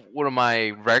shove one of my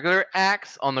regular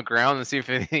axe on the ground and see if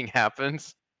anything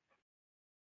happens.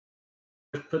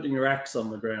 Just putting your axe on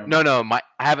the ground. No,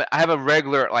 I have a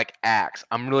regular like axe.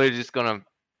 I'm really just gonna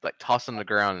like toss it on the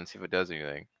ground and see if it does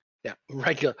anything. Yeah,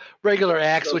 regular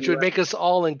axe, So which you would make us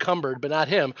all encumbered, but not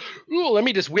him. Ooh, let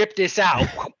me just whip this out.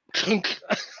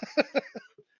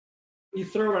 You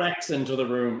throw an axe into the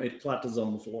room, it clatters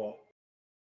on the floor.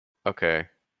 Okay.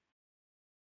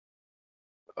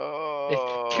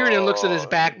 Kieran looks at his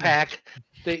backpack.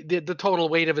 The total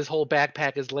weight of his whole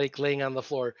backpack is laying on the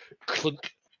floor.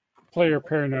 Clunk. Player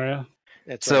paranoia.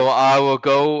 That's So right. I will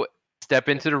go step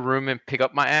into the room and pick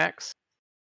up my axe.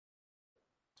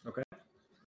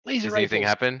 Laser Does anything rifle.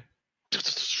 happen?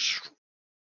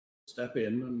 Step in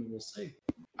and we'll see.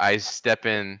 I step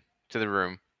in to the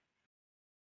room.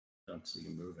 Don't see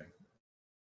you moving.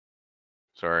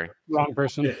 Sorry. Wrong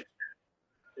person. Yeah.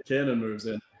 Kanan moves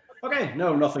in. Okay,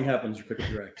 no, nothing happens. You pick up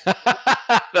your axe.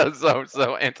 That's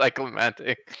so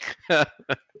anticlimactic.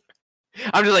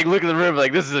 I'm just like looking at the room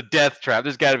like this is a death trap.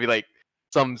 There's got to be like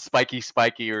some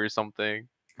spiky or something.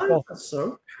 Well, That's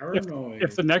so paranoid.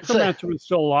 If the necromancer was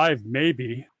still alive,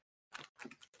 maybe.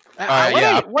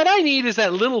 What I need is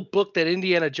that little book that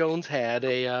Indiana Jones had.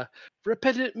 A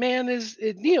repentant man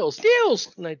kneels,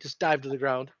 and I just dive to the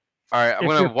ground. All right, I'm If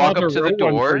gonna your walk father up to the wrote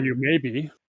one for door. you,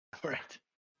 maybe. Right.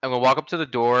 I'm gonna walk up to the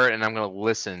door and I'm gonna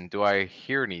listen. Do I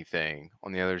hear anything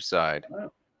on the other side?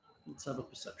 Let's have a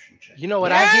perception check. You know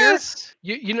what I hear? Yes!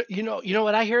 You know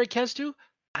what I hear at Kestu?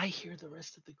 I hear the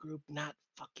rest of the group not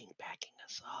fucking backing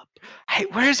us up. Hey,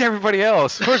 where's everybody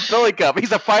else? Where's Billy Cup?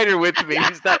 He's a fighter with me.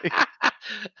 He's not.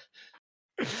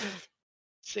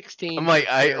 16. I'm like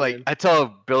Kieran. I tell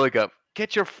Billy Cup,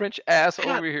 get your French ass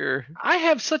God, over here. I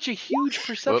have such a huge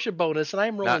perception bonus, and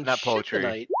I'm rolling not shit poetry.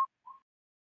 tonight.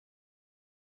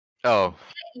 Oh,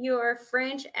 Your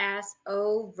French ass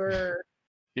over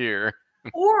here.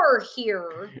 or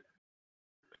here.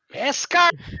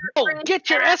 Escar, get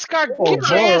your Escar, Oh, get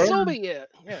your ass boy. over here.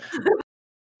 Yeah.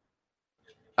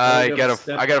 I you got gotta a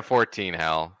step- I got a 14,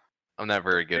 Hal. I'm not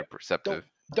very good at perceptive.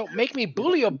 Don't make me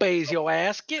bully obeys your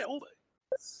ass. Get over.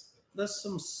 There's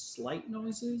some slight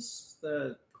noises.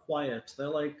 They're quiet. They're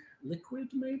like liquid,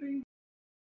 maybe?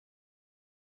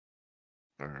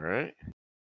 All right.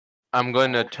 I'm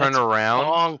going to Oh, turn that's around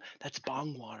Bong. That's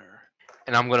bong water.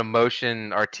 and I'm going to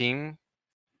motion our team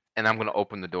and I'm going to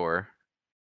open the door.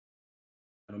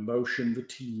 And emotion the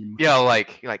team. Yeah,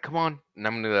 like come on, and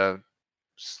I'm gonna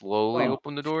slowly Oh.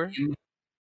 open the door.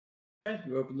 Okay,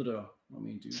 you open the door. Let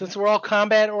me do Since that. we're all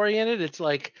combat oriented, it's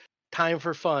like time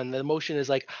for fun. The emotion is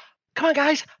like, come on,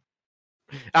 guys.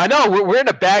 I know we're in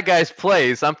a bad guy's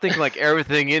place. I'm thinking like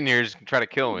everything in here is trying to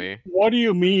kill me. What do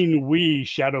you mean, we,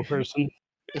 shadow person?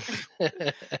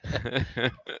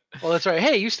 Well, that's right.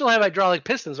 Hey, you still have hydraulic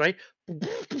pistons, right?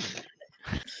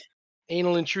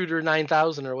 Anal Intruder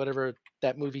 9000 or whatever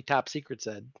that movie Top Secret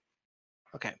said.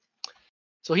 Okay.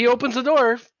 So he opens the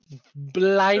door,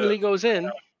 blindly goes in.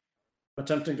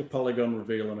 Attempting to polygon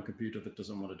reveal on a computer that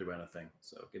doesn't want to do anything.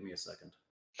 So give me a second.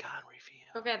 God, reveal.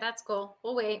 Okay, that's cool.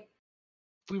 We'll wait.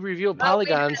 If we reveal Well, we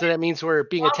polygons, then that means we're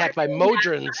being While attacked we're by doing that,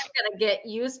 Modrons. I'm gonna get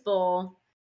useful.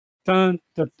 Dun,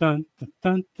 dun, dun, dun,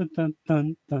 dun, dun, dun,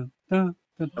 dun, dun, dun,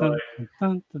 dun,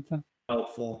 dun, dun, dun.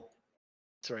 Helpful.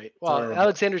 That's right. Well, Terrible.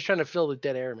 Alexander's trying to fill the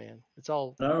dead air, man. It's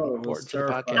all No, it was important to the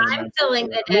terrifying. podcast. I'm filling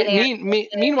the dead air.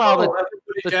 Meanwhile, Oh,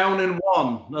 everybody down in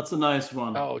one. That's a nice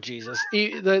one. oh Jesus!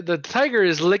 The tiger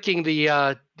is licking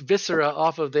the viscera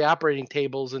off of the operating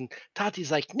tables, and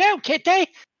Tati's like, "No, Kitty!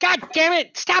 God damn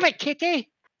it! Stop it, Kitty!"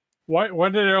 Why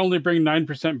did it only bring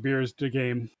 9% beers to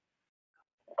game?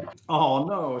 Oh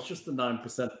no, it's just the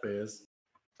 9% beers.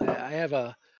 I have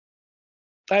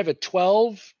a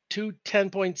 12, two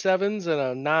 10.7s, and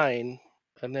a 9,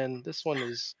 and then this one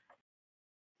is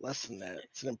less than that.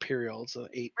 It's an imperial. It's an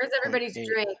 8. Where's everybody's 8.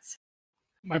 drinks?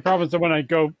 My problem is that when I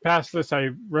go past this, I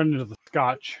run into the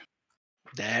scotch.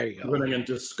 There you go. Running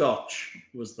into scotch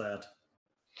was that.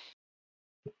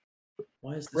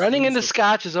 Why is this Running room into so-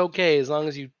 scotch is okay as long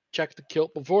as you check the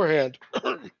kilt beforehand.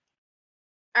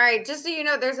 All right, just so you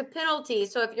know, there's a penalty.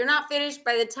 So if you're not finished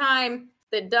by the time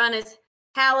that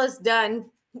Hal is done,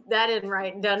 that isn't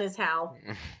right. Done is Hal.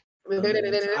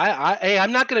 Hey,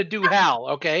 I'm not gonna do Hal.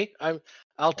 Okay,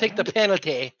 I'll take the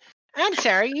penalty. I'm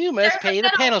sorry, you must There's a pay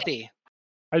the penalty.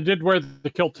 I did wear the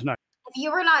kilt tonight. If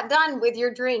you were not done with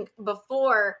your drink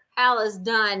before Hal is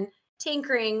done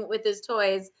tinkering with his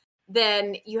toys,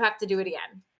 then you have to do it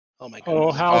again. Oh my god.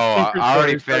 Oh, how I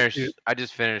already finished. I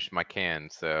just finished my can,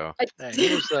 so Hey,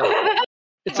 here's the-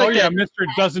 it's like yeah, that, Mr.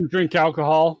 doesn't drink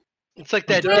alcohol. it's like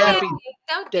that Done. Daffy.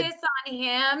 Don't That- diss on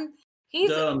him. He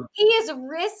Done. is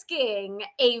risking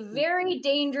a very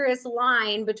dangerous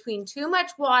line between too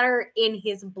much water in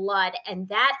his blood, and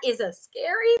that is a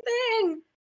scary thing.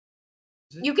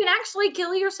 You can actually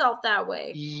kill yourself that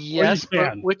way. Yes, but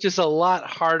can. which is a lot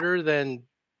harder than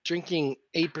drinking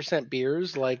 8%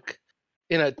 beers. Like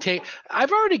in a tank.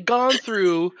 I've already gone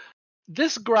through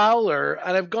this growler,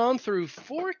 and I've gone through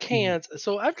 4 cans.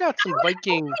 So I've got some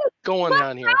Viking going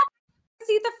on here.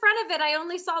 See the front of it. I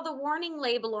only saw the warning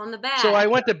label on the back. So I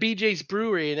went to BJ's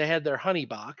Brewery and they had their Honey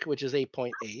Bock, which is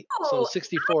 8.8. So Oh,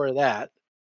 64 of that.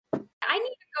 I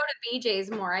need to go to BJ's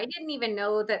more. I didn't even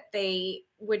know that they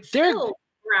would They're- fill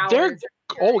they're- growlers.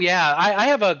 Oh yeah, I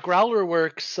have a Growler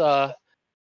Works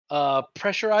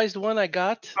pressurized one I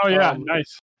got. Oh yeah, Um,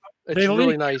 nice. It's They really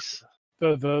leak. nice.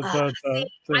 The see, I bought the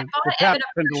Evan tap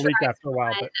a tend to leak pressurized after a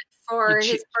while, one but for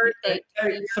It's- his birthday.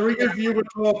 Hey, 3 of you were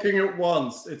talking at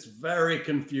once. It's very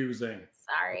confusing.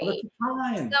 Sorry. Well, it's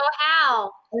fine. So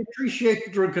Hal, I appreciate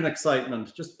the drunken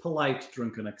excitement. Just polite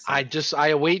drunken excitement.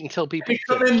 I wait until people Hey,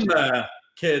 come in there,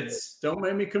 kids. Don't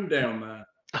make me come down there.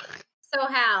 so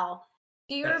Hal,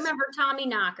 do you Yes. remember Tommy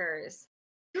Knockers?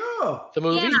 Sure. the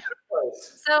movie. Yeah.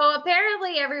 So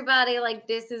apparently everybody like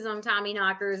disses on Tommy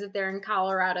Knockers if they're in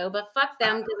Colorado, but fuck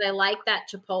them because I like that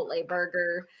Chipotle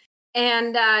burger.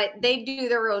 And they do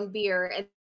their own beer and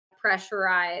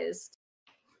pressurized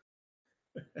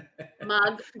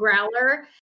mug growler.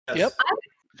 Yep.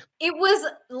 It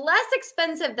was less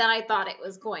expensive than I thought it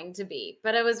was going to be,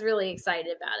 but I was really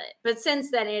excited about it. But since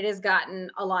then, it has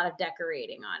gotten a lot of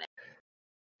decorating on it.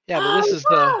 Yeah, but this Oh, is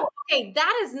the wow. Okay,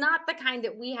 that is not the kind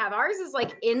that we have. Ours is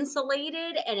like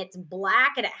insulated and it's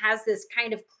black and it has this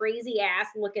kind of crazy ass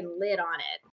looking lid on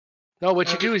it. no.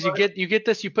 What you do is you get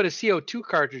this. You put a CO2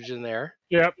 cartridge in there,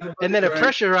 yep. and then it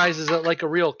pressurizes it like a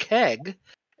real keg,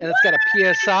 and it's got a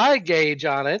PSI gauge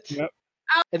on it, Yep.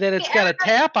 and then it's got a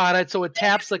tap on it, so it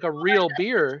taps like a real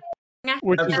beer.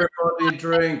 Which is Everybody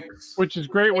drinks.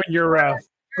 great when your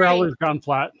growler's gone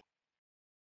flat.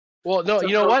 Well, no, So-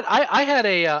 you know what? I had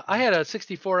a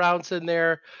 64 ounce in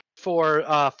there for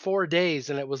 4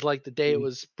 days, and it was like the day it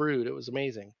was brewed. It was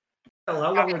amazing. Hell,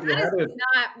 how long have you That had is it?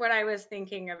 not what I was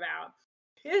thinking about.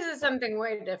 This is something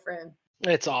way different.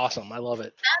 It's awesome. I love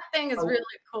it. That thing is Oh. really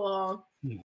cool.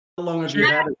 How long have you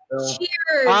had it?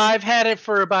 Cheers. I've had it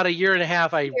for about a year and a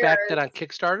half. I backed it Cheers. on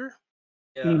Kickstarter.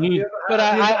 Yeah. Mhm. Have you ever But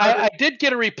have you ever had I did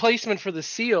get a replacement for the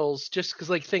seals just because,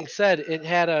 like Thing said, it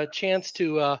had a chance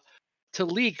to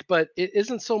leak, but it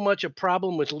isn't so much a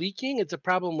problem with leaking; it's a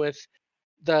problem with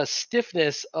the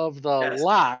stiffness of the Yes.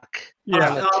 lock Yeah.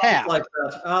 on the Ours was tap. like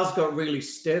that. Ours got really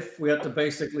stiff. We had to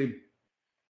basically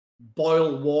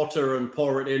boil water and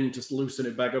pour it in to loosen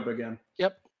it back up again.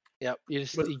 Yep. You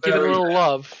just Was you give it a very little bad.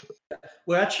 love.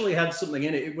 We actually had something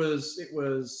in it. It was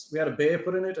we had a beer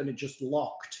put in it and it just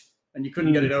locked and you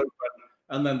couldn't get it open.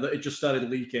 And then it just started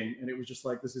leaking and it was just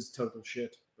like, this is total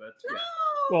shit. But yeah.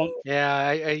 Well,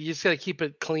 Yeah, you just gotta keep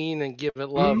it clean and give it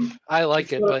love. Mhm. I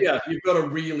like it, but Yeah, you've got to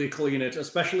really clean it,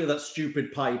 especially that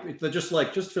stupid pipe. They're just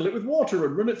like, just fill it with water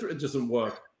and run it through. It doesn't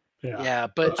work. yeah. yeah.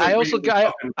 But Got to I also really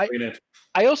got fucking clean it.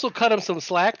 I also cut them some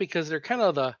slack because they're kind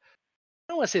of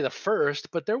I don't want to say the first,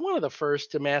 but they're one of the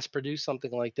first to mass produce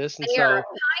something like this, and They so are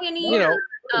pioneer you know,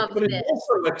 of But it's this.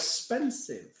 also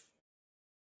expensive.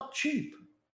 Not cheap.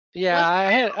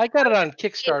 yeah, I got it on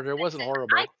Kickstarter. It wasn't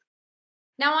horrible.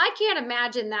 Now I can't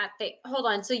imagine that thing. Hold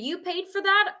on. So you paid for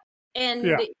that, and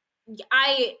Yeah.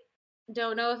 I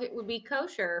don't know if it would be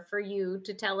kosher for you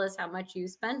to tell us how much you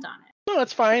spent on it. No,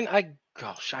 that's fine. I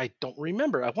don't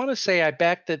remember. I want to say I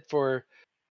backed it for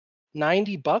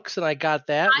 $90 and I got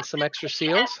that and some extra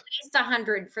seals. At least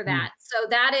 100 for that. So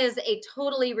that is a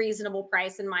totally reasonable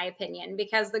price in my opinion,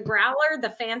 because the growler, the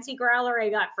fancy growler I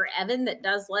got for Evan that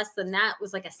does less than that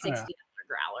was like a $60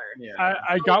 growler. Yeah.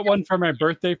 I got one for my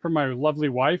birthday for my lovely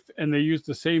wife, and they used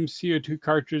the same CO2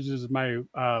 cartridge as my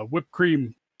whipped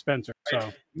cream dispenser.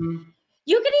 So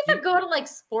You can even go to like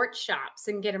sports shops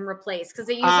and get them replaced because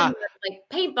they use them with like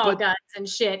paintball guns and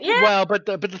shit. Yeah. Well, but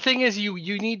the thing is, you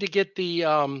need to get the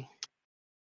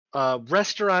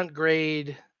restaurant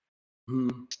grade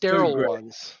sterile Food grade.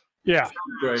 ones. yeah,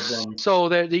 Grade one. So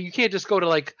that you can't just go to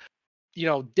like,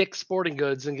 Dick's Sporting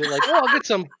Goods and get like, oh, I'll get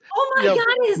some Oh my you know,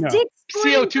 God, is no. Dick's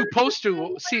CO2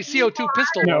 CO2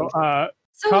 pistol no, ones.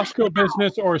 So Costco how?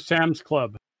 Business or Sam's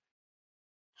Club.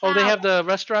 Oh, they How? have the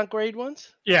restaurant grade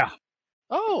ones. Yeah,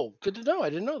 Oh, good to know. I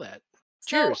didn't know that.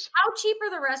 So Cheers. how cheap are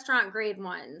the restaurant grade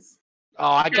ones? Oh,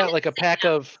 I got like a pack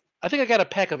of. I think I got a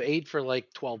pack of 8 for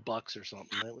like $12 or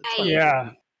something. It was fine.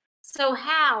 yeah. So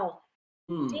how?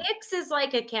 Hmm. Dick's is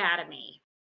like Academy.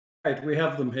 Right, we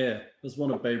have them here. There's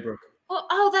one at Baybrook. Well,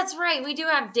 oh, that's right. We do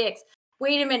have Dick's.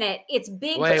 Wait a minute. It's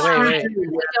Big Wait. Five.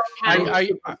 We don't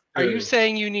have Are you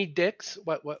saying you need Dick's?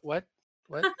 What?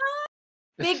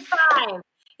 Big Five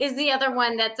is the other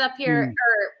one that's up here or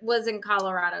was in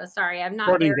Colorado. Sorry, I'm not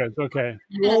Sporting there. goods. Okay.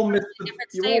 You all missed a the, different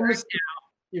you state all right missed,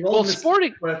 you all Well, missed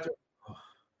sporting.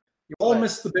 you all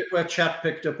missed the bit where Chat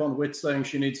picked up on Wit saying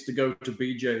she needs to go to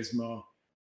BJ's more.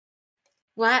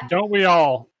 What? Don't we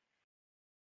all?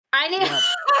 I need. Yeah.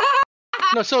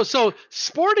 No, so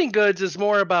sporting goods is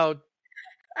more about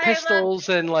pistols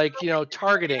and like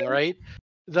targeting, right?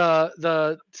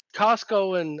 The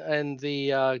Costco and the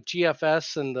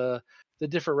GFS and the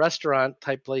different restaurant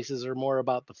type places are more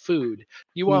about the food.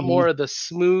 You want more of the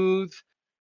smooth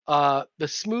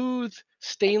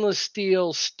stainless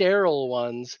steel sterile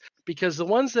ones, because the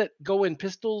ones that go in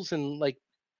pistols and like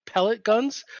pellet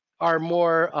guns are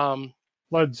more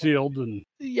Lead sealed and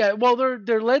well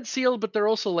they're lead sealed, but they're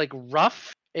also like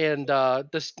rough and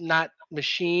just not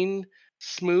machine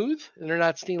smooth, and they're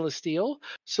not stainless steel,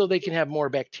 so they can have more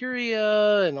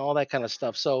bacteria and all that kind of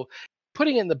stuff. So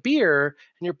putting it in the beer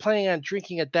and you're planning on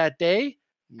drinking it that day,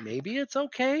 maybe it's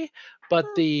okay, but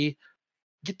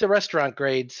get the restaurant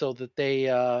grade so that they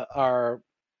are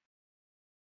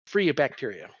free of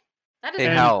bacteria. That is Hey,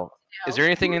 Hal, is there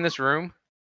anything in this room?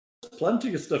 There's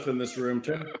plenty of stuff in this room,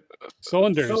 Tim.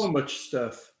 cylinders. So much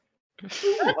stuff. Ooh,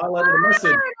 highlighted a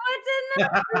message. What's in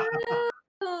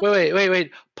the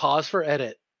Wait. Pause for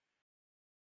edit.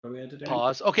 Are we editing?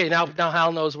 Pause. Okay, now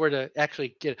Hal knows where to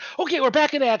actually get it. Okay, we're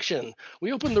back in action.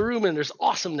 We opened the room and there's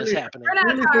awesomeness happening. We're not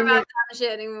Really talking think about that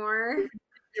shit anymore.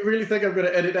 You really think I'm going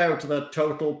to edit out that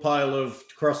total pile of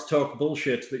crosstalk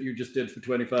bullshit that you just did for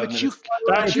 25 minutes?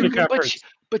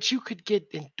 But you could get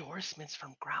endorsements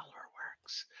from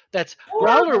Growlerworks. That's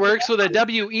Growlerworks with a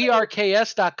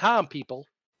WERKS.com, people.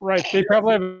 Right. They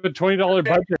probably have a $20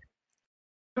 budget.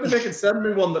 Maybe they can send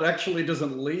me one that actually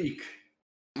doesn't leak.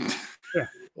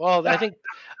 Well, I think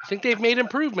they've made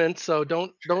improvements, so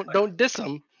don't diss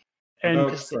them. And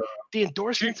The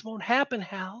endorsements won't happen,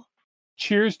 Hal.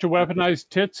 cheers to Weaponized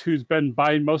Tits, who's been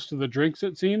buying most of the drinks,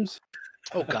 it seems.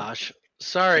 Oh gosh,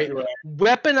 sorry.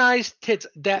 Weaponized Tits.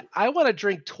 That I want to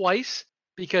drink twice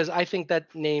because I think that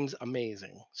name's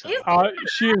amazing. So.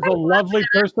 She is a lovely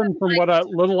person from what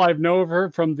little I know of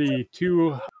her from the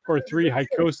 2 or 3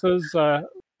 Hycosas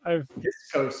I've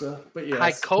Hiscosa, but yes.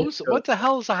 Hycosa? What the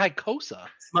hell is a Hycosa?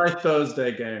 It's my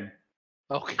Thursday game.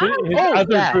 Okay. his Oh, other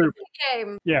that. group.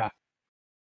 Game. Yeah.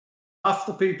 Half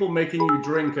the people making you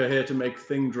drink are here to make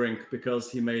Thing drink because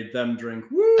he made them drink.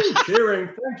 Woo! Cheering.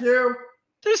 Thank you.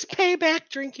 There's payback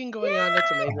drinking going on.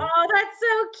 That's amazing. Oh, that's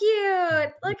so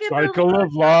cute. Look at Cycle the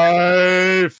of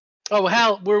life. Oh,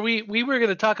 Hal, we were going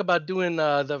to talk about doing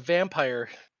the vampire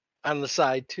on the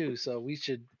side too, so we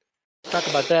should talk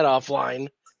about that offline.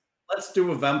 Let's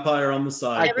do a vampire on the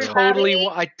side. Everybody,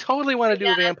 I totally want to do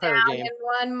a vampire down game.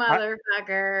 in one,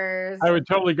 motherfuckers. I would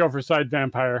totally go for side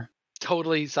vampire.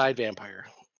 Totally side vampire.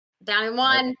 Down in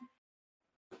one.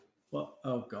 Well,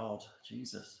 oh God,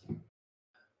 Jesus.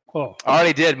 Oh, I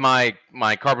already did my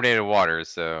carbonated water,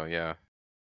 so yeah.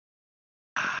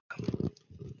 That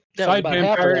was side about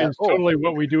half of vampire that. is Oh, totally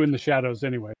what we do in the shadows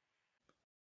anyway.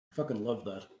 Fucking love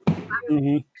that.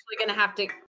 Mhm. Actually gonna have to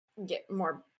get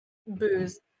more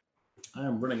booze. I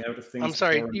am running out of things. I'm to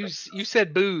sorry. pour in. You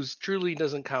said booze. Truly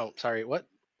doesn't count. Sorry. What?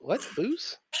 What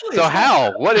booze? Actually, So it's not-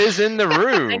 Hal, what is in the I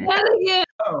room? got it again.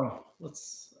 Oh,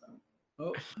 let's.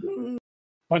 Oh,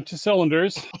 Bunch of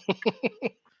cylinders.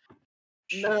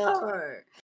 No.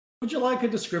 would you like a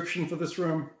description for this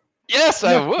room? Yes,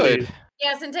 I Yes, would. please.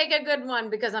 Yes, and take a good one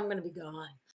because I'm gonna be gone.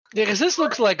 Yeah, because this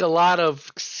looks like a lot of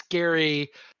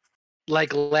scary,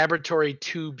 like laboratory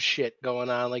tube shit going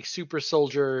on, like Super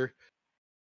Soldier,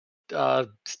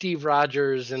 Steve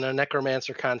Rogers in a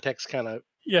necromancer context, kind of.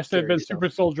 Yes, they've been Scary super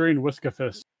soldiering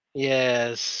Whiskafist.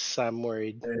 Yes, I'm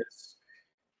worried. Yes.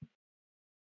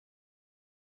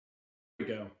 Here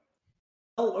we go.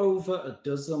 Well over a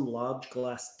dozen large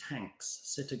glass tanks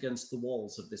sit against the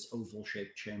walls of this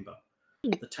oval-shaped chamber.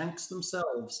 The tanks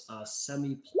themselves are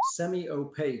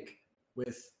semi-opaque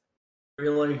with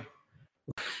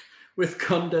with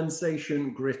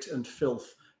condensation, grit, and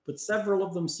filth, but several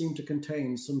of them seem to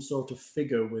contain some sort of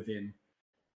figure within.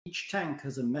 Each tank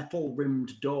has a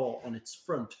metal-rimmed door on its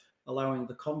front, allowing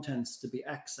the contents to be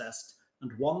accessed,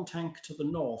 and one tank to the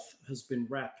north has been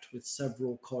wrapped with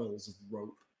several coils of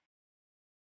rope.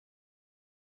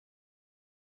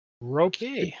 Rope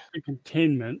Okay.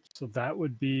 containment, so that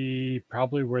would be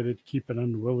probably where they'd keep an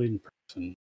unwilling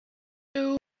person.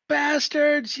 You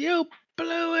bastards! You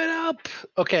blew it up.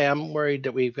 Okay, I'm worried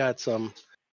that we've got some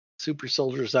super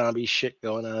soldier zombie shit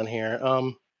going on here.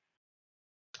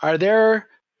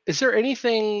 Is there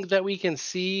anything that we can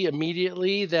see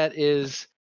immediately that is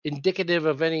indicative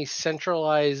of any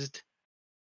centralized?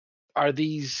 Are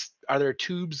there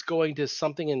tubes going to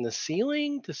something in the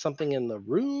ceiling, to something in the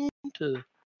room, to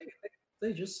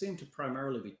They just seem to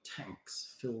primarily be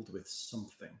tanks filled with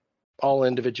something. all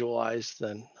individualized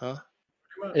then, huh?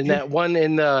 Pretty much. And that one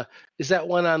is that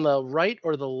one on the right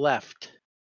or the left?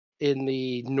 In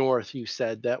the north, you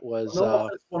said that was No,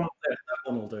 there's one up there.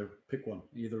 That one will do. Pick one.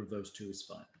 Either of those two is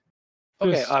fine.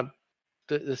 okay.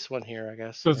 This- This one here, I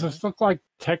guess. Does this look like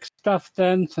tech stuff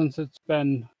then, since it's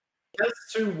been...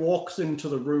 S2 walks into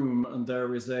the room and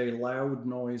there is a loud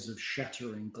noise of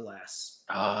shattering glass.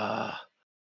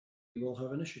 You will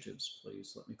have initiatives,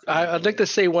 please. Let me. I'd like to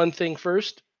say one thing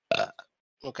first.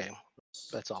 Okay,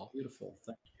 that's all. Beautiful,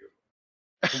 thank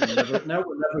you. Now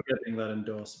we're never getting that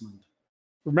endorsement.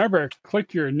 Remember,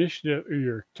 click your initiative or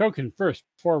your token first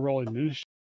before rolling initiative.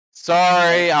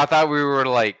 Sorry, I thought we were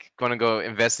like going to go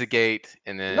investigate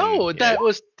and then. No, yeah. that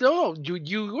was no.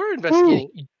 You were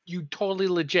investigating. You totally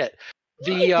legit.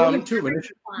 The Rolling two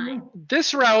initiative. fine.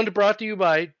 this round brought to you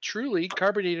by Truly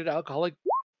carbonated alcoholic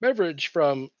beverage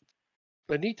from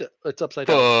Anita. It's upside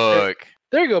down. Fuck.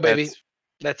 There you go, baby. That's-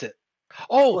 That's it.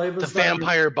 Oh, Flavors the that you-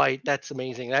 vampire bite. That's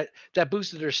amazing. That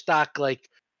boosted her stock like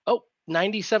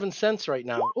 97 cents right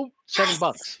now. Oh,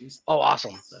 $7. Oh,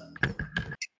 awesome.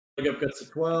 Big up gets a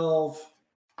 12.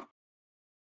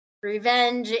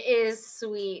 Revenge is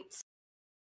sweet.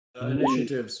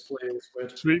 Initiatives, please.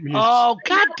 Wait. Sweet meats. Oh,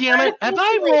 god damn it. Have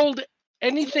I rolled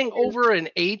anything over an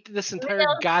 8 this entire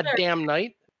Real goddamn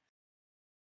night?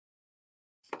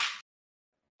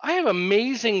 I have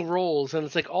amazing rolls, and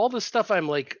it's like all the stuff I'm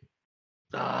like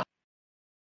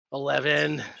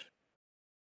 11.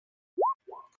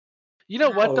 You know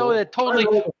what though? Oh, That totally I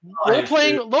rolled a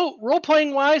 5, dude. role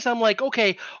playing wise, I'm like,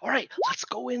 okay, all right, let's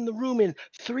go in the room in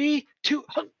 3, 2.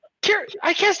 Here,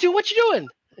 I can't do what you doing.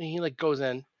 And he like goes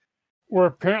in. We're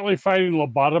apparently fighting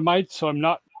lobotomites, so I'm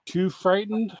not too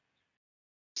frightened.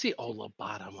 See,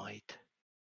 lobotomite.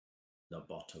 The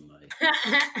bottom,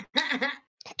 mate.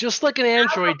 Just like an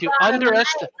android to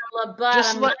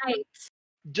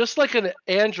just like an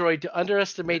android to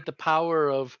underestimate the power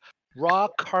of raw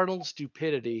carnal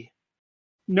stupidity.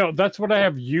 No, that's what I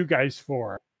have you guys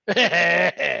for. All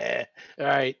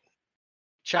right.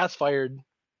 Shots fired.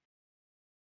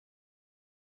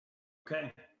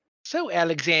 Okay. So,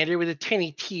 Alexander with a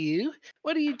 22,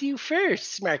 what do you do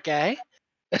first, smart guy?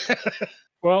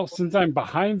 Well, since I'm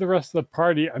behind the rest of the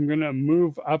party, I'm going to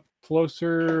move up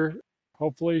closer,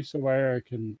 hopefully, so where I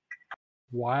can.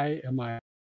 Why am I?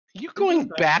 You going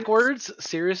backwards?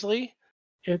 Seriously?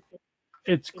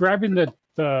 It's grabbing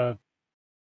the.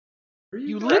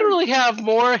 You literally have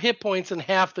more hit points than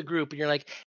half the group, and you're like,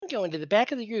 I'm going to the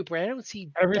back of the group where I don't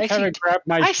see. Every time I grab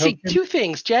my I token, see two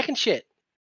things, Jack and shit.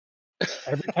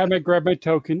 every time I grab my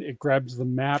token, it grabs the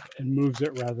map and moves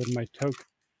it rather than my token.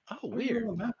 Oh, Are you weird.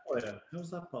 a map player?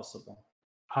 How's that possible?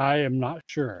 I am not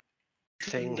sure.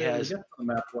 Thing Shouldn't be able to has get to the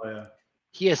map player.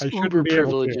 he has I shouldn't uber be able to.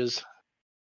 privileges.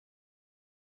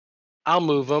 I'll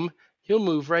move him. He'll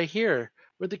move right here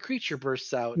where the creature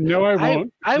bursts out. No, I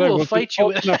won't. I 'cause will won't be fight you.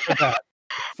 old enough for that.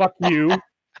 Fuck you.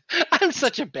 I'm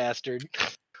such a bastard.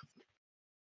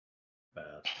 Bad.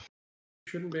 You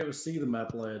shouldn't be able to see the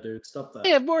map layer, dude. Stop that. I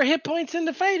have more hit points than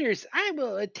the fighters. I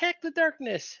will attack the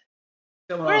darkness.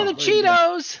 Come Where are on, the there you go.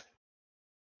 Cheetos?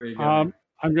 There you go.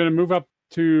 I'm going to move up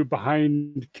to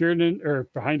behind Kieran or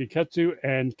behind Iketsu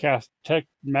and cast Detect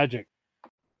Magic.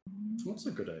 That's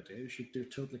a good idea. You should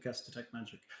totally cast Detect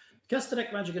Magic. Cast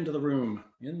Detect Magic into the room.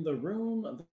 In the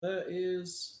room, there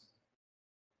is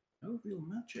no real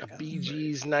magic. A Bee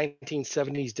Gees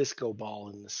 1970s disco ball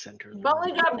in the center. Of the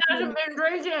Bully room. Gup hasn't been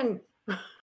drinking.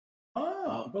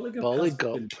 Ah, Bully Gup. Bully has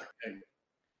Gup. been drinking.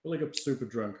 Bully Gup's super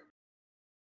drunk.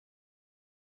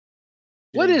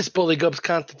 What Yeah. is Bully Gup's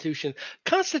constitution?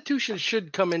 Constitution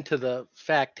should come into the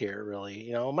fact here, really.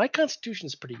 You know, my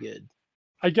constitution's pretty good.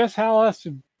 I guess Hal has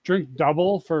to drink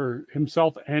double for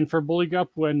himself and for Bully Gup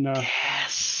when.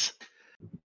 Yes.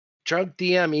 Drunk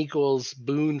DM equals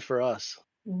boon for us.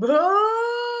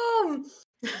 Boom!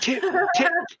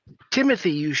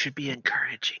 Timothy, you should be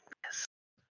encouraging this.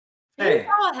 Hey. He's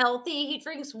all healthy. He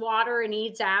drinks water and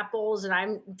eats apples, and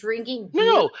I'm drinking.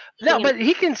 No, beer. but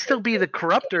he can still be the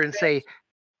corrupter and say,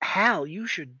 Hal, you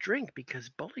should drink because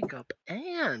Bully Gup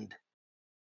and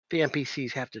the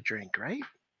NPCs have to drink, right?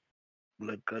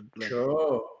 Look good. Look.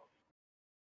 Sure.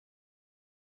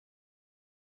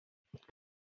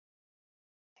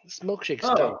 This milkshake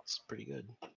Oh. stuff's pretty good.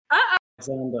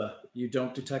 Alexander, you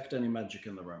don't detect any magic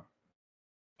in the room.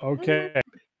 Okay.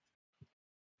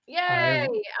 Yay!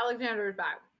 Alexander is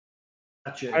back.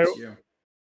 Gotcha, I- it's you.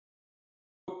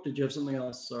 Oh, did you have something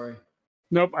else? Sorry.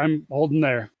 Nope, I'm holding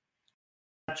there.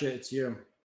 Gotcha, it's you.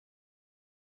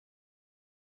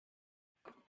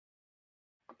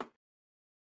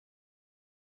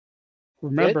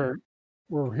 Remember,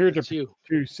 we're here It's you.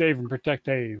 to save and protect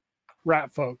a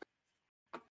rat folk.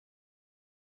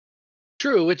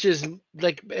 True, which is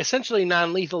like essentially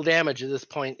non-lethal damage at this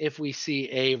point if we see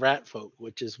a rat folk,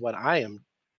 which is what I am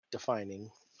defining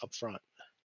up front.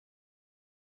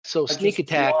 So I sneak just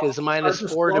attack is lost- a I minus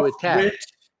just 4 to lost attack. Wit,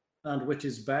 and Wit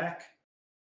is back.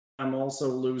 I'm also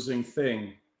losing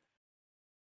Thing.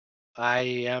 I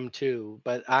am too,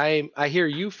 but I hear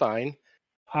you fine.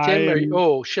 I Tim, am-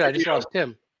 oh shit, I just Video. lost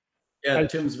Tim. Yeah, I-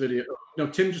 Tim's video. No,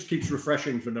 Tim just keeps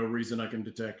refreshing for no reason I can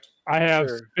detect. I have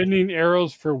Sure. spinning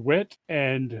arrows for wit,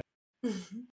 and I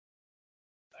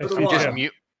For the see what? Tim.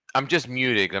 I'm just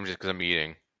muted because I'm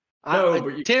eating. No,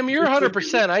 but you- Tim, you're you could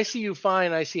 100%. I see you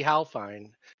fine. I see Hal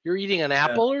fine. You're eating an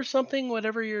apple or something,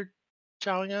 whatever you're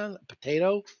chowing on. A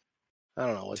potato? I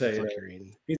don't know what the Potato. fuck you're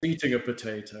eating. He's eating a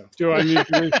potato. Do I need to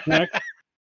reconnect?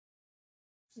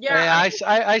 Yeah.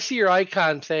 I see your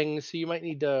icon thing, so you might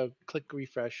need to click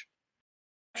refresh.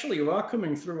 Actually, you are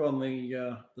coming through on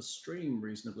the stream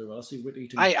reasonably well. I see Wit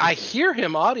eating. a I chicken. hear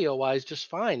him audio wise just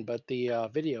fine, but the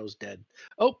video's dead.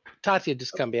 Oh, Tatya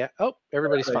just come back. Oh,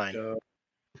 everybody's There you fine. go.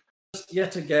 Just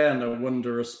yet again, a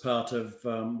wondrous part of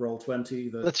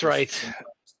Roll20. That's just right. sometimes-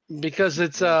 Because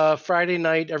it's Friday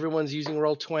night, everyone's using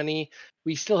Roll20.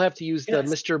 We still have to use the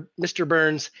Yes. Mr.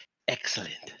 Burns.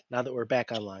 Excellent. Now that we're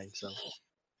back online, so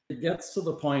It gets to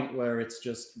the point where it's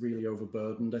just really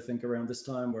overburdened, I think, around this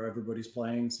time where everybody's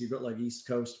playing. So you've got like East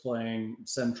Coast playing,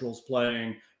 Central's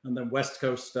playing, and then West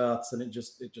Coast starts, and it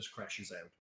just crashes out.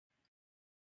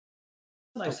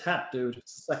 Nice hat, dude.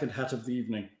 It's the second hat of the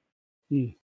evening. Hmm.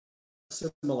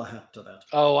 Similar hat to that.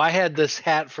 oh, I had this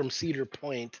hat from Cedar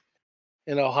Point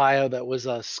in Ohio that was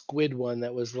a squid one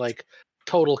that was like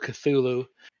total Cthulhu.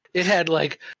 It had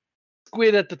like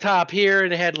squid at the top here,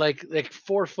 and it had like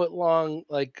 4 foot long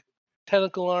like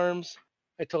tentacle arms.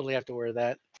 I totally have to wear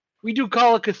that. We do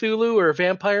Call of Cthulhu or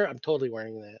Vampire. I'm totally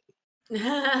wearing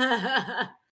that.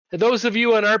 And those of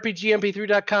you on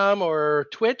RPGMP3.com or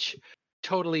Twitch,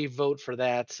 totally vote for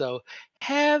that. So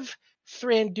have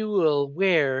Thranduil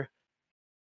wear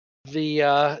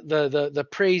the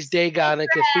praise Dagon and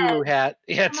Cthulhu hat.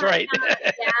 Yeah, that's right.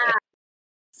 Yeah.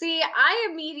 See, I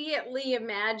immediately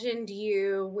imagined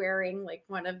you wearing like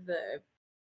one of the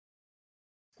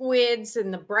squids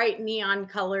and the bright neon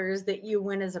colors that you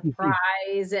win as a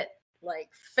prize at like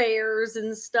fairs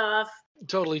and stuff.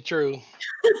 Totally true.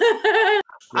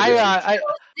 I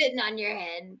sitting on your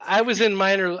head. I was in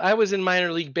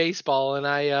minor league baseball, and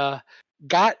I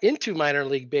got into minor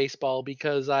league baseball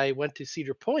because I went to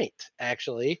Cedar Point,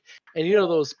 actually. And you know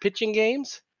those pitching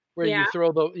games where you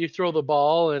throw the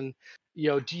ball, and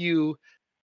do you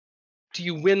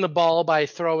win the ball by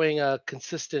throwing a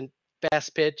consistent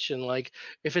fast pitch, and like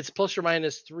if it's plus or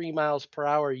minus 3 miles per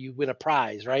hour, you win a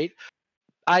prize, right?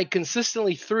 I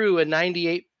consistently threw a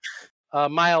 98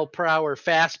 mile per hour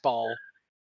fastball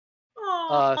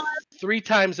 3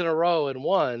 times in a row and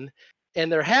won.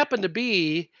 And there happened to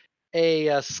be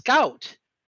a scout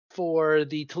for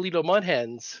the Toledo Mud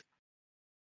Hens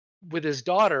with his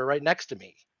daughter right next to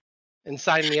me and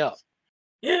signed me up.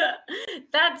 Yeah,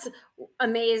 that's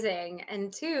amazing.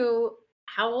 And 2,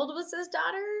 how old was his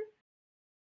daughter?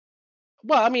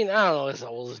 Well, I mean, I don't know as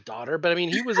old as his daughter, but I mean,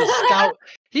 he was a scout.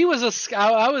 He was a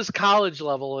scout. I was college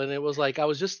level, and it was like I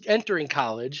was just entering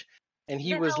college, and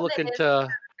he was looking to.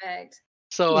 Perfect.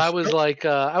 So I was like,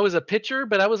 I was a pitcher,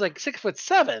 but I was like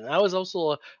 6'7". I was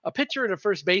also a pitcher and a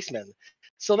first baseman.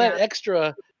 So that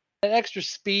extra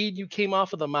speed you came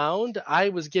off of the mound, I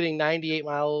was getting 98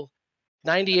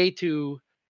 to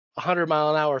 100 mile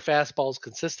an hour fastballs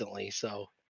consistently. So,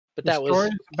 but The that story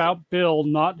is about Bill,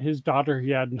 not his daughter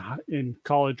he had in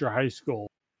college or high school.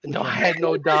 No, I had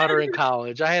no daughter in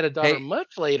college. I had a daughter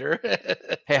much later.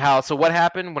 Hey, Hal. So what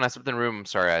happened when I stepped in the room? I'm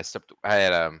sorry, I stepped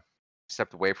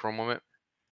away for a moment.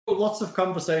 Lots of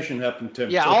conversation happened, Tim.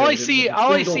 Yeah, It's all okay. I see It's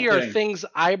a single are thing. things,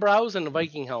 eyebrows, and a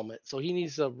Viking helmet. So he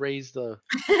needs to raise the.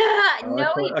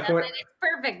 No, he I doesn't. quit. It's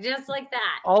perfect, just like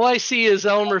that. All I see is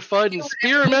Elmer Fudd and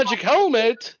Spear and Magic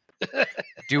Helmet.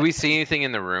 Do we see anything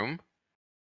in the room?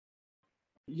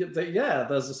 Yeah,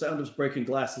 there's a sound of breaking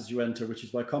glass as you enter, which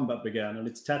is why combat began, and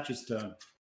it's Tatch's turn.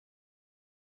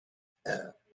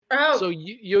 Oh, So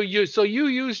you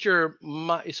used your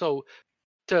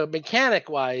to mechanic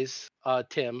wise,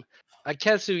 Tim.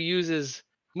 Aketsu uses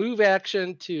move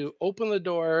action to open the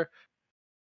door.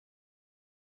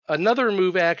 Another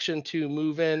move action to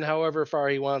move in however far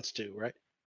he wants to, right?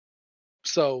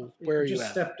 So where are you just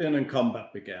at? stepped in and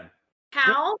combat began.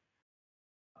 how?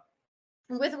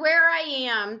 With where I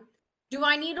am, do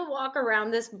I need to walk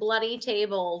around this bloody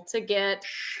table to get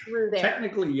through there?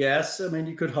 Technically, yes. I mean,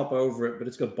 you could hop over it, but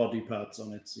it's got body parts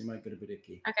on it, so you might get a bit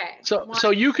icky. Okay.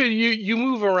 So you could you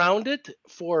move around it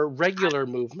for regular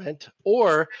movement,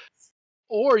 or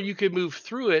you could move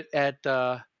through it at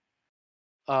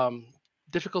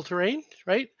difficult terrain,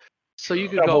 right? So you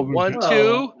could go Double move. 1,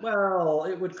 2. Well,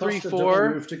 it would cost 3, a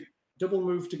 4. double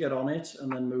move to get on it,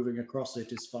 and then moving across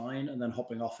it is fine, and then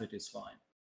hopping off it is fine.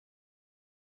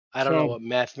 I don't know So, what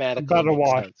mathematically about a makes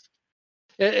wash. sense.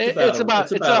 It's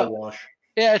about a wash.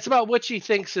 yeah, it's about what she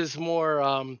thinks is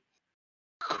more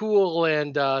cool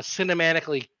and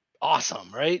cinematically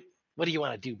awesome, right? What do you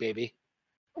want to do, baby?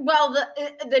 Well,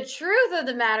 the truth of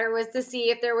the matter was to see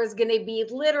if there was going to be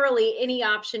literally any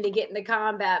option to get into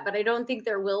combat, but I don't think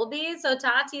there will be. So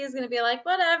Tati is going to be like,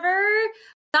 whatever.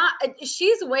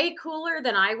 She's way cooler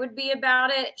than I would be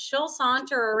about it. She'll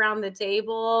saunter around the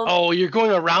table. Oh, you're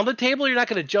going around the table? You're not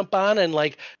going to jump on and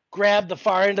like grab the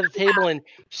far end of the table and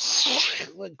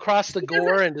cross the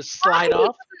gore and just slide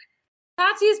off?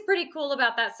 Tati is pretty cool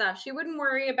about that stuff. She wouldn't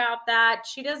worry about that.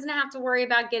 She doesn't have to worry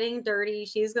about getting dirty.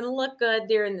 She's going to look good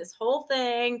during this whole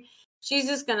thing. She's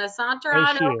just going to saunter As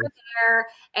on she over is. there.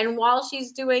 And while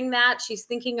she's doing that, she's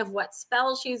thinking of what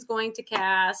spell she's going to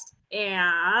cast.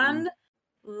 And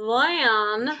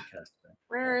then,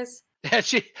 where's...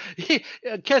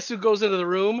 Ketsu goes into the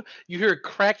room. You hear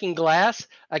cracking glass.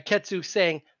 Ketsu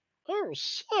saying, "Oh,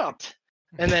 shit."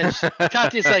 And then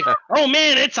Tati's like, "Oh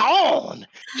man, it's on."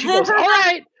 She goes, "All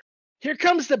right, here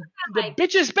comes the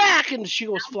bitch's back," and she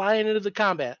goes flying into the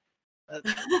combat.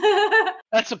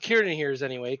 That's what Kieran hears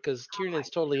anyway, because Kieran's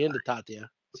totally into Tatia.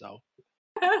 So.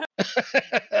 Oh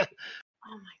my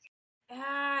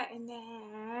god. And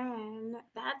then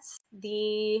that's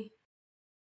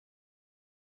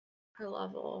her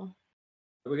level.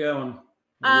 Where we going?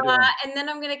 What are we doing? And then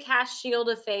I'm going to cast Shield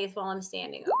of Faith while I'm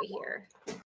standing over here.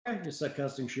 Okay, you start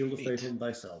casting Shield of Faith on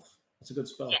thyself. That's a good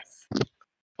spell. Yes.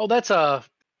 Oh, that's a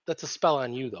spell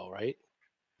on you though, right?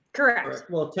 Correct. Correct.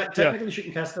 Well, technically she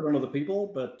can cast that on other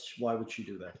people, but why would she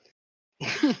do that?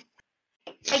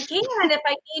 I can if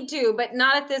I need to, but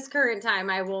not at this current time.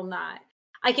 I will not.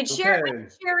 I could share Okay.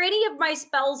 any of my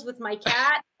spells with my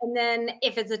cat, and then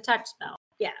if it's a touch spell,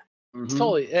 yeah. Mhm.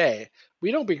 Totally. Hey,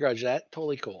 we don't begrudge that.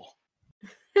 Totally cool.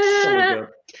 Totally good.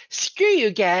 Screw you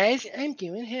guys. I'm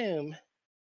going home.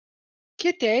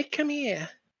 Kitty, come here.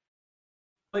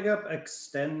 Up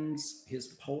extends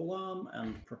his polearm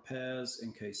and prepares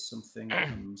in case something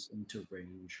comes into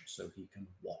range so he can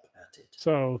whop at it.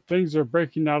 So things are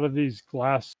breaking out of these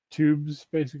glass tubes,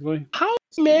 basically. How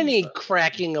many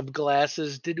cracking of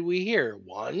glasses did we hear?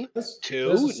 1, There's- 2,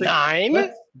 there's a sig-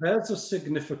 9? There's a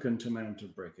significant amount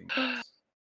of breaking glass.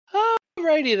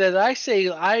 Alrighty then. I say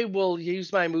I will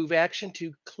use my move action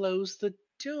to close the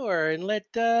door and let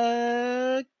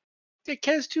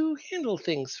Kez to handle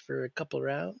things for a couple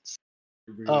rounds.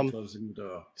 You're really closing the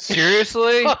door.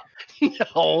 Seriously?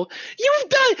 No,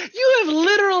 you have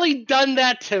literally done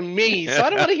that to me, so I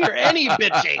don't want to hear any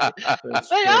bitching. That's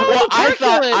Hey, true. I'll I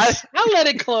thought I'll let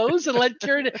it close and let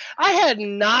Jared. I had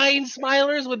 9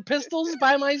 smilers with pistols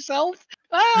by myself.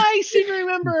 I seem to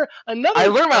remember another. I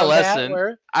learned my combat lesson.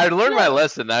 where- I learned my Yeah.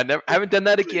 lesson. I haven't done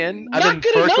that again. I've Not been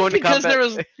good first enough going to because combat. there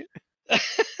was.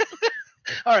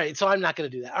 All right, so I'm not going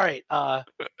to do that. All right,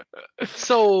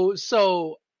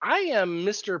 so I am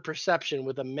Mr. Perception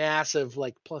with a massive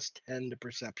like +10 to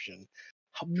perception.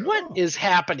 What Sure. is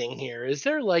happening here? Is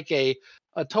there like a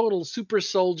total super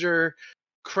soldier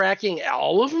cracking?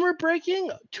 All of them are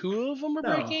breaking. 2 of them are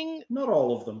No. breaking. Not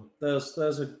all of them. There's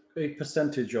a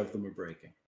percentage of them are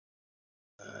breaking.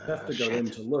 You have to go Shit. in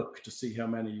to look to see how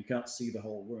many. You can't see the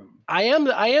whole room. I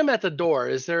am at the door.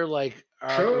 Is there like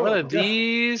Sure, one of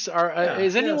these?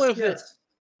 Is anyone of the?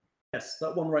 Yes,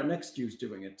 that one right next to you is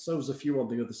doing it. So there's a few on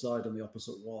the other side on the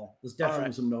opposite wall. There's All definitely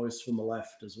right. some noise from the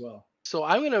left as well. So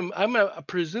I'm gonna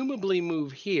presumably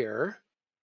move here,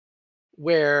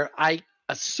 where I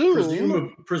assume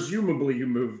Presumably you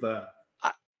move there.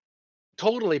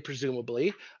 totally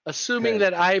presumably, assuming Okay.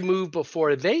 that I move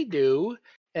before they do,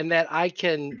 and that I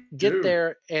can get do.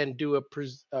 there and do a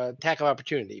attack of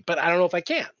opportunity. But I don't know if I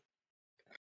can.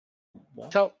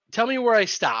 What? Tell me where I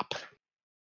stop.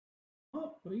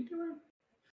 What are you doing?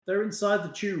 They're inside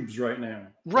the tubes right now.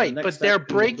 Right, The but next they're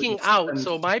action will be breaking to out. spend-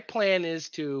 So my plan is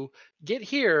to get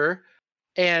here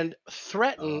and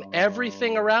threaten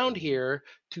everything around Oh. here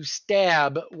to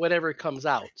stab whatever comes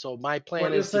out. So my plan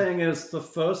What you're is to saying is the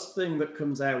first thing that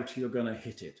comes out, you're going to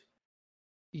hit it.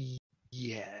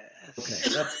 yes. Okay,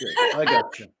 that's good. I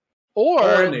got you. Or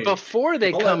Barney. before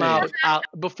they Barney. come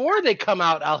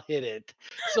out, I'll hit it.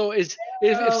 So if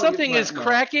Well, something you is might not.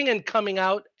 cracking and coming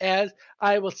out, as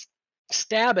I will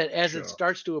stab it as Sure. it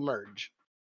starts to emerge.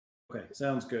 Okay,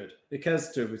 sounds good.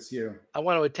 Ikestu, it's you. I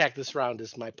want to attack this round.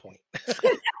 Is my point.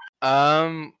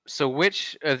 So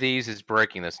which of these is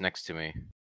breaking that's next to me?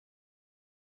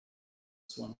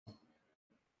 This one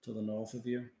to the north of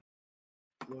you.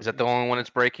 Is that the only one that's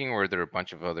breaking, or are there a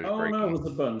bunch of others Oh breaking? no, there's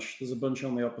a bunch. There's a bunch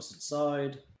on the opposite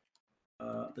side.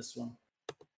 This one.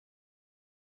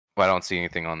 But I don't see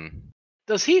anything on.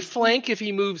 Does he flank if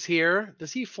he moves here?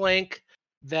 Does he flank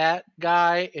that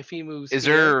guy if he moves? Is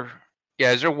here? there?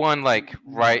 Yeah, is there one like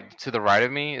right to the right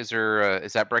of me? Is there?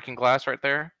 Is that breaking glass right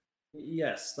there?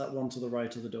 Yes, that one to the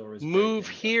right of the door is. Move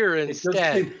breaking. here It does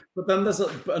instead? seem- but then there's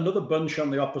another bunch on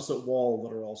the opposite wall that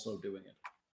are also doing it.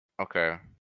 Okay.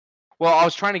 Well, I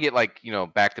was trying to get like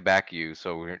back to back you,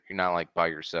 so you're not like by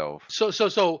yourself.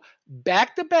 So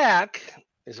back to back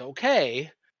is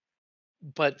okay,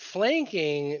 but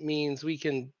flanking means we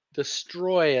can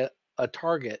destroy a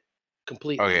target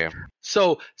completely. Okay.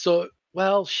 So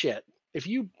well, shit. If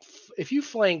you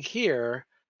flank here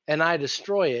and I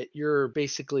destroy it, you're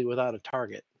basically without a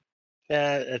target.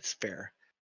 That's fair.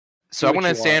 So Do I'm what gonna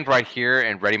you stand right here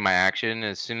and ready my action.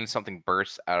 As soon as something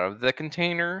bursts out of the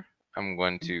container, I'm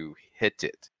going to hit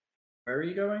it. Where are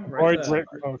you going? Avoid Right there.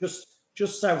 break- oh.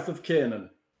 Just south of Kiernan.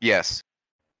 Yes.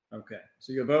 Okay,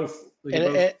 so you're both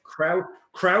And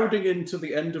crowding into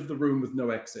the end of the room with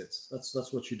no exits. That's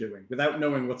what you're doing without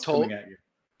knowing what's coming at you.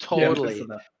 Yeah, good Totally. for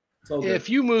that. It's all good. If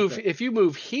you move Okay. if you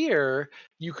move here,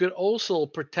 you could also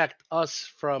protect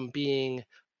us from being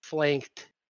flanked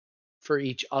for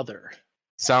each other.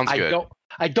 Sounds good.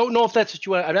 I don't know if that's what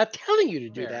you want. I'm not telling you to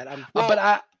do Fair.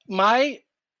 that.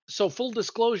 So full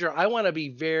disclosure, I want to be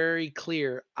very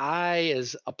clear. I,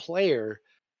 as a player,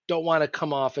 don't want to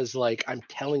come off as like I'm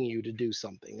telling you to do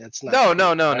something. That's not.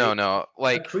 No. A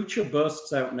Like creature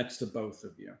bursts out next to both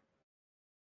of you.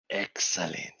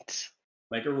 Excellent.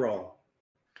 Make a roll.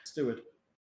 Let's do it.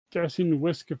 Guessing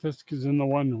Whiskafisk is in the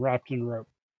one wrapped in rope.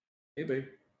 Maybe.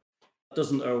 It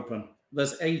doesn't open.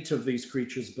 There's 8 of these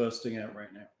creatures bursting out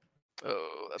right now.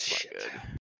 oh, that's Shit. not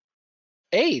good.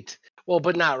 8. Well,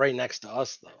 but not right next to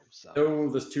us though. So. Oh,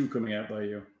 there's 2 coming out by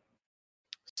you.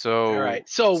 So All right.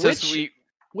 So since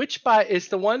which by is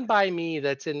the one by me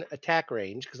that's in attack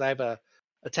range because I have a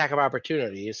attack of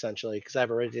opportunity essentially because I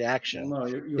have a ready to action. Well, no,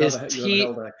 you Is have a T-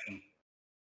 held action.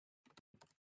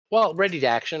 Well, ready to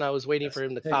action. I was waiting Yes, for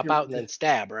him to take pop your- out and then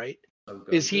stab. Right? So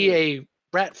go Is do he it. a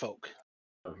rat folk?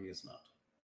 No, he is not.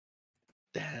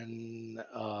 Then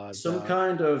Some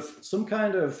kind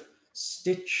of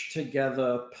stitched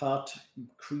together part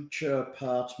creature,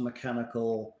 part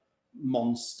mechanical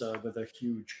monster with a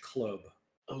huge club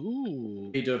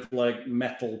Ooh. made of like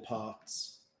metal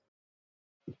parts.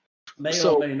 May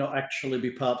So- or may not actually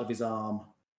be part of his arm.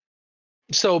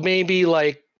 So maybe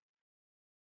like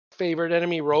favorite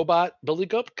enemy robot Billy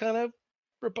Goat kind of.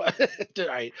 All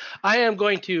right. I am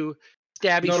going to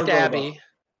Not a stabby. robot.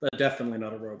 They're definitely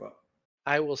not a robot.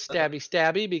 I will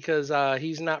stabby because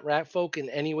he's not rat folk in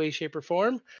any way, shape, or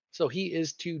form. So he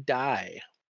is to die.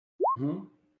 Mhm.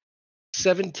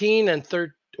 17 and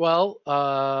 13. Well,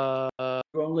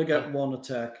 You only get 1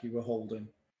 attack you were holding.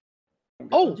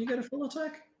 Oh! Do you get a full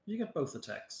attack? You get both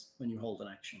attacks when you hold an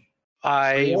action.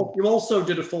 I You also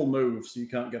did a full move, so you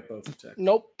can't get both attacks.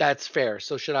 nope. That's fair.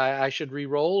 So should I should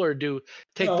re-roll or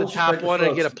take No, the just top take the one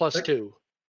and get a first. plus Take- 2?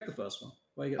 Take the first one.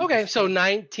 Where you get Okay, plus so 2?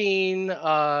 19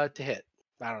 to hit.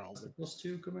 I don't Where's the know. plus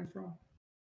 2 coming from?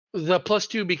 The plus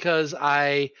 2 because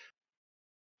I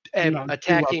am No, two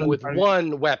attacking weapons, with right?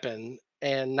 1 weapon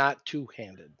and not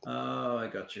two-handed. Oh, I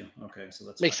got you. Okay, so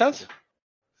that's Makes fine. sense?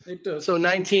 It does. So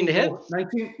 19 to hit?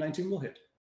 19 will hit.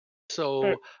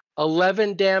 So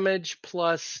 11 damage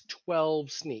plus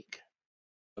 12 sneak.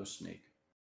 No sneak.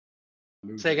 Say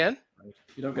Moving, again? right?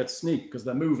 You don't get sneak because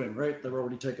they're moving, right? They're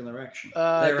already taking their action.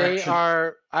 They action-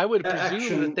 are. I would their presume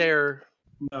action- that they're.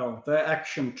 No, their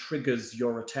action triggers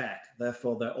your attack.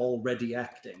 Therefore, they're already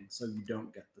acting, so you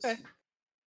don't get the Okay. sneak.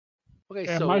 Okay,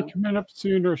 Am so I coming up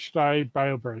soon or should I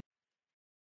bio break?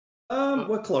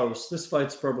 We're close. This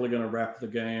fight's probably going to wrap the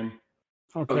game.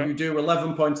 Oh, Okay. you do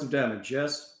 11 points of damage,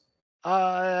 yes?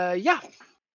 yeah.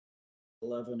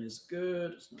 11 is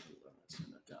good. It's not 11. It's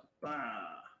not down.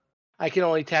 Bah. I can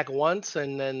only attack once,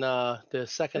 and then the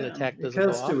second Damn, attack it doesn't go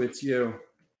has off. to. It's you.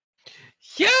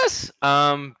 Yes. Do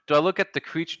I look at the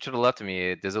creature to the left of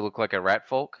me? Does it look like a rat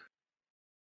folk?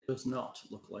 It does not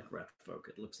look like rat folk.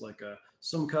 It looks like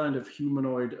some kind of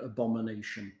humanoid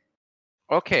abomination.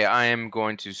 Okay, I am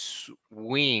going to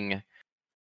swing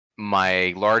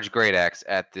my large great axe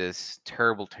at this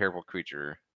terrible, terrible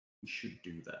creature. You should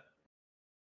do that.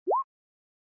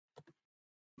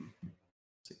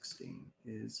 16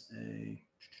 is a...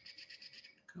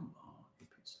 Come on, you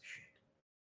piece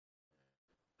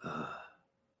of shit.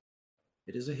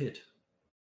 It is a hit.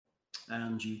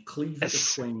 And you cleave it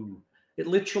Yes. between. It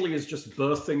literally is just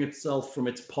birthing itself from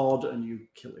its pod and you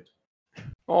kill it.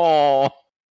 Oh,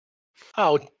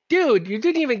 Oh, dude, you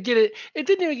didn't even get it. It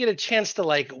didn't even get a chance to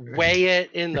like weigh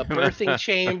it in the birthing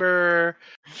chamber.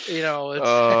 You know, it's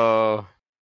oh,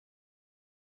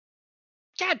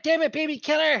 God damn it, baby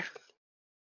killer.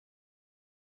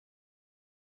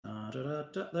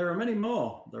 There are many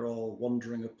more. They're all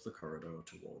wandering up the corridor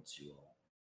towards you all.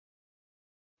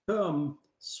 Come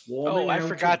swarming. Oh, I out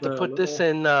forgot of to their put this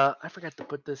little, in. I forgot to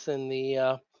put this in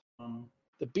the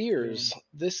beers. 15,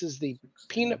 This is the 16,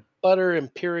 peanut butter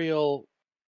imperial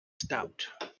stout.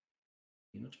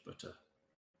 peanut butter.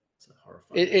 It's a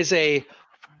horrifying. It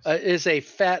is a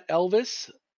Fat Elvis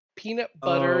peanut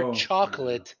butter Oh,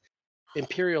 chocolate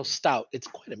imperial stout. It's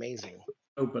quite amazing.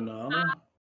 Oh, banana.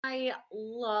 I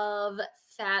love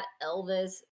Fat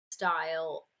Elvis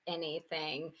style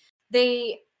anything.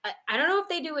 I don't know if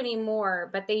they do anymore,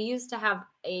 but they used to have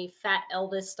a Fat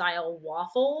Elvis style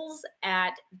waffles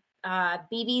at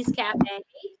BB's Cafe,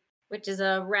 which is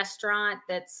a restaurant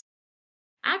that's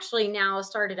actually now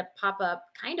started to pop up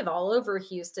kind of all over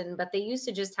Houston, but they used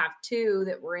to just have 2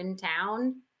 that were in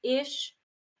town ish.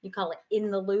 You call it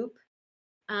In the Loop.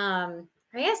 I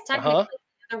guess technically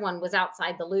the other one was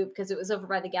outside the loop because it was over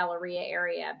by the Galleria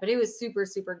area, but it was super,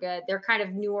 super good. They're kind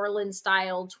of New Orleans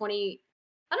style 20.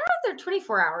 I don't know if they're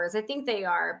 24 hours. I think they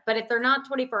are. But if they're not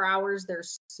 24 hours, they're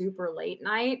super late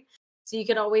night. So you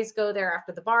could always go there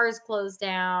after the bars close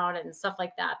down and stuff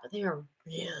like that. But they are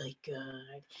really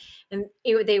good. And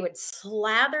they would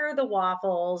slather the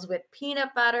waffles with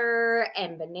peanut butter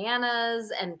and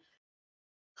bananas and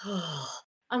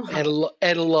I'm hungry.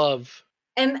 And love.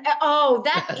 And oh,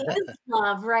 that is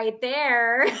love right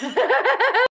there.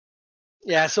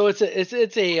 Yeah, so it's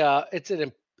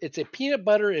a peanut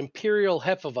butter imperial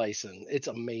hefeweizen. It's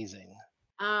amazing.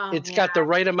 Oh, It's yeah. got the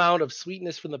right amount of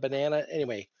sweetness from the banana.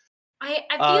 Anyway, I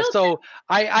feel So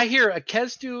I hear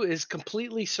Akezdu is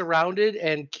completely surrounded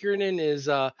and Kiernan is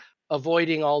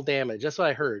avoiding all damage. That's what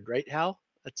I heard, right, Hal?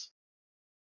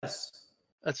 Yes.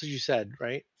 That's what you said,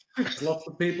 right? There's lots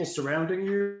of people surrounding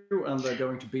you, and they're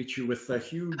going to beat you with their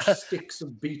huge sticks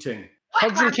of beating.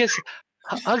 Hugs and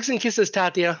kisses,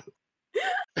 Tatia.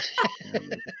 There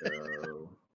we go.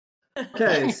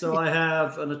 Okay, so I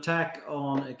have an attack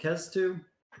on Akezdu.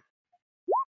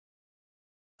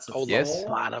 That's a Oh, Yes.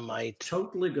 sodomite.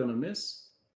 Totally gonna miss.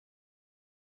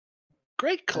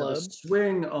 Great I have club. a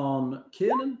swing on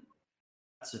Kiernan.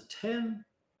 That's a 10.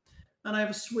 And I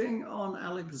have a swing on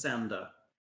Alexander,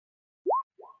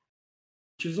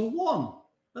 which is a 1.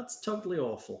 That's totally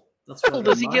awful. That's why Oh,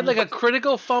 does he get like a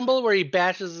critical fumble where he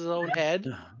bashes his own head?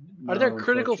 Are there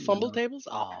critical fumble tables?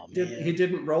 Oh, man. He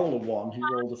didn't roll a 1. He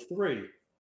rolled a 3.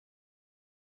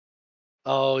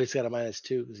 Oh, he's got a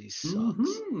 -2 because he sucks.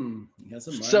 Mm-hmm. He has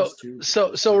a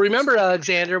 -2. So remember,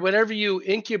 Alexander, whenever you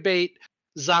incubate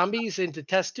zombies into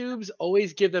test tubes,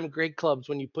 always give them great clubs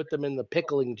when you put them in the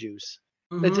pickling juice.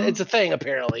 Mhm. It's a thing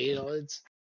apparently. You know,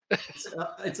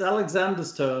 It's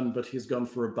Alexander's turn, but he's gone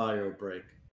for a bio break.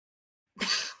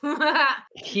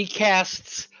 he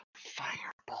casts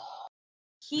fireball.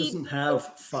 He doesn't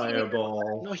have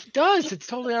fireball. No, he does. It's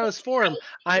totally on his form.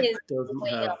 He doesn't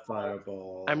have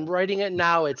fireball. I'm writing it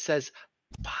now. It says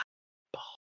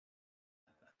fireball.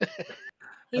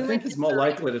 I think he's more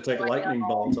likely to take lightning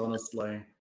bolt, honestly.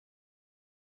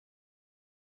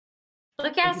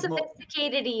 Look how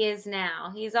sophisticated he is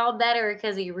now. He's all better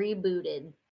because he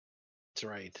rebooted. That's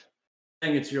right. I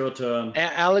think it's your turn.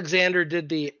 Alexander did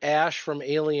the Ash from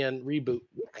Alien reboot.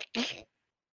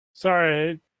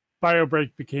 Sorry, bio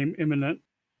break became imminent.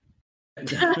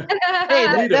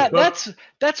 Hey,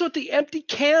 that's what the empty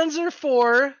cans are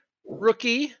for,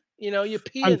 rookie. You know, you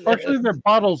pee. Unfortunately, they're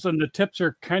bottles and the tips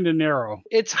are kind of narrow.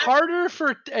 It's harder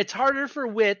for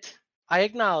wit. I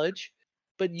acknowledge,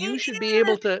 but you should be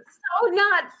able to. So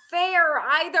not fair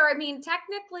either. I mean,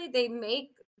 technically, they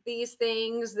make these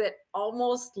things that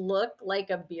almost look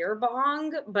like a beer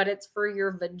bong, but it's for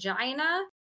your vagina.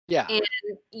 Yeah, and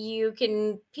you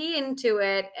can pee into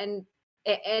it, and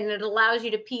it allows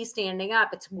you to pee standing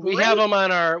up. It's great. We have them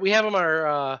on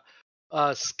our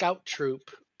scout troop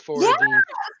for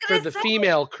the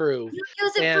female crew. You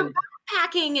use it for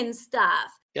backpacking and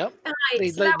stuff. Yep.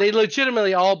 Right, They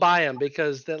legitimately all buy them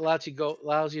because that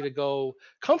allows you to go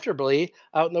comfortably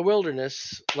out in the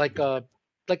wilderness like a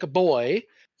boy.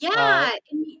 Yeah,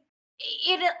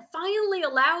 it finally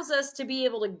allows us to be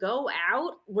able to go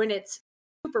out when it's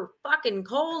super fucking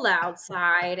cold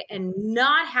outside and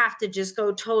not have to just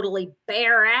go totally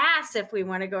bare ass if we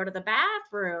want to go to the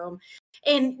bathroom.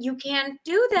 And you can't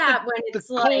do that when it's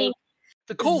like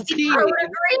the cold 0 peeing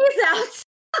degrees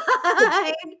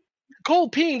outside.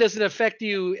 Cold peeing doesn't affect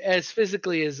you as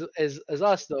physically as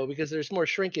us though, because there's more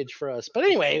shrinkage for us. But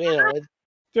anyway, you know,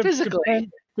 physically.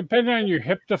 Depending on your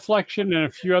hip deflection and a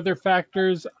few other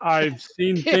factors, I've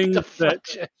seen things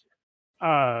that.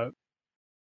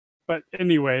 But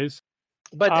anyways.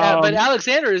 But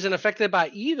Alexander isn't affected by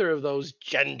either of those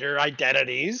gender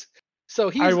identities, so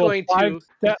he's going to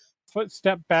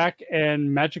step back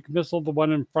and magic missile the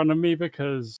one in front of me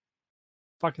because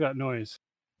fuck that noise.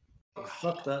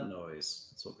 Fuck that noise.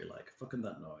 That's what we like. Fucking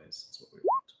that noise. That's what we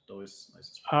want. Noise.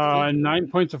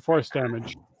 9 points of force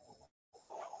damage.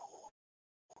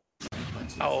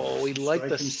 Oh, we like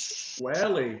the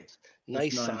squarely.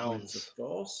 Nice 9 sounds. Points of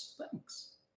force.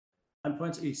 Thanks. 9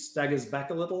 points. He staggers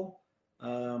back a little,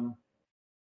 but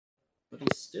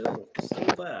he's still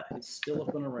there. He's still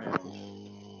up and around.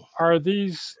 Are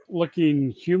these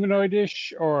looking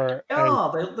humanoidish or?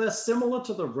 Yeah, they're similar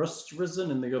to the rust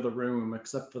risen in the other room,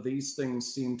 except for these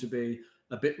things seem to be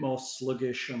a bit more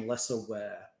sluggish and less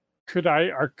aware. Could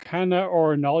I Arcana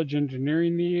or Knowledge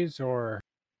Engineering these, or?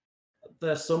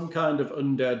 They're some kind of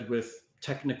undead with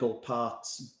technical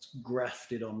parts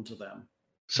grafted onto them.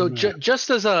 So just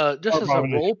as a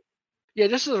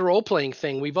role playing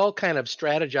thing, we've all kind of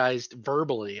strategized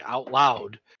verbally out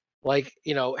loud, like,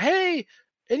 you know, hey,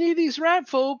 any of these rat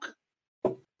folk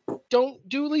don't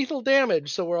do lethal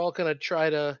damage, so we're all gonna try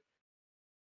to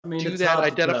do that.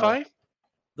 Identify.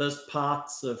 There's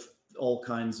parts of all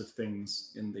kinds of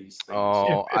things in these things.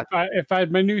 Oh, if I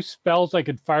had my new spells, I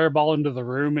could fireball into the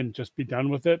room and just be done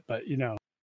with it. But you know,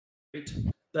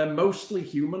 they're mostly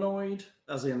humanoid,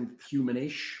 as in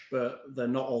humanish, but they're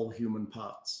not all human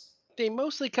parts. They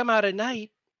mostly come out at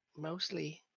night.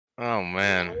 Mostly. Oh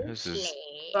man, this is.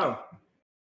 Oh,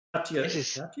 Tatia.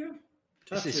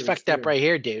 This is fucked up right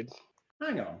here, dude.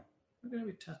 Hang on, we're gonna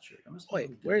be Tatia.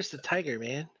 Wait, where's the tiger,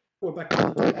 man? We're back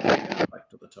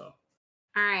to the top.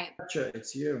 All right. Gotcha,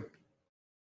 it's you.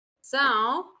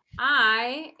 So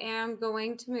I am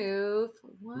going to move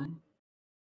 1,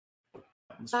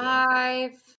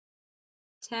 5,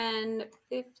 10,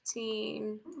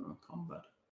 15, Oh, combat.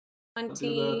 Don't do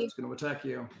that. 20. It's going to attack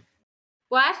you.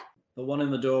 What? The one in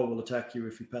the door will attack you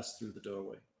if you pass through the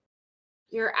doorway.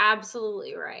 You're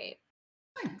absolutely right.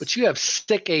 But you have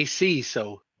sick AC,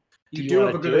 so You you do have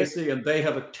wanna a do good it? AC, and they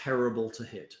have a terrible to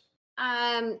hit.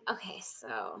 Okay,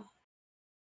 so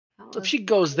that if was- she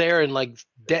goes there and like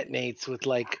detonates with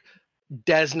like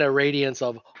Desna radiance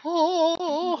of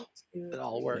oh, it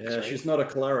all works, Yeah, right? she's not a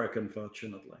cleric,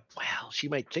 unfortunately. Well, she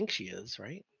might think she is,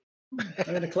 right?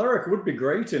 I mean, a cleric would be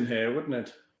great in here, wouldn't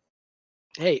it?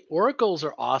 Hey, oracles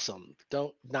are awesome.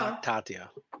 Don't knock Tatya.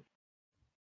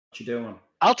 What you doing?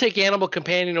 I'll take animal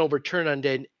companion over turn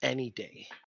undead any day.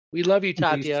 We love you,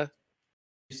 Tatya.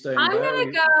 You staying I'm there?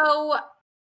 gonna go.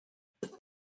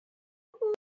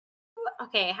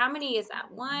 Okay, how many is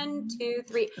that? 1, 2,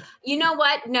 3. You know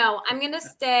what? No, I'm gonna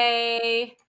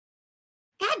stay.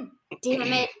 God damn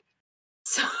it!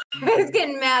 So I was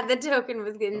getting mad. The token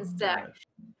was getting stuck.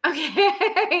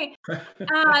 Okay.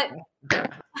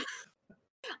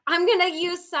 I'm gonna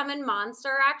use summon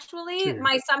monster. Actually, Sure.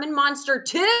 my summon monster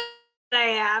 2 that I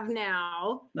have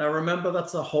now. Now remember,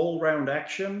 that's a whole round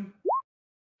action.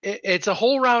 It's a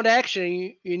whole round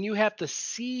action, and you have to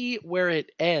see where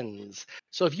it ends.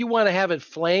 So if you want to have it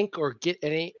flank or get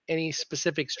any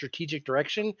specific strategic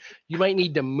direction, you might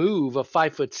need to move a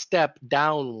 5-foot step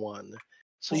down one,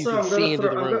 so you Also, can see into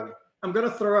the room. I'm going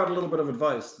to throw out a little bit of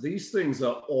advice. These things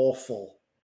are awful.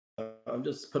 I'm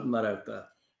just putting that out there.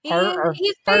 He's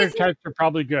Fire basically types are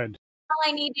probably good. all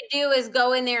I need to do is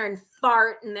go in there and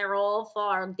fart, and they're all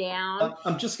far down.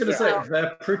 I'm just going to say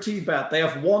they're pretty bad. They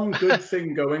have one good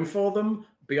thing going for them.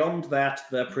 Beyond that,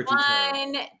 they're pretty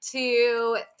terrible. 1,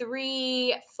 2,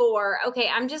 3, 4. Okay,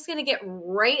 I'm just gonna get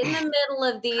right in the middle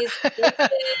of these.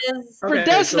 For Okay,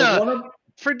 Desna, so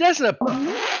for Desna.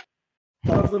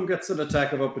 one of them gets an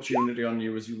attack of opportunity on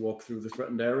you as you walk through the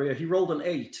threatened area. He rolled an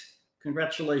 8.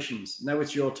 Congratulations. Now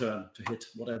it's your turn to hit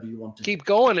whatever you want to Keep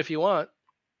going if you want.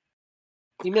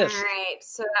 He missed. All right,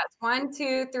 so that's 1,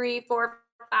 2, 3, 4,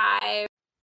 5.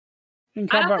 In I don't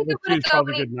combat think with I'm 2 is gonna go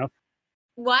probably any- good enough.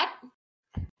 What?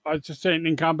 I was just saying,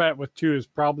 in combat with 2 is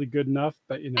probably good enough,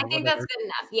 but you know, I think whatever. that's good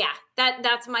enough. Yeah,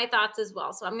 that's my thoughts as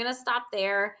well. So I'm gonna stop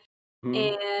there,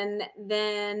 Mhm. and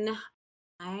then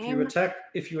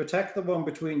If you attack the one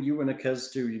between you and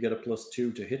Akeztu, you get a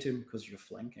 +2 to hit him because you're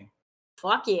flanking.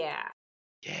 fuck yeah.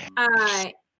 Yeah.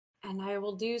 And I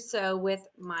will do so with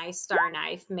my Star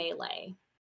Knife melee.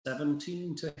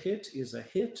 17 to hit is a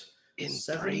hit. Embrace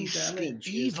 7 the damage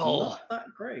evil. is not that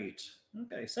great.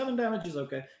 Okay, 7 damage is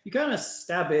okay. You kind of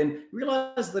stab in.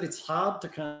 Realize that it's hard to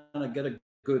kind of get a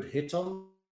good hit on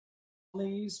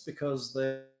these because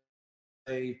they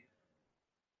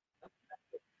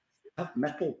have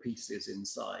metal pieces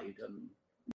inside, and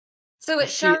So I it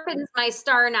see it- sharpens my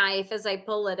Star Knife as I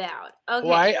pull it out. Okay.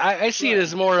 Well, I see it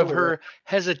as more of Cool. her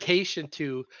hesitation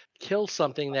to kill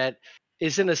something that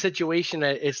is in a situation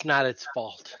that it's not its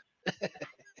fault.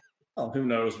 well, who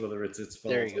knows whether it's its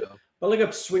fault. There you go.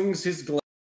 Bellingup swings his glaive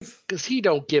Because he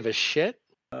don't give a shit.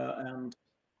 and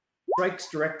strikes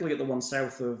directly at the one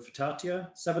south of Tatya.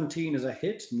 17 is a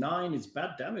hit. 9 is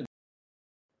bad damage.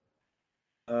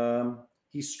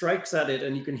 He strikes at it,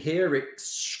 and you can hear it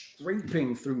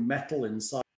scraping through metal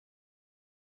inside.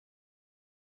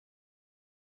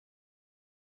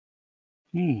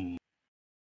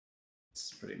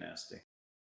 It's pretty nasty.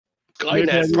 Maybe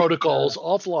I Skynet need- protocols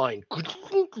offline.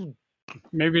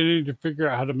 Maybe I need to figure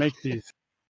out how to make these.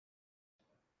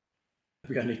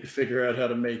 I need to figure out how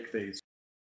to make these.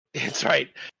 That's right.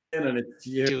 And it's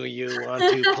you. Do you want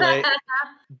to play?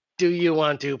 Do you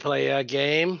want to play a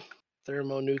game?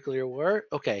 Thermonuclear war.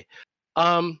 Okay.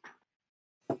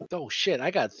 Oh shit!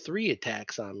 I got 3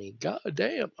 attacks on me. God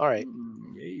damn. All right.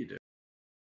 Yeah, you do.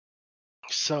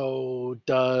 So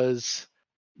does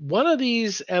one of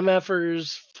these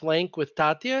MFers flank with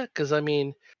Tatya? Because I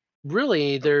mean,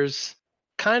 really, there's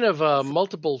kind of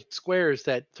multiple squares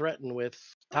that threaten with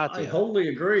I Tatya. wholly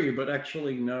agree, but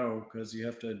actually no, because you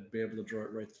have to be able to draw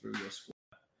it right through your square.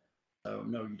 So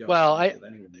no, you don't. Well, flank with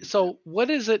any of these. So what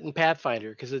is it in Pathfinder?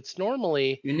 Because it's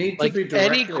normally you need like to be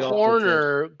directly any opposite.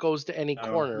 corner goes to any No,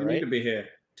 corner, you right? need to be here.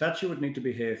 Tatya would need to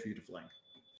be here for you to flank.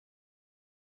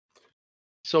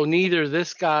 So neither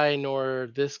this guy nor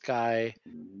this guy,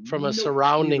 from a Nope,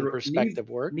 surrounding neither- perspective,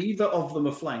 work. Neither of them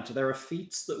are flanked. There are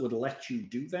feats that would let you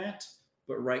do that,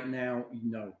 but right now,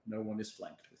 no one is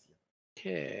flanked with you.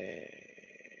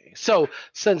 Okay. So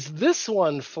since this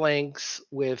one flanks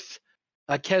with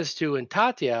Kestu and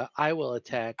Tatya, I will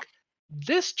attack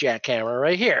this jackhammer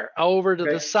right here over to the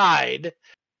Okay. side,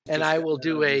 and Just I will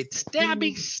do a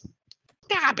stabby,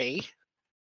 stabby.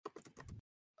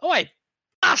 Oh, wait,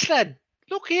 bastard!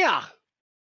 Look here.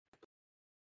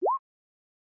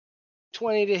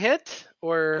 20 to hit,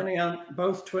 or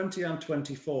both 20 and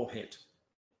 24 hit.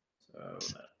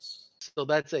 so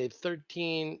that's a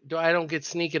 13. I don't get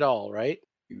sneak at all, right?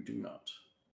 You do not.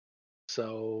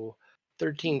 So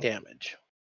 13 damage.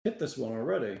 Hit this one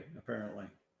already, apparently.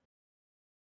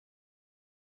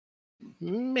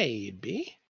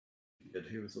 Maybe.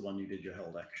 Who was the one you did your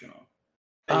held action on?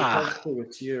 Ah.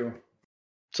 It's you.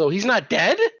 So he's not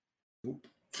dead?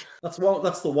 That's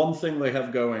the one thing they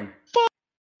have going.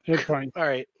 Hit point. All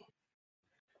right.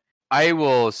 I'm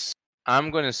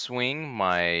going to swing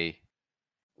my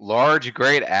large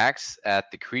great axe at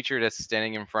the creature that's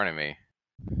standing in front of me.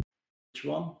 Which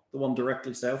one? The one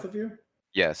directly south of you?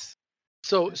 Yes.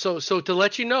 So to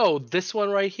let you know, this one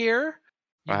right here,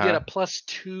 you get Uh-huh. a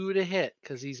 +2 to hit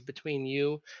because he's between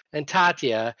you and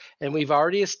Tatya, and we've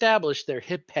already established their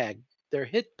hit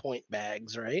point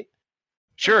bags, right?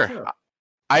 Sure.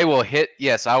 I will hit.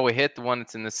 Yes, I will hit the one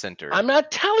that's in the center. I'm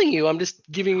not telling you. I'm just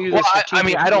giving you Well, this. I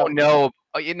mean, I don't know.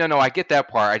 No, I get that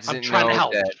part. I just I'm didn't trying know to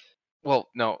help. that. Well,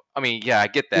 no, I mean, yeah, I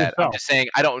get that. I'm Yourself. just saying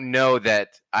I don't know that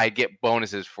I get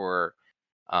bonuses for,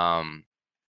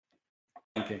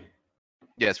 Flanking.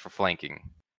 yes, for flanking.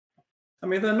 I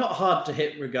mean, they're not hard to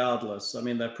hit regardless. I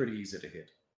mean, they're pretty easy to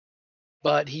hit.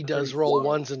 But he does roll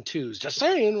 1s and 2s. Just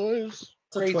saying. It's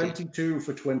a Crazy. 22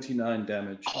 for 29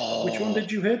 damage. Which one Oh.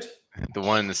 did you hit? The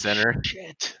one in the center.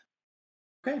 Shit.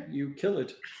 Okay, you kill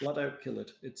it. Flat out kill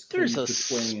it. It's There's clean a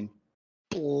between.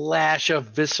 Splash of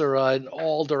viscera in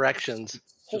all directions.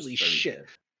 It's just Holy very shit. good.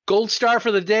 Gold star for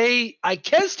the day. I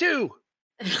Kestu.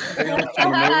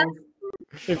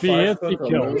 If he hits, he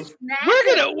kills.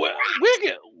 We're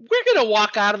gonna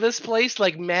walk out of this place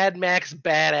like Mad Max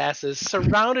badasses,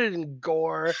 surrounded in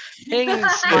gore, hanging in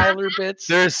smiler bits.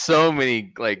 There's so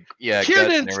many, like, guts and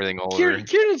Kieran's- everything all over.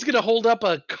 Kieran's gonna hold up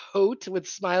a coat with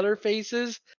smiler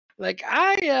faces. Like,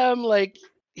 I am like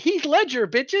Heath Ledger,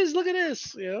 bitches. Look at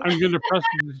this. You know? I'm going to press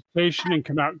the station and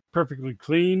come out perfectly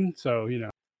clean. So,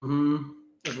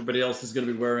 Everybody else is going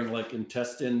to be wearing like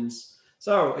intestines.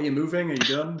 So, are you moving? Are you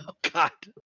done? Oh God.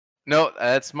 No,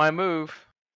 that's my move.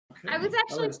 I was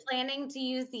actually Alex. planning to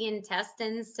use the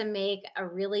intestines to make a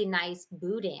really nice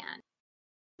boudin.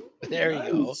 There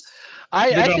you go. Nice.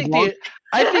 I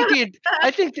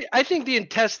think the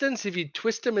intestines, if you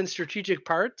twist them in strategic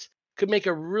parts, could make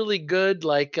a really good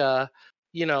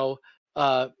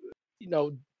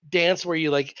dance where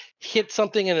you like hit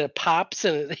something and it pops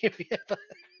and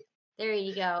There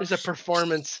you go. there's a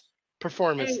performance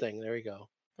Hey. thing. There we go.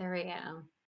 There we go.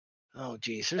 Oh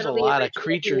geez, there's It'll a be lot of ritual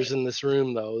creatures beauty. in this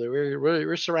room though.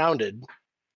 We're surrounded.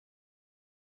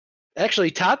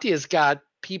 Actually, Tatya's got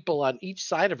people on each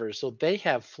side of her, so they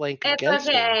have flank It's against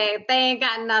her. okay. They ain't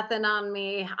got nothing on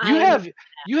me.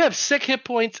 You have 6 hit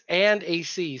points and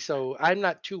AC, so I'm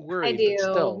not too I worried. do.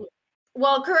 But still,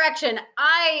 Well, correction.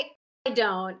 I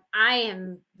don't. I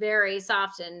am very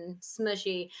soft and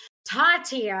smushy.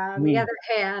 Tatya, on the other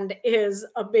hand, is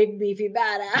a big beefy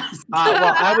badass.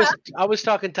 well, I was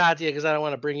talking Tatya because I don't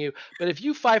want to bring you. But if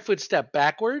you 5-foot step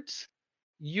backwards,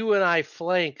 you and I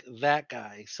flank that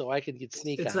guy, so I can get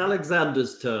sneak It's on him.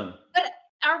 Alexander's turn.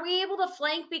 Are we able to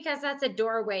flank because that's a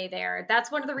doorway there?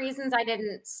 That's one of the reasons I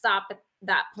didn't stop at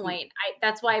that point.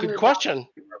 That's why I Good moved question. off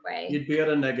the doorway. You'd be at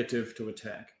a negative to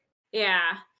attack. Yeah.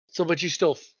 So, but you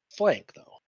still flank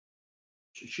though.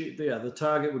 The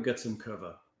target would get some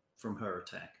cover from her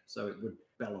attack, so it would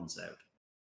balance out.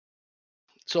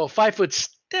 So a 5-foot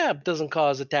step doesn't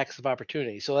cause attacks of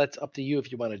opportunity. So that's up to you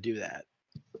if you want to do that.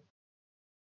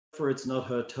 For it's not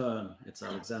her turn; it's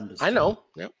Alexander's. I turn. know.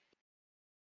 Yep.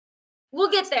 We'll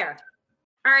get there.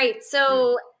 All right.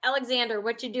 So, Alexander,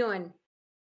 what you doing?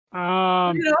 Get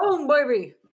home,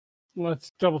 baby.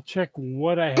 Let's double check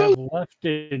what I have left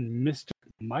in Mystic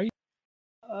Might.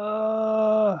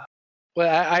 Well,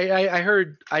 I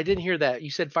heard. I didn't hear that.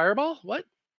 You said fireball. What?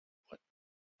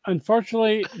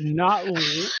 Unfortunately, not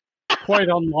quite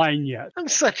online yet. I'm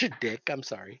such a dick. I'm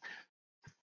sorry.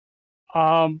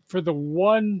 For the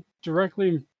one directly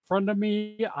in front of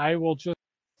me, I will just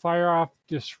fire off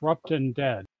Disrupt and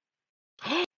Dead.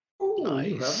 Ooh, you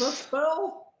have that Nice.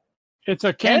 spell? It's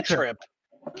a cantrip.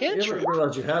 I didn't Cantrip.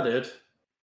 realize you had it.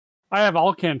 I have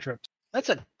all cantrips. That's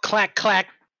a clack clack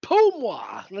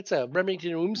pomwa. That's a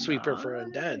Remington Womb Sweeper for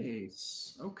undead.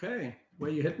 Nice. Okay.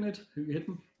 Where you hitting it? Who you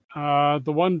hitting?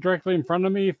 The one directly in front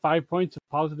of me, 5 points of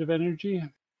positive energy.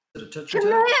 Is it a touch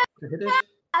attack to hit it?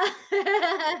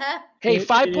 Hey, It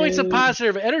 5 points of is-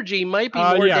 positive energy might be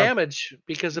more yeah. damage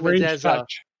because of it Range as a.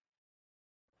 touch.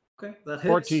 Okay, that hits.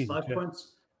 14, 5 yeah.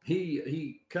 points.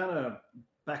 He kind of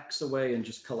backs away and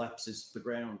just collapses to the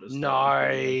ground. As that hits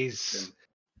Nice. him.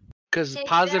 Because Take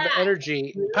positive that,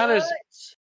 energy.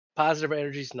 Positive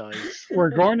energy is nice. We're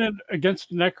going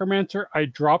against a necromancer. I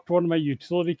dropped one of my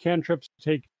utility cantrips to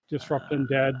take disrupt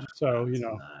undead. So That's you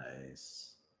know,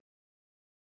 nice.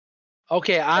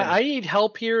 Okay, I need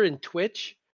help here in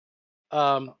Twitch.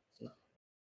 Singer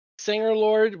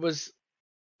Lord was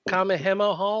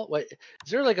Kamehema Hall. What is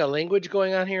there like a language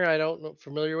going on here I don't know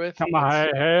familiar with? come on,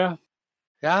 hey,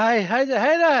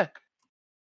 Hi.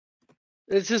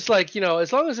 It's just like,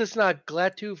 as long as it's not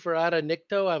Glatu Ferrata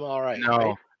Nikto, I'm all right. No,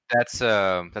 Right?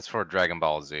 that's for Dragon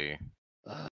Ball Z.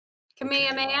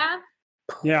 Kamehameha.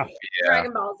 yeah.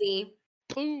 Dragon Ball Z.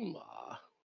 Boom.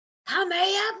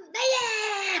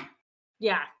 Kamehameha.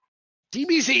 Yeah.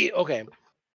 DBZ. Okay.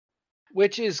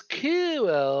 Which is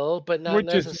cool, but not Which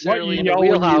is what necessarily you in the yell when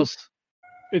you- wheelhouse.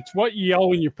 It's what you yell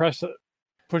when you push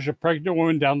a pregnant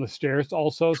woman down the stairs.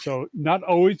 Also, so not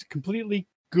always completely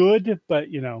good, but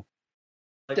you know.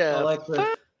 I The like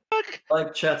that. fuck?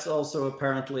 Like Chet's also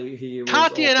apparently he was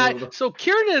Katya and also I. So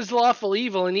Kieran is lawful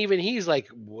evil, and even he's like,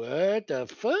 what the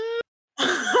fuck?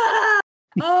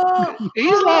 Oh,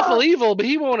 He's lawful evil, but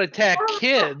he won't attack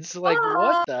kids. Like,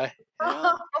 what the hell?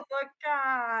 oh my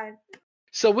god.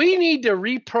 So we need to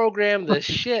reprogram the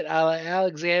shit out of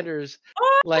Alexander's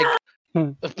like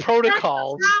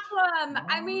protocols. Problem.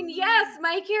 I mean, yes,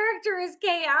 my character is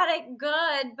chaotic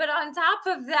good, but on top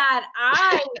of that,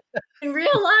 I, in real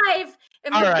life,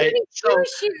 am All the right, goody so-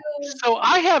 two-shoes. So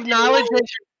I have knowledge.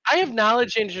 I have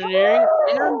knowledge engineering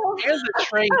and the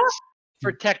traits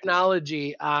for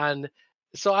technology on.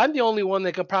 So I'm the only one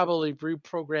that could probably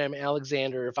reprogram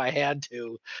Alexander if I had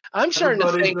to. I'm starting to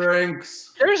everybody think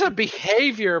drinks. there's a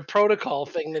behavior protocol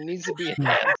thing that needs to be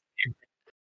enhanced.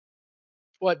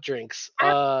 What drinks?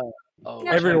 No,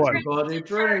 Everyone. Everybody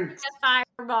drinks. A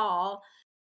fireball.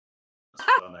 That's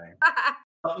funny.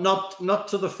 Not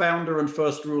to the founder and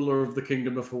first ruler of the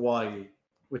Kingdom of Hawaii,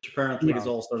 which apparently is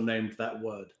also named that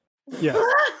word. Yes.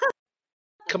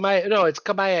 It's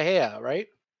Kamehameha, right?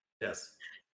 Yes.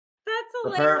 That's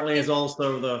hilarious. Apparently is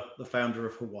also the founder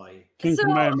of Hawaii. King So,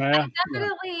 Kamehameha. Yeah.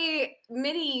 Definitely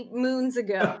many moons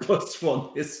ago,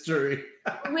 +1 history.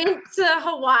 went to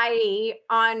Hawaii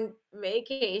on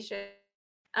vacation.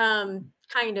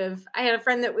 Kind of. I had a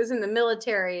friend that was in the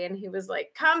military and he was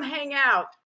like, come hang out.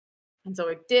 And so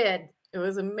I did. It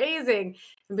was amazing.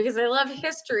 And because I love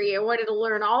history, I wanted to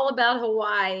learn all about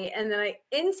Hawaii. And then I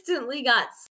instantly got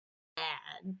sad.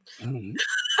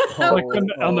 Like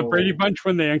on the Brady Bunch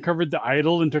when they uncovered the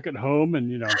idol and took it home and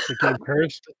became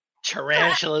cursed.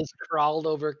 Tarantulas crawled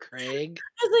over Craig.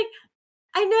 I was like,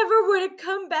 I never would have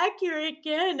come back here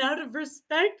again out of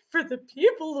respect for the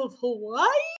people of Hawaii.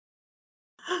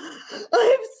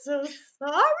 I'm so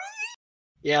sorry.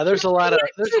 Yeah, there's a lot of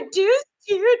Introduced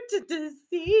you to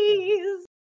disease.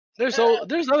 there's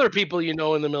other people in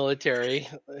the military.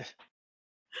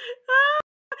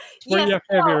 Where you have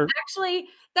to have your Actually,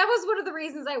 that was one of the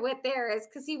reasons I went there is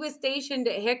because he was stationed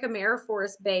at Hickam Air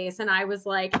Force Base, and I was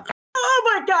like, oh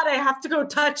my god, I have to go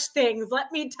touch things.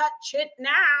 Let me touch it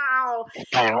now.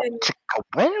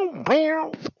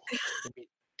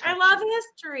 I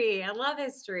love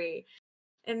history.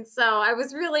 And so I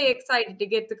was really excited to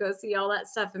get to go see all that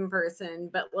stuff in person.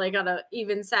 But like on an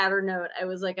even sadder note, I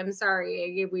was like, I'm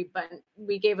sorry,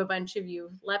 we gave a bunch of you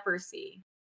leprosy,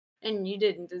 and you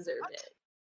didn't deserve it.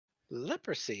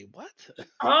 Leprosy? What?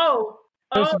 Oh,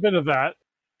 there's a bit of that.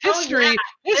 History. There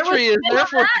History was is a bit of Air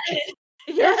Force,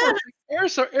 yeah.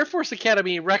 Air Force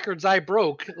Academy records I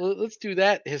broke. Let's do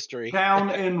that history.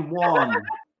 Down in 1.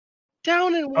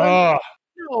 Down in 1.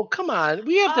 No, come on.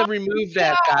 We have to remove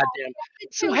that goddamn.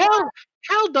 So Hal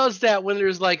does that when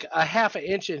there's like a half an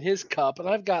inch in his cup, and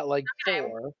I've got like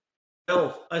 4.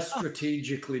 Bill, I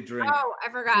strategically drink. Oh,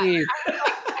 I forgot. You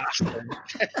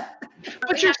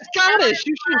but you're Scottish.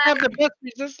 You should have the best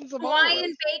resistance of all. of Hawaiian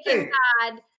us. bacon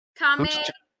god.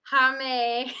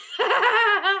 Kamehame.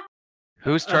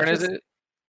 Whose turn is it?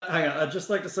 Hang on, I'd just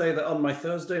like to say that on my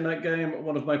Thursday night game,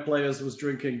 one of my players was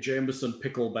drinking Jameson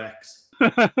Picklebacks.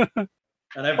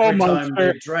 And every time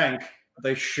they drank,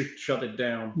 they shut it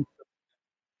down.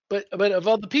 But of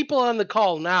all the people on the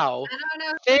call now, I don't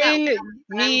know. Thing,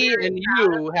 me, and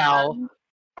you, Hal,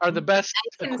 are the best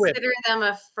I equipped. consider them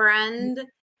a friend.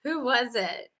 Who was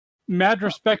it? Mad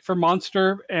respect for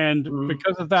Monster, and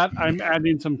because of that, I'm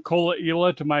adding some Cola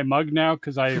Ela to my mug now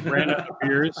because I ran out of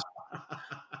beers.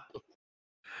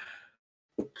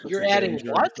 You're adding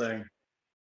what? Thing.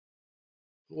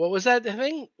 What was that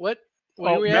thing? What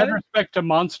Well, were we mad at? respect to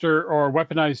monster or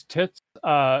weaponized tits,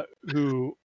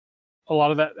 who a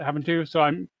lot of that happened to. So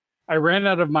I ran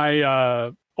out of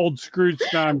my old Scrooge.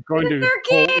 Now I'm going to They're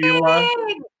pull Ela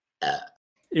kidding!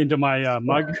 into my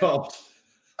mug. God.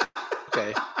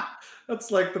 Okay. That's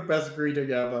like the best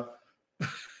greeting ever.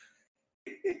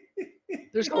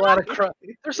 There's a lot of crosstalk.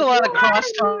 There's a lot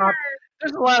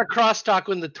of crosstalk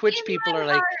when the Twitch In people my are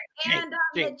like, heart and on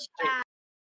the Jake, chat.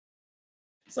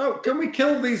 So, can we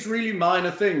kill these really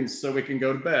minor things so we can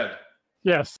go to bed?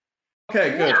 Yes.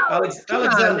 Okay, good. No, come on.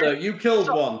 Alexander, you killed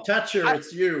one. Thatcher,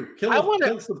 it's you. Kill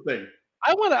something.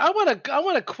 I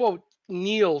want to quote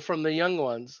Neil from the Young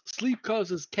Ones. Sleep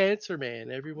causes cancer,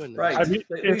 man. Everyone knows. Right. I mean,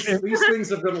 These things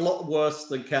have got a lot worse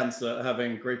than cancer,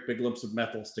 having great big lumps of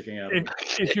metal sticking out.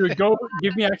 If you would go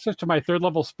give me access to my 3rd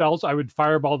level spells, I would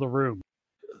fireball the room.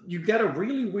 You get a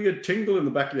really weird tingle in the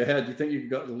back of your head. You think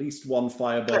you've got at least one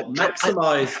fireball.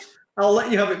 Maximized. I'll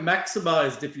let you have it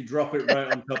maximized if you drop it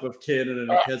right on top of Kiernan and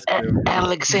Ikezu.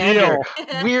 Alexander,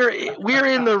 we're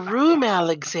in the room,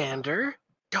 Alexander.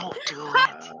 Don't do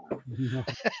it.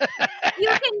 You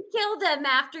can kill them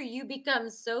after you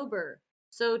become sober.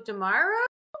 So tomorrow?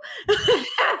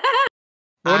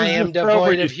 I am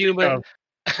devoid of human. of?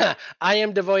 I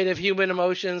am devoid of human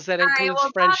emotions. That All right, includes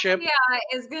well, friendship. Tatya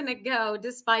is gonna go,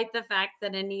 despite the fact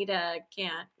that Anita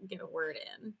can't get a word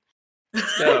in.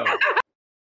 Go.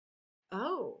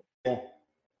 Oh.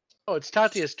 Oh, it's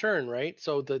Tatya's turn, right?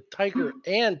 So the tiger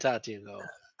and Tatya go.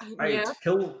 Right. Yeah.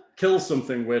 Kill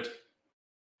something, Wit.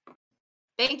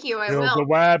 Thank you. I Kill the will.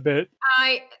 wabbit.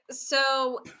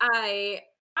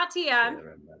 Tatya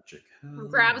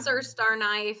grabs her star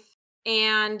knife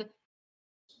and,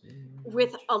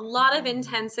 with a lot of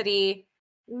intensity,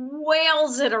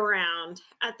 wails it around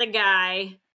at the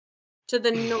guy to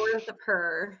the north of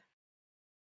her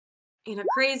in a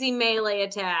crazy melee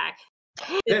attack.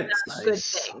 Hits. It's good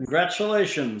thing.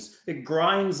 Congratulations. It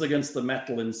grinds against the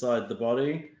metal inside the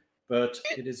body, but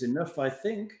it is enough, I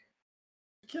think,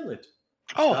 to kill it.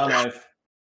 Oh, Star knife.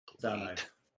 Star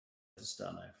knife. It's a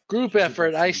star knife. group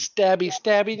effort. I stabby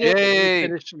it. Yay. And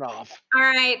finish it off. All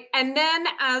right, and then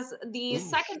as the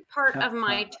second part of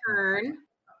my turn,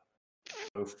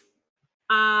 Oof.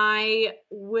 I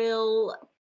will.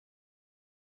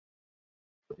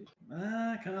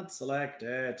 I can't select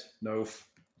it. No.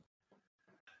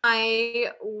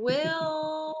 I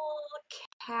will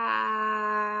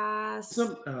cast.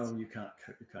 Oh, you can't.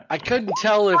 I couldn't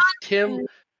tell if Tim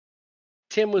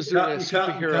was You doing a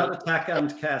can't superhero. attack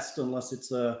and cast unless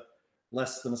it's a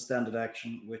less than a standard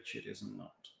action, which it is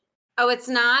not. Oh, it's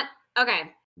not?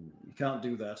 Okay. You can't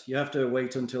do that. You have to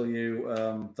wait until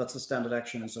you. That's a standard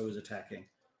action, and so is attacking.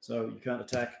 So you can't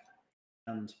attack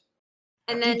and.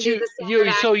 And then Did do you? the standard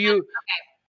action.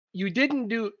 You didn't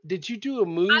do? Did you do a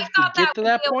move I to thought get to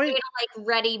that would be a way point? to like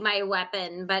ready my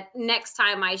weapon, but next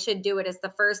time I should do it as the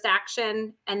first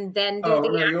action and then do Oh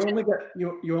the no! action.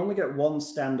 You only get one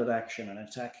standard action, and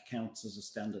attack counts as a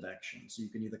standard action. So you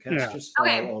can either cast your spell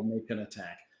Okay. or make an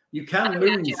attack. You can I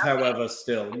move, gotcha, okay. however.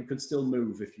 Still, you can still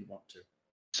move if you want to.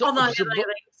 So, Hold on, so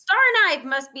Star Knife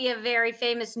must be a very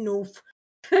famous noof.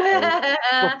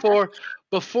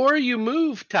 before you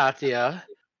move, Tatya,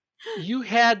 you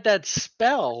had that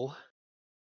spell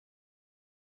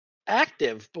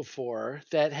active before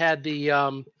that had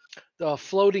the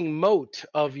floating moat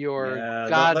of your Yeah,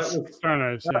 god's. Star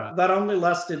knives, yeah. that only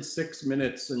lasted 6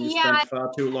 minutes, and you Yeah, spent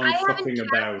far too long I haven't fucking tried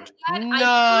about.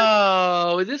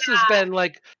 No, this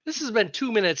has been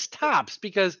 2 minutes tops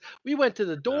because we went to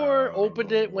the door,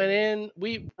 opened it, went in.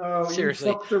 Oh, Seriously.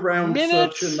 you fucked around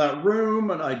Minutes? searching that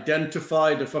room and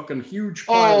identified a fucking huge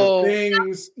pile of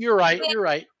things. You're right. Yes, you're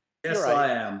right. I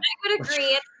am. I would agree.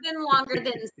 It's been longer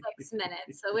than 6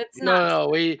 minutes, so it's No, not.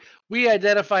 we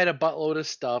identified a buttload of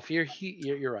stuff. You're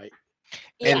right.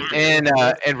 Yeah. And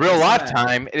in real life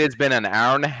time, it has been an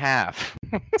hour and a half.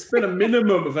 It's been a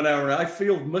minimum of an hour. I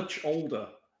feel much older.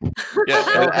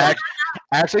 Yeah,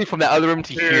 actually, from the other room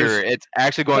to here, it's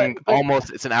actually going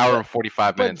almost. It's an hour and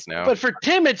 45 minutes now. But for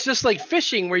Tim, it's just like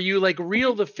fishing, where you like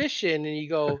reel the fish in and you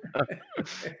go.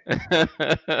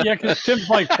 Yeah, because Tim's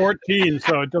like 14,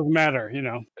 so it doesn't matter, you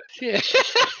know. I'm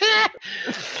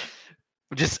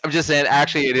just saying.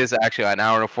 Actually, it is actually an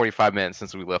hour and 45 minutes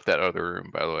since we left that other room.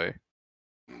 By the way.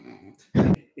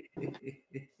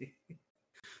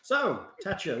 So,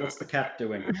 Tatcha, what's the cat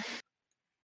doing?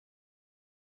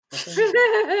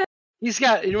 He's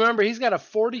got a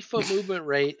 40-foot movement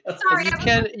rate. Sorry,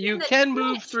 You can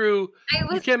move through. I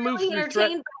was You can move really through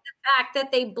entertained by the fact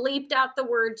that they bleeped out the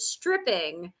word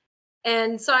stripping.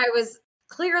 And so I was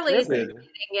clearly Cribbing. stating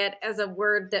it as a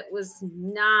word that was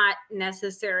not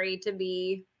necessary to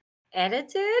be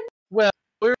edited. Well,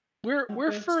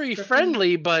 we're furry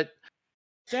friendly, but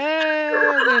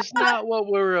that is not what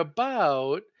we're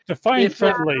about. Define If,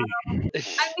 friendly.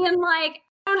 I mean, like,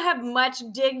 I don't have much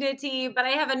dignity, but I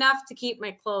have enough to keep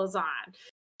my clothes on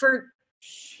for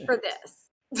this.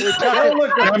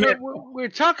 We're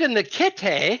talking the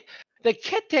Kete. The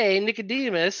Kete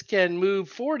Nicodemus can move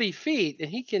 40 feet, and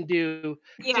he can do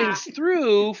Yeah. things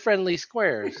through friendly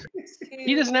squares.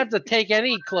 He doesn't have to take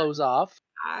any clothes off.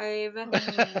 5,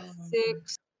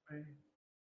 6.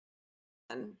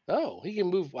 Oh, he can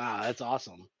move. Wow, that's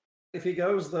awesome. If he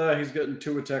goes there, he's getting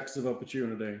 2 attacks of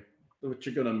opportunity, which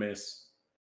you're gonna miss.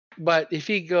 But if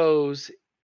he goes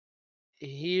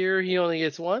here, he only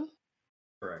gets 1?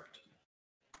 Correct.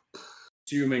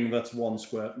 Assuming that's 1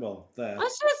 square. Well, there.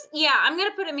 Let's just, I'm going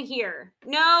to put him here.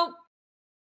 No.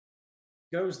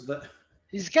 Goes there.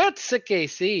 He's got sick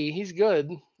AC. He's good,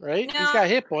 right? He's No. got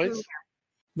hit points.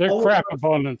 They're Oh, crap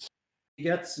opponents. He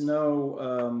gets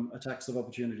no attacks of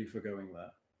opportunity for going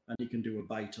there. And he can do a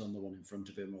bite on the one in front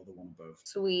of him or the one above.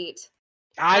 Sweet.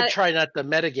 I try not to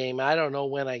metagame. I don't know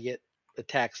when I get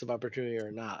attacks of opportunity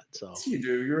or not. So Yes, you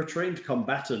do. You're a trained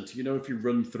combatant. You know if you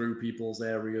run through people's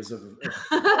areas of.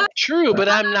 true, but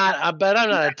I'm not. But I'm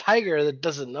not a tiger that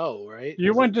doesn't know, right?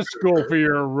 You went to school for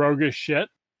your roguish shit.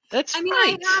 That's I mean,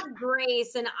 right. I have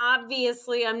grace, and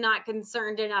obviously I'm not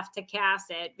concerned enough to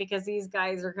cast it because these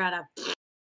guys are kind of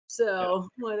so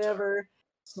whatever.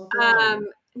 It's not right.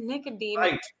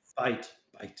 Nicodemus. Bite.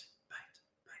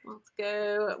 Let's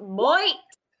go. Boy.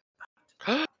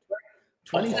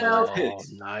 25 Oh,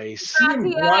 hits. nice.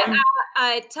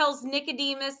 Gratia tells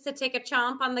Nicodemus to take a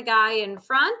chomp on the guy in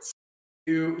front.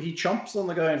 He chomps on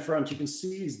the guy in front. You can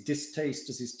see his distaste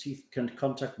as his teeth can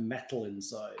contact metal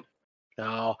inside.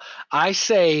 No, I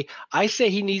say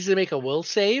he needs to make a will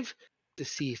save to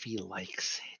see if he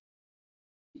likes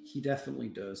it. He definitely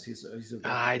does. He's a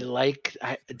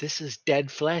This is dead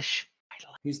flesh.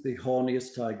 he's the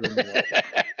horniest tiger in the world.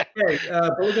 Okay,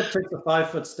 Bulgup takes a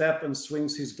 5-foot step and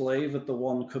swings his glaive at the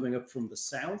one coming up from the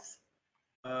south.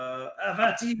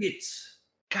 Avatit!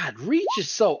 God, reach is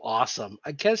so awesome.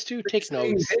 I guess to take 16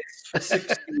 notes. hits for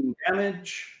 16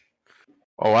 damage.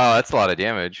 Oh wow, that's a lot of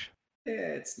damage. Yeah,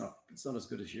 it's not as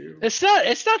good as you. It's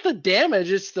not the damage,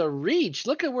 it's the reach.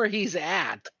 Look at where he's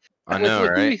at. I know, With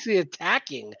who right? he's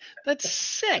attacking. That's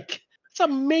sick. It's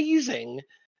amazing.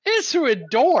 It's through a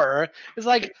door. It's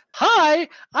like, hi,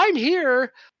 I'm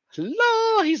here.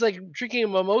 Hello. He's like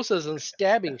drinking mimosas and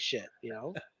stabbing shit, you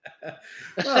know?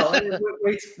 Well,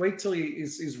 wait till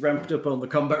he's ramped up on the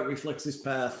combat reflexes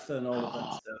path and all of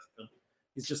that stuff. And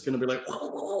he's just going to be like,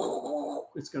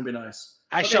 it's going to be nice.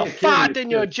 I Okay, shall Achilles, fart in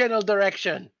your good. general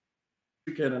direction.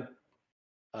 Buchanan.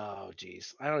 Oh,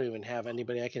 geez. I don't even have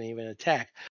anybody I can even attack.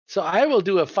 So I will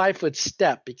do a 5-foot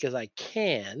step because I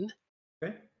can.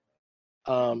 Okay.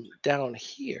 Down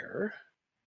here.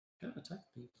 Can't attack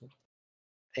people.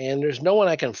 And there's no one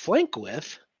I can flank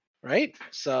with, right?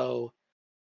 So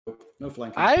Nope, no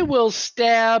flanking. I will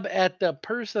stab at the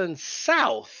person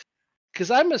south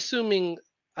because I'm assuming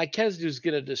Ikezu's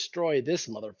going to destroy this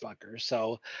motherfucker.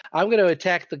 So I'm going to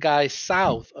attack the guy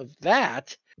south of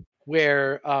that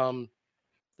where the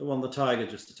one the tiger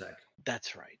just attacked.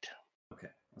 that's right. Okay,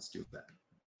 let's do that.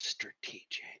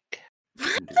 Strategic.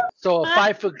 So a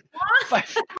 5-foot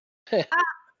Faith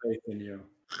in you.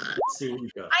 Let's see what you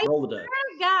got. Roll the die.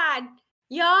 Oh God,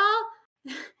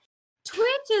 y'all.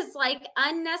 Twitch is like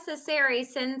unnecessary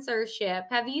censorship.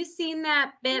 Have you seen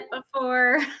that bit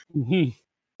before?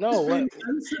 No, what?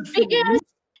 Because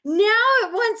now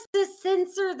it wants to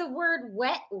censor the word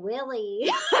wet willy.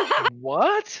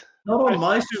 What? Not on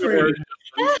my screen.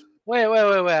 Wait.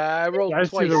 I rolled I see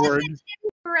twice. the word.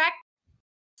 Correct.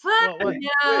 Fuck What?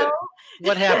 no.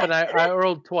 What happened? I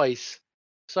rolled twice.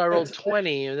 So I rolled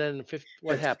 20 and then 50.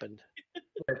 What happened?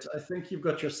 Right, I think you've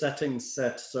got your settings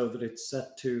set so that it's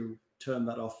set to turn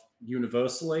that off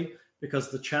universally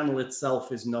because the channel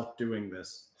itself is not doing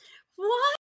this.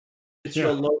 What? It's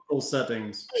your local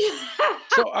settings.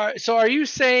 So are you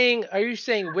saying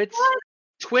which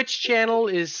Twitch channel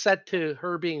is set to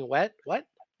her being wet? What?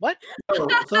 So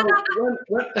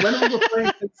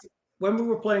when we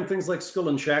were playing things like Skull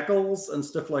and Shackles and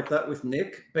stuff like that with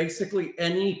Nick, basically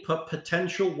any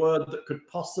potential word that could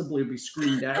possibly be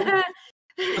screamed out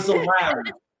was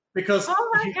allowed because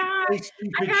Oh my you God. say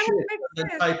stupid I gotta shit fix and then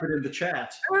this. type it in the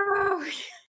chat. Oh.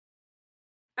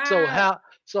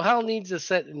 So Hal needs to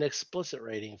set an explicit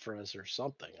rating for us or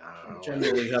something. I don't know.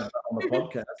 Generally have that on the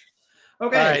podcast.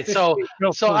 Okay. All right, so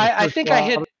Go so for the I first think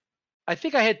one.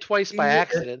 I hit twice by Yeah.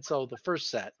 accident. So the first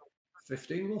set.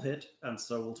 15 will hit, and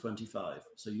so will 25.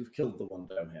 So you've killed the one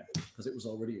down here because it was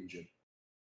already injured.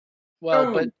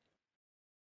 Well, Boom.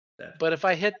 but if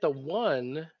I hit the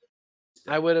 1,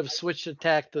 I would have switched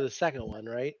attack to the second one,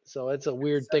 right? So it's a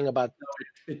weird thing about.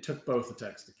 No, it took both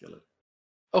attacks to kill it.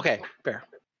 Okay, fair.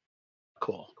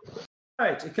 Cool. All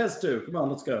right, Ikestu, come on,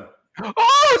 let's go.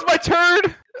 Oh, it's my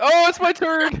turn! Oh, it's my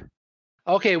turn!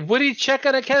 Okay, Woody, check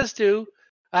on Akestu.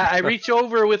 I reach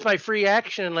over with my free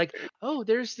action, like, oh,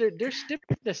 there's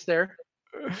stiffness there.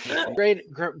 Great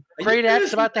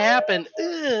act's about to happen.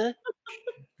 Ugh.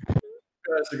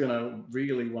 You guys are gonna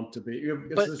really want to be.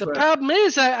 But the problem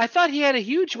is, I thought he had a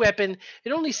huge weapon.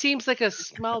 It only seems like a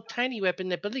small, tiny weapon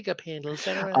that Billy Gup handles.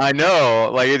 I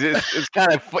know, like it's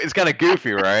kind of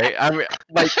goofy, right? I mean,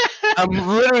 like I'm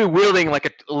literally wielding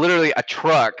like literally a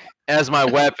truck as my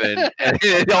weapon, and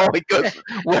it only goes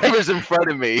whatever's in front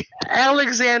of me.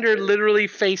 Alexander literally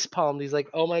face palmed. He's like,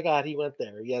 "Oh my god, he went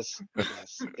there." Yes,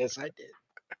 I did.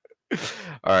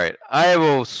 All right, I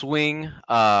will swing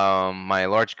my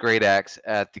large great axe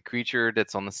at the creature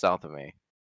that's on the south of me.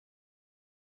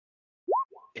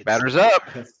 Batter's up.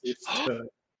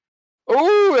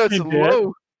 Oh, that's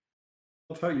low.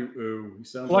 I love how you ooh. You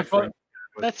sound Luckily- like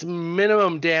That's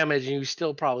minimum damage, and you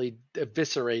still probably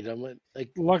eviscerate him, like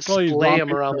Luckily, splay him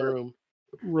zombies around the are room.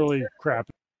 really crap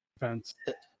defense.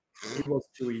 He was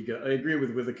too eager. I agree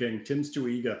with Wither King. Tim's too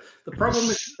eager. The problem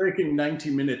is it's taking 90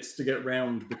 minutes to get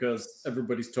round because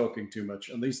everybody's talking too much,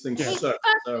 and these things Hey, suck.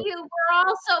 fuck So you. We're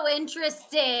all so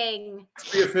interesting.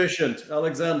 let's be efficient.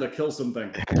 Alexander, kill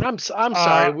something. I'm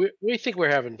sorry. We think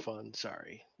we're having fun.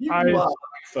 Sorry. You I- are having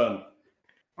fun.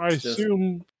 I It's just-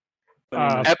 assume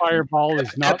Ep- Fireball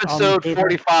is not on the Episode table.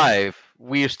 45.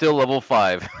 We are still level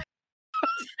 5.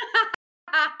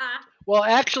 Well,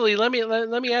 actually, let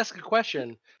me ask a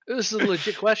question. This is a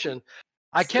legit question.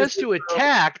 Akestu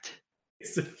attacked.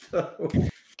 Is it though?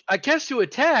 Akestu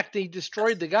attacked. He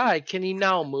destroyed the guy. Can he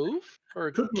now move,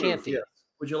 or Could can't move, he? yes.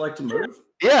 Would you like to move?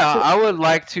 Yeah, I would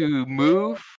like to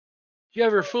move. You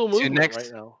have your full To movement next-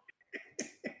 right now.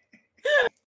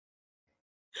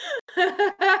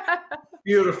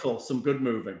 Beautiful. Some good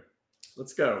moving.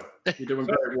 Let's go. You're doing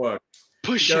great work.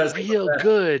 Push You guys it are real the best.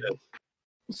 good.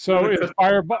 So is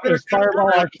Fireball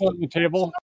actually on the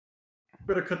table?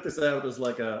 Better cut this out as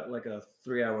like a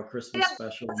 3-hour Christmas Yeah,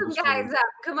 special. Some just for guys you. up.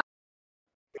 Come on.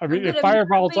 I mean, I'm if gonna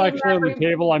Fireball's leave actually on the every-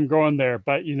 table, I'm going there.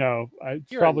 But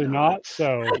it's You're probably not. not.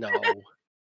 So No.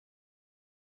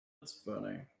 That's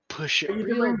funny. Push it Are you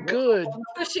real doing- good.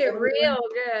 Push it real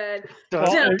good. Dun,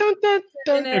 Well, dun, dun,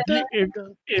 dun, if dun, you-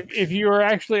 dun. if you were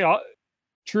actually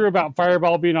true about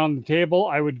Fireball being on the table,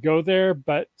 I would go there.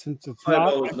 But since it's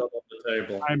Fireball not, is not on the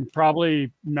table. I'm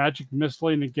probably magic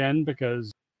missiling again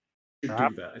because. You should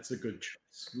crap. do that. It's a good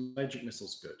choice. Magic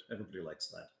missile's good. Everybody likes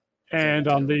that. And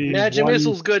on the Magic one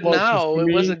missile's good closest now. to It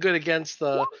me- wasn't good against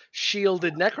the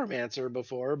shielded necromancer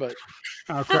before, but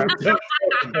Oh crap!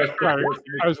 Sorry,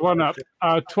 I was one up.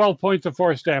 12 points of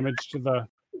force damage to the.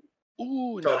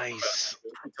 ooh, nice.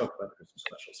 We talk about Christmas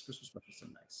specials. Christmas specials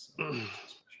are nice. Christmas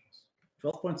specials.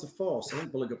 12 points of force. I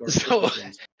think Bully got So-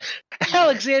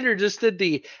 Alexander just did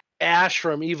the Ash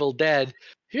from Evil Dead.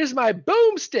 Here's my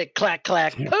boomstick. Clack,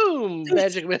 clack, boom.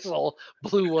 Magic missile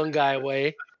blew one guy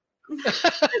away.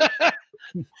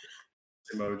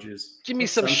 emojis. Give me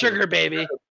That's some something. sugar, baby. That's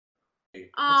a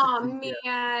Oh creepy-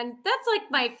 man, that's like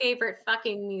my favorite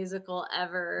fucking musical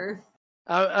ever.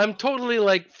 I'm totally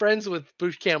like friends with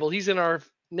Bruce Campbell. He's in our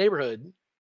neighborhood.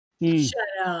 Hmm.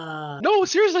 Shut up. No,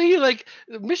 seriously, like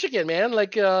Michigan, man.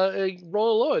 Like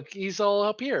Royal Oak. He's all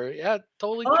up here. Yeah,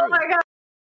 totally Oh true. my god.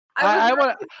 I would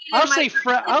wanna- love to be I'll in my say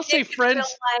I'll say dick in friends.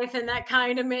 real life, and that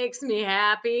kind of makes me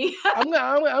happy. I'm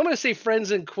gonna say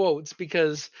friends in quotes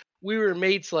because we were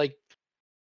mates like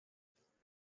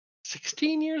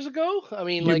 16 years ago. I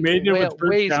mean, You like made it with Bruce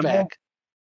ways Campbell? back.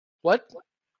 What?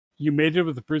 You made it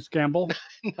with Bruce Campbell.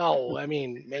 No, I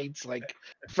mean mates like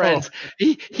friends.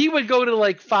 He would go to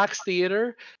like Fox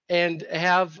Theater and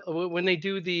have when they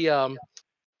do the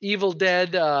Evil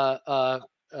Dead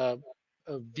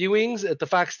viewings at the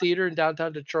Fox Theater in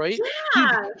downtown Detroit.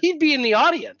 Yeah. He'd be in the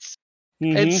audience,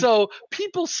 and Mhm. so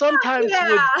people sometimes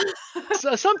Yeah.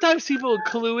 would sometimes people would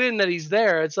clue in that he's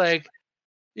there. It's like,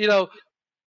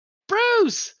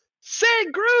 Bruce, say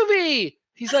groovy.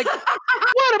 He's like,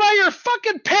 what, am I your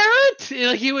fucking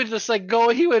parent? He would just like go,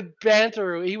 he would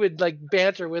banter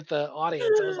with the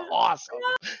audience. It was awesome.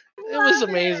 It was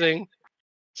amazing.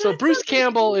 So That's Bruce so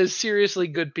Campbell is seriously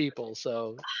good people.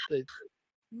 So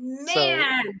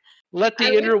Man, let the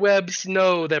I wish- interwebs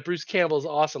know that Bruce Campbell's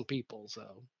awesome people.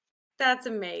 So that's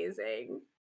amazing.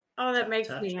 Oh, that makes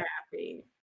me Fantastic. happy.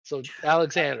 So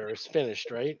Alexander is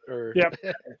finished, right? Or Yep.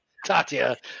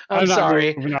 Tatya. I'm I'm not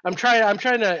sorry. moving on. I'm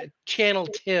trying to channel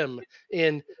Tim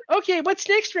in. Okay, what's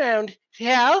next round?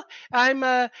 Hal, I'm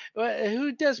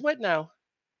who does what now?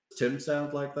 Tim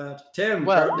sound like that? Tim.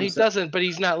 Well, apparently he said- doesn't, but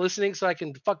he's not listening, so I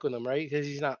can fuck with him, right? Because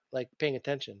he's not like paying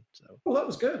attention. So Oh, that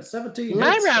was good. 17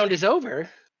 my hits. round is over.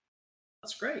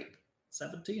 That's great.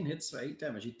 17 hits for 8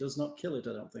 damage. He does not kill it,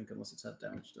 I don't think, unless it's had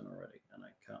damage done already. And I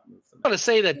can't move them. I want to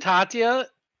say that Tatya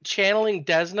channeling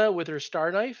Desna with her star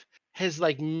knife has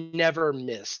like never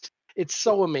missed. It's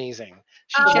so amazing.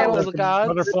 She Oh. channels the gods.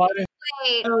 Butterfly.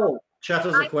 Wait, Oh, chat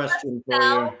has a question for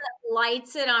spell you. that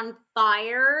lights it on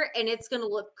fire, and it's gonna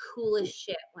look cool as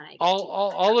shit when I get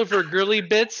All of her girly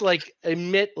bits like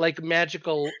emit like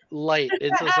magical light.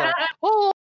 It's just like,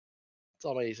 oh, it's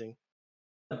amazing.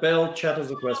 Bell, chat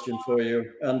has a question for you,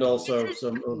 and also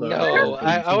some other. No,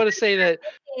 I want to say that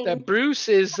Bruce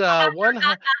is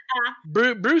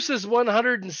Bruce is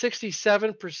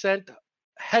 167%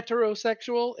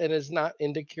 heterosexual and is not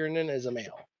into Kiernan as a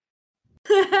male.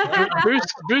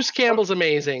 Bruce Campbell's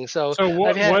amazing. So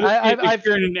what I've is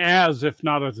Kieran as if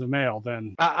not as a male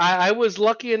then? I was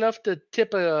lucky enough to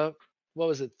tip 3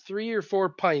 or 4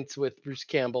 pints with Bruce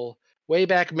Campbell way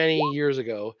back many years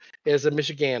ago as a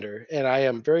Michigander, and I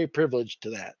am very privileged to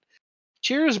that.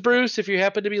 Cheers, Bruce! If you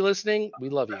happen to be listening, we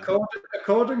love you.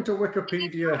 According to Wikipedia,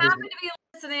 If you happen to be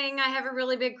listening, I have a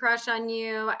really big crush on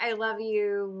you. I love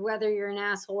you, whether you're an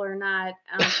asshole or not.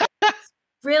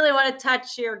 Really want to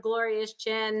touch your glorious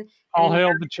chin. All and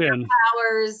hail the chin.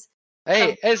 Powers.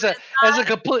 Hey, as a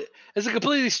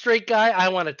completely straight guy, I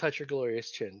want to touch your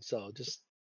glorious chin. So just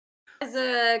As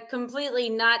a completely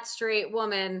not straight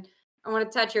woman, I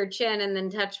want to touch your chin and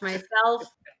then touch myself.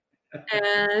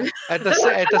 And at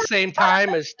the same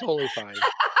time is totally fine.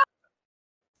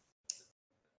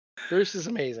 Bruce is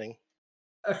amazing.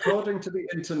 According to the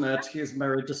internet, he is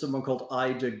married to someone called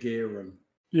Ida Gearan.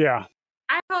 Yeah.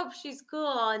 I hope she's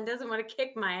cool and doesn't want to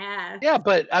kick my ass. Yeah,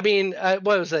 but I mean,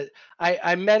 what was it?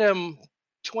 I met him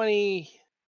 20.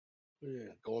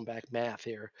 Going back math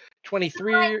here.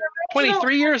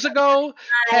 23 years ago.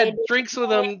 Had drinks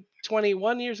with him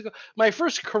 21 years ago. My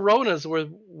first Coronas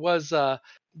was the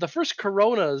first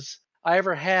Coronas I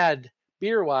ever had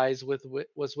beer wise was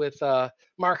with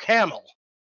Mark Hamill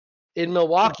in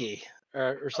Milwaukee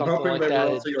or something like that.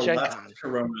 Also your Gen last Con.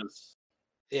 Coronas.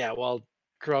 Yeah, well,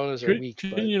 Coronas are weak.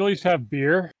 Couldn't you at least have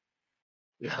beer?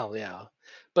 Hell yeah.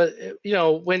 But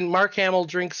when Mark Hamill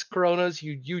drinks Coronas,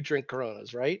 you drink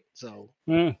Coronas, right? So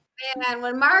Man,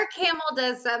 when Mark Hamill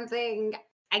does something,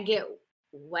 I get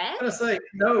wet. I'm gonna say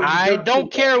no. I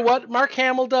don't care what Mark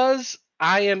Hamill does.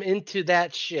 I am into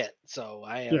that shit. So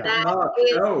I am. Yeah. Mark,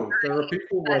 no, there are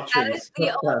people watching. That is the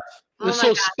Stop that. Oh my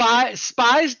So God.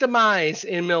 Spy's demise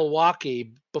in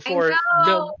Milwaukee before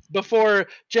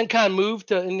Gen Con moved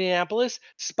to Indianapolis.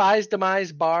 Spy's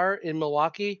demise bar in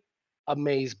Milwaukee,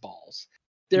 amazeballs.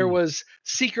 There was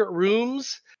secret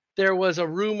rooms. There was a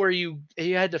room where you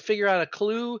had to figure out a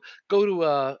clue, go to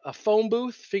a phone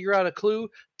booth, figure out a clue,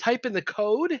 type in the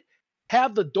code,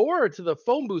 have the door to the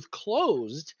phone booth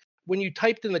closed when you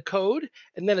typed in the code,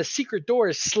 and then a secret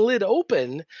door slid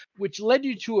open, which led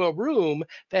you to a room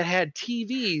that had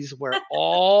TVs where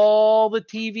all the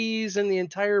TVs in the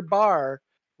entire bar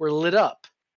were lit up.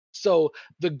 So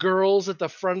the girls at the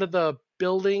front of the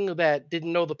building that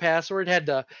didn't know the password had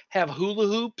to have hula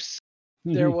hoops.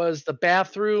 There was the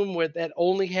bathroom that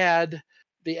only had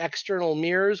the external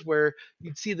mirrors where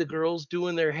you'd see the girls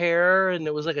doing their hair, and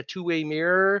it was like a two-way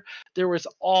mirror. There was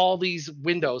all these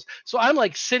windows. So I'm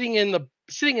like sitting in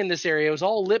this area. It was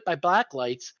all lit by black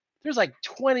lights. There's like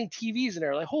 20 TVs in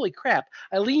there. Like, holy crap.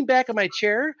 I lean back in my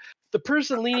chair. The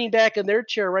person leaning back in their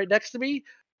chair right next to me,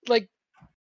 like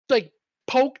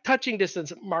poke touching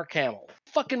distance, Mark Hamill.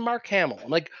 Fucking Mark Hamill. I'm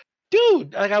like,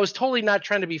 dude, like I was totally not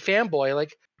trying to be fanboy.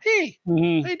 Like, hey, how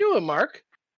you doing, Mark?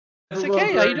 I was like,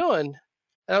 hey, how you doing?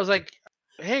 And I was like,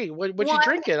 hey, what you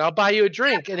drinking? I'll buy you a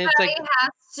drink. And it's like, has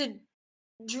to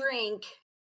drink.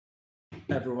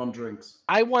 Everyone drinks.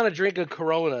 I want to drink a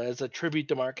Corona as a tribute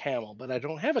to Mark Hamill, but I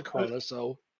don't have a Corona,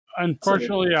 so.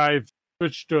 Unfortunately, I've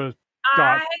switched to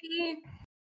Scotch.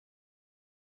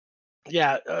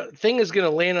 Yeah, thing is gonna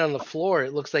land on the floor.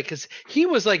 It looks like because he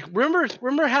was like,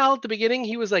 remember how at the beginning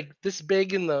he was like this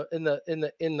big in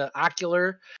the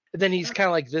ocular, and then he's kind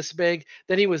of like this big.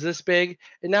 Then he was this big,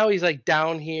 and now he's like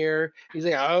down here. He's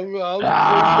like,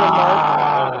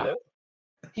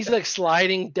 he's like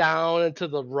sliding down and to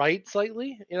the right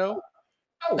slightly, Oh,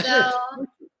 So,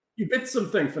 you bit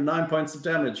something for 9 points of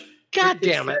damage. God It's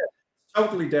damn it! dead.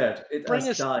 Totally dead. It Bring has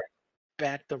us died.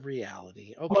 back to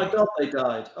reality. Oh Okay. my god, they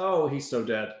died. Oh, he's so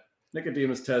dead.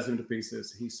 Nicodemus tears him to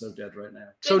pieces. He's so dead right now.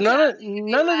 So Good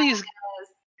none job,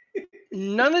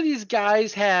 of these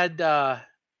guys had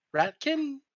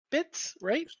ratkin bits,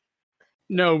 right?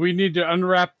 No, we need to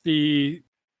unwrap the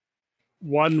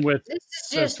one with This is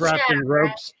that's just wrapped in chat,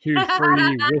 ropes to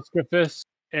free Whiskifus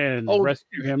and Oh.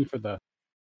 rescue him for the.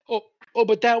 Oh,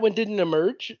 but that one didn't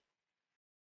emerge.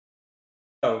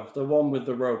 Oh, the one with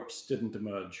the ropes didn't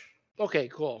emerge. Okay,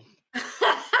 cool.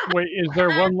 right? Wait, is there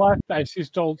one left? I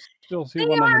still see They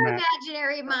one on the are map.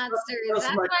 imaginary monsters. That's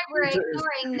That's my why we're computer is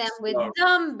ignoring them with slow.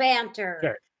 dumb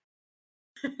banter.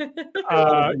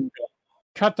 Okay.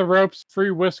 Cut the ropes, free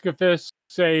Whiskifus,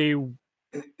 say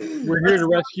we're here to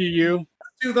rescue you. Let's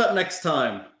do that next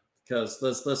time because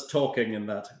there's talking in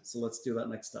that. So let's do that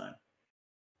next time.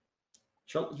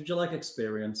 Would you like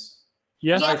experience?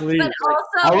 Yes, Yes, please. but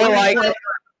I also, would like but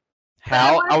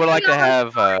Hal. I would like to tell you a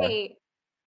have story.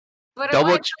 But I double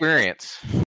wanna- experience.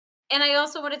 and I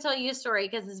also want to tell you a story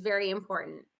because it's very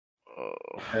important.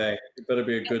 Hey, it better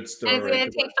be a good And story. it's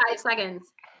going to take 5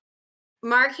 seconds.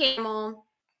 Mark Hamill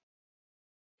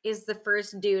is the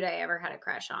first dude I ever had a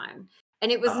crush on.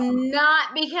 And it was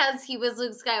not because he was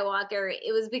Luke Skywalker.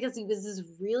 It was because he was this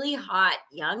really hot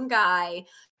young guy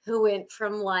who went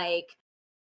from like,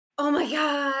 oh my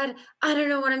God, I don't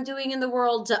know what I'm doing in the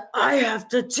world to I have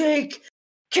to take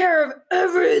care of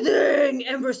everything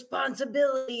and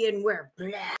responsibility and wear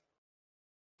black.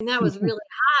 And that was really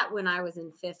hot when I was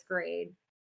in 5th grade.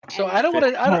 So And I don't want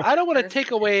to. I don't want to first-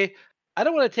 take away. I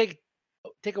don't want to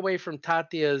take away from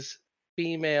Tatia's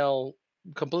female,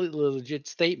 completely legit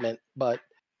statement, but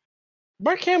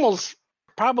Mark Hamill's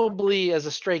probably, as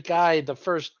a straight guy, the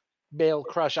first male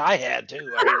crush I had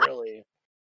too. I mean, really.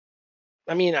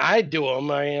 I mean, I do them.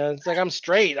 It's like I'm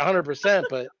straight, 100%.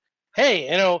 But hey,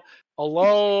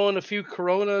 alone, a few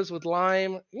Coronas with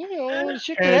lime,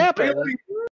 shit can And happen.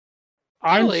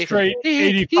 I'm Really? straight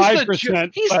He's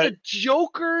 85%. He's but the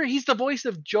Joker. He's the voice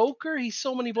of Joker. He's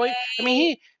so many voices. I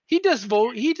mean, he does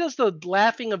he does the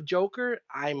laughing of Joker.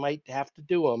 I might have to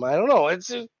do him. I don't know. It's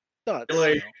just nuts.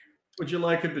 Really? Would you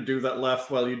like him to do that laugh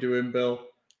while you do him, Bill?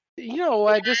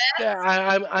 I just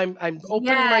I'm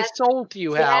opening my Yes. soul to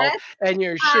you, Hal, Yes. and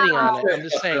you're shitting on it. I'm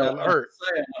just saying, I'm hurt.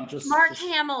 Mark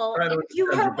Hamill, trying to if you understand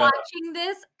are you better. watching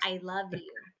this, I love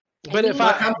you. But And if you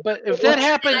I know but if that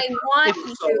happened, I want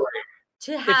if- you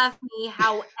to have me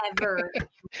however you want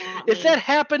if me. that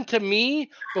happened to me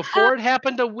before it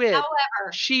happened to Wit,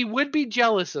 However, she would be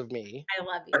jealous of me. I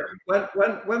love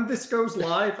you. When this goes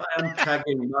live, I am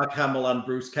tagging Mark Hamill and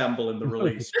Bruce Campbell in the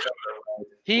release.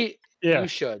 You yeah,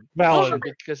 should. valid.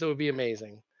 Because it would be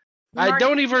amazing. I Mark,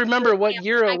 don't even remember what Hamill,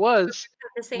 year I it was at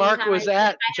the same Mark time, was I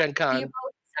at think Gen I have to Con. do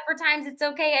both separate times. It's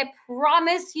okay. I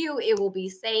promise you it will be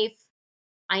safe.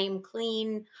 I am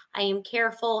clean. I am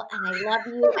careful, and I love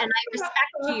you, and I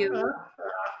respect you.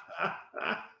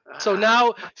 So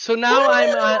now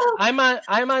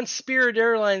I'm on Spirit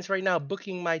Airlines right now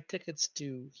booking my tickets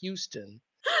to Houston.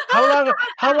 How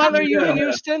long are you in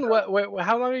Houston?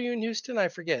 How long are you in Houston? I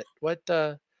forget. What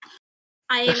I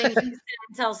am in Houston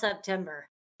until September.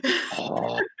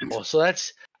 oh, so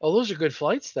those are good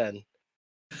flights then.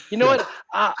 You know what?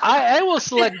 I will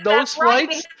select those That's right,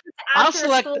 flights. because I'll after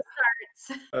select school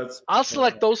starts. I'll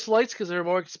select those flights because they're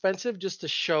more expensive just to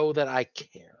show that I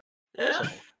care. So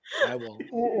I will.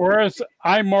 Whereas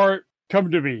I'm more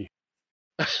come to me.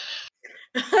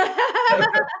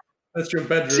 That's your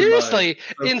bedroom. Seriously,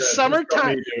 line. in Okay,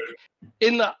 summertime, that's what we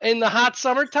do. in the hot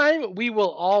summertime, we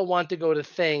will all want to go to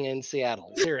Thing in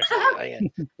Seattle.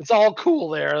 Seriously, it's all cool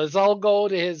there. Let's all go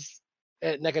to his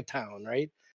at Neca Town, right?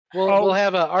 We'll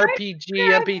have a RPG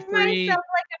Drag MP3. myself like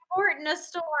a fort in a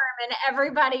storm, and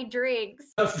everybody drinks.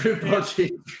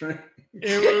 Everybody drink.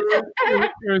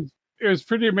 It was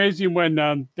pretty amazing when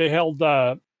they held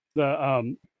the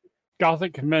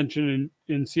Gothic convention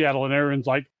in Seattle, and everyone's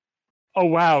like, "Oh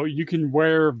wow, you can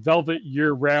wear velvet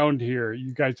year round here.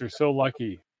 You guys are so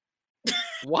lucky."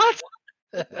 What?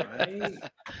 Right?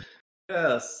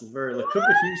 Yes, very lucky. Come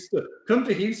to Houston. Come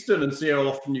to Houston and see how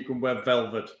often you can wear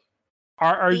velvet.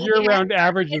 Our Yeah, year round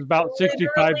average is about It's 65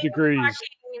 literally degrees.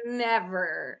 fucking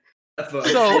Never.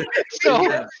 So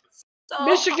Yeah. So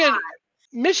Michigan, hot.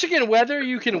 Michigan weather,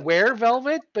 you can wear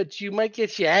velvet, but you might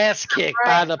get your ass kicked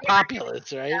by the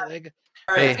populace, right? Like,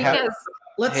 All Hey, right, Because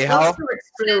let's Hal? do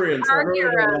experience. Our I wrote it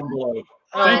on hero. an envelope.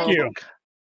 Thank oh, you.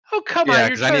 Oh come Yeah, on! You're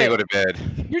because I need to go trying to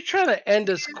bed. you're trying to end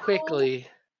us quickly.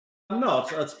 I'm not.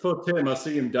 That's poor Tim. I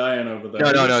see him dying over there.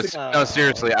 No, He's no,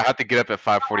 seriously. I have to get up at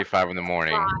 5:45 in the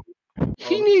morning.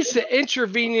 He needs to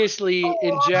intravenously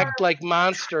inject like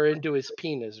Monster into his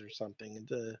penis or something.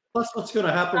 That's what's going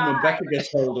to happen when Becca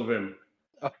gets hold of him.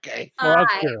 Okay. Well,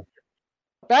 that's Hi. true.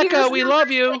 Becca, we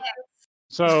love you.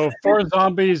 So 4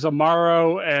 zombies,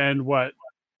 Amaro, and what?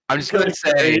 I'm just gonna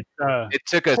say Uh, it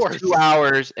took us course. 2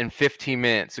 hours and 15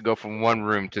 minutes to go from one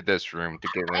room to this room to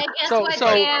get And this guess So- what, so-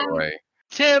 Dan? away.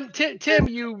 Tim,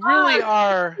 you really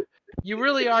are taking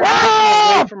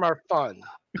away from our fun.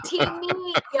 Team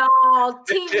me, y'all.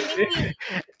 Team me.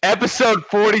 Episode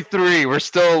 43. We're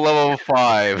still level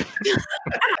 5.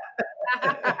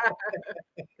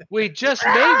 We just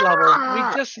made level.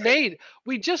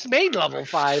 We just made level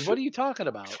 5. What are you talking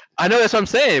about? I know, that's what I'm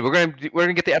saying. We're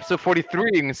gonna get to episode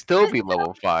 43 and still be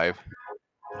level 5.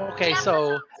 Okay,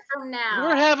 so From now.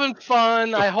 we're having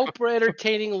fun. I hope we're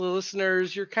entertaining the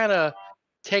listeners. You're kind of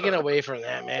taken away from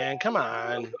that, man. Come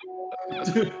on. No,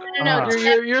 Tim,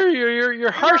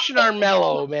 You're harshing our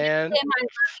mellow, man. I love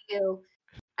you.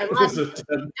 I It love was you. a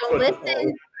 10 Don't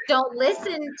listen. Don't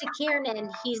listen to Kiernan.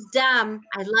 He's dumb.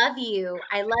 I love you.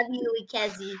 I love you,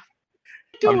 Ikezi.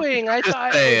 Doing? I just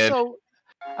thought saying. so.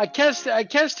 I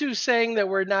guess who's saying that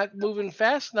we're not moving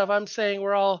fast enough. I'm saying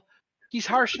we're all. He's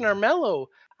harshing our mellow.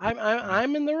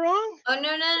 I'm in the wrong. Oh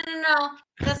no.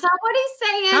 That's not what he's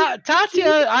saying.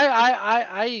 Tatya,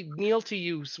 I kneel to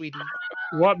you, sweetie.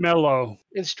 what mellow?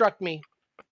 Instruct me.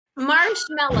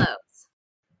 Marshmallows.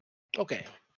 Okay.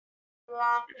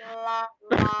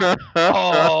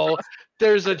 Oh,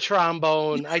 there's a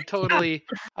trombone. I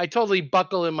totally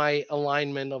buckle in my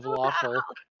alignment of lawful.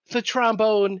 The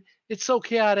trombone. It's so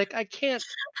chaotic. I can't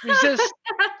resist.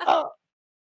 Oh.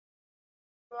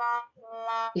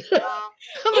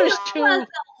 There's It two. was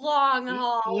a long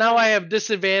haul. Now I have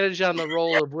disadvantage on the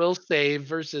roll of will save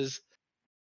versus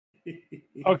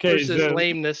Okay,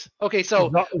 lameness. Okay,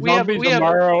 so we zombies, have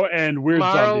Amaro, and weird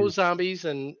Morrow zombies. zombies,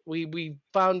 and we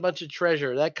found a bunch of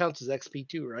treasure. That counts as XP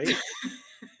too, right?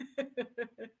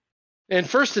 In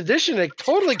first edition, it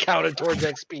totally counted towards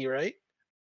XP, right?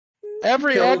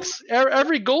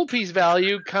 Every gold piece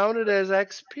value counted as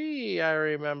XP. I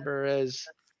remember as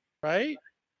right.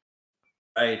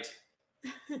 Right.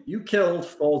 You killed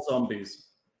 4 zombies.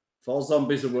 4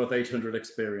 zombies are worth 800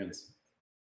 experience.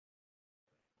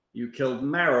 You killed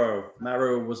Marrow.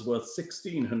 Marrow was worth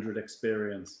 1600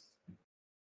 experience.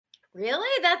 Really?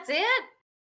 That's it?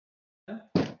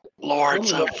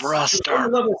 Lords Only of level- Rust only are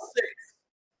level 6.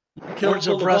 You killed Lords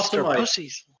the of Rust are lobotomites.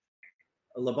 pussies.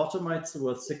 Lobotomites are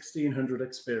worth 1600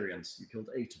 experience. You killed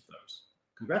 8 of those.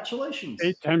 Congratulations.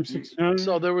 8 times 1600.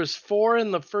 So there was 4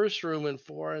 in the first room and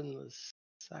 4 in the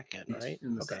second, 8 right?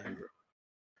 in the Okay, second room.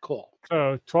 cool.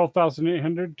 So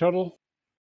 12,800 total.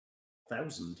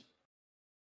 1,000.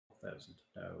 1,000.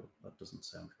 No, that doesn't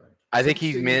sound right. I think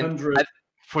he's meant 1600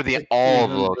 for the all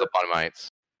of 1600. the bottomites.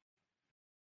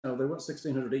 No, they weren't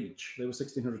 1,600 each. They were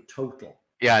 1,600 total.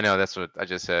 Yeah, I know. That's what I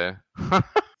just said.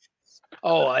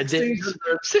 Oh, I did.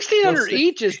 1,600. 1,600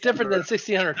 each is 1,600. different than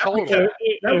 1,600 Now we total.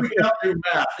 Now we can't do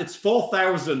math. It's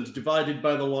 4,000 divided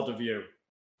by the lot of you.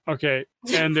 Okay,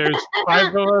 and there's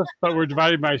 5 of us, but we're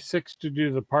divided by 6 to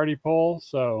do the party poll.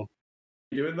 So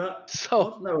You doing that?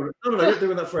 So What? No, you're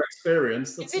doing that for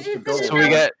experience. That's just for gold. So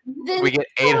we get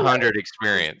 800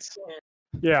 experience.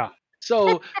 yeah,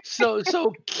 So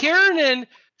Kieran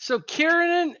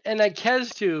and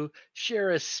Ikestu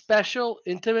share a special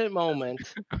intimate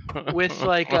moment with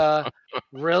like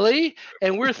really,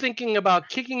 and we're thinking about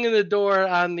kicking in the door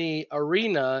on the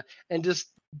arena and just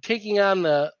taking on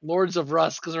the Lords of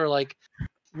Rust because we're like,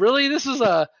 really, this is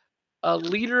a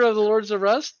leader of the Lords of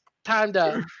Rust. Time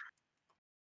to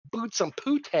boot some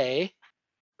pute.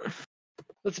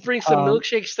 Let's bring some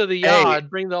milkshakes to the yard.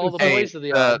 Bring all the boys to the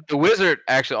yard. The wizard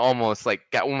actually almost like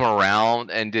got one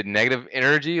around and did negative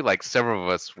energy. Like several of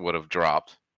us would have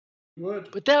dropped. Would.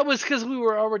 But that was because we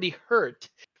were already hurt.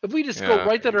 If we just go Yeah.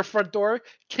 right to their front door,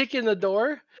 kick in the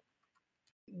door,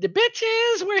 the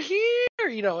bitches, we're here.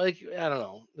 You know, like I don't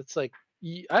know. It's like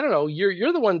I don't know.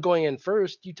 You're the one going in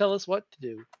first. You tell us what to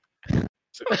do.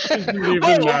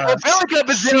 Villicum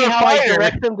is See the how I fighter.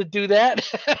 direct them to do that?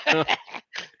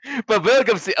 But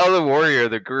Villicum's the other warrior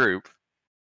of the group.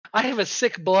 I have a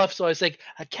sick bluff, so I was like,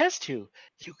 Ikestu,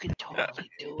 you can totally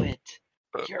do it.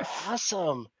 You're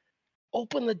awesome.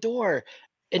 Open the door.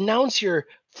 Announce your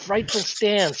frightful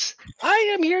stance.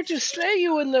 I am here to slay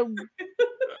you in the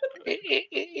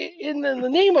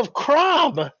name of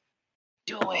Crom.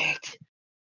 Do it.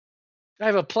 I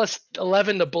have a plus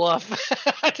 11 to bluff.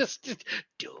 just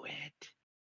do it.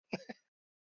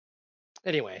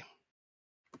 Anyway,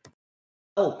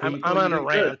 Oh, I'm people, on you a did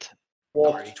good. rant.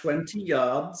 Walked Sorry. 20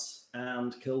 yards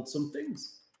and killed some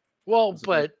things. Well, That's a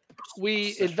but good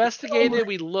we session. investigated,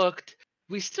 we looked.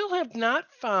 We still have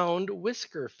not found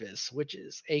Whiskerfist, which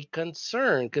is a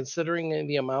concern considering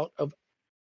the amount of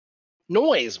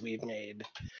noise we've made.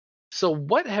 So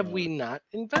what have we not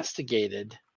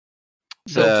investigated?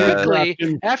 So The-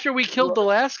 quickly, after we killed the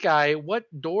last guy, what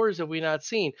doors have we not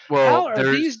seen? Well, How are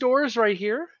there's- these doors right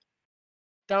here?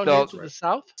 Down So- here to the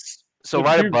south? So The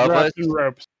right tubes above us, wrapped in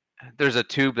ropes. there's a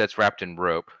tube that's wrapped in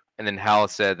rope, and then Hal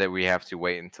said that we have to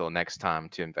wait until next time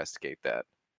to investigate that.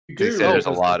 You They do said there's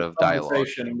a realize lot the of dialogue.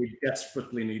 conversation, and we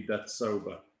desperately need that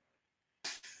sober.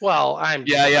 Well, I'm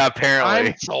Yeah, apparently.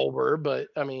 I'm sober, but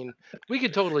I mean, we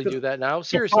could totally do that now.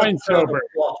 Seriously. Fine sober.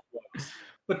 Plot works.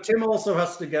 But Tim also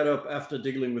has to get up after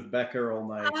dealing with Becca all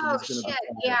night. and Oh he's gonna shit! be tired.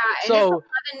 Yeah. And So- it's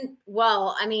 11.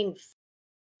 Well, I mean,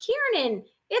 Kiernan,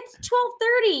 it's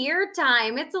 12:30 your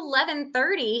time. It's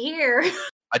 11:30 here.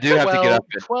 I do have to get up.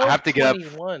 I have to get up.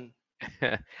 12:21.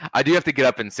 I do have to get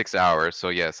up in 6 hours. So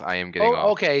yes, I am getting Oh, off.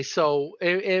 okay. So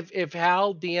if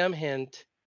Hal DM Hint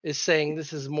is saying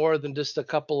this is more than just a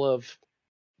couple of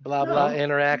blah blah No.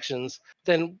 interactions,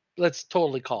 then let's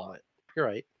totally call it. You're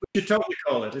right. We should totally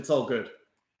call it. It's all good.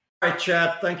 All right,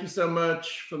 chat. Thank you so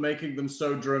much for making them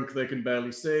so drunk they can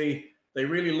barely see. They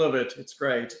really love it. It's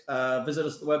great. Visit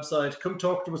us at the website. Come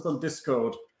talk to us on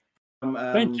Discord.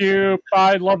 Thank you.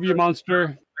 Bye. Love you,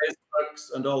 monster.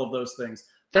 Facebooks and all of those things.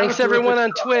 Have Thanks a everyone on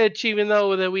terrific- Twitch, even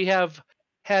though that we have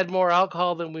had more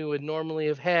alcohol than we would normally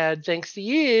have had, thanks to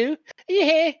you.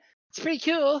 Yeah, it's pretty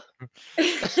cool.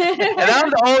 And I'm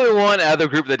the only one out of the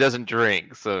group that doesn't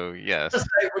drink. So yes.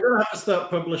 Hey, we're gonna have to start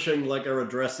publishing like our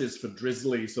addresses for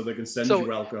Drizzly so they can send So-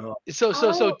 you alcohol. So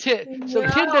Oh, Tim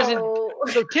doesn't no.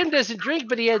 so Tim doesn't drink,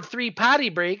 but he had 3 potty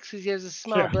breaks because he has a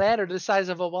small Yeah. bladder the size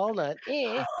of a walnut.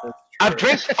 Eh. I've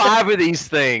drank 5 of these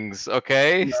things.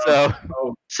 Okay, so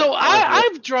So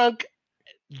I've drunk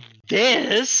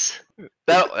this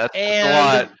that's a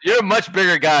And- lot. You're a much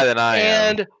bigger guy than I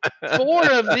am. and 4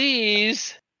 of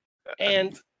these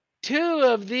and 2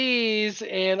 of these,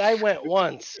 and I went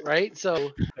once, right?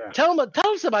 So Yeah. tell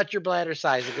us about your bladder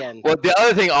size again. Well, the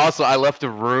other thing also, I left the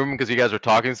room because you guys were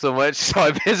talking so much, so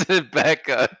I visited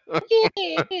Becca. Well, Tim,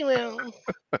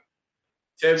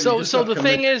 you so just so got the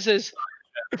thing is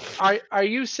are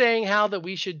you saying, Hal, that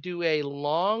we should do a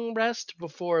long rest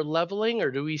before leveling, or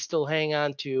do we still hang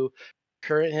on to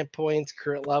current hit points,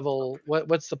 current level?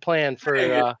 What's the plan for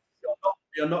you're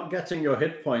not getting your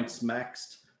hit points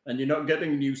maxed, and you're not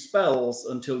getting new spells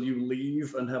until you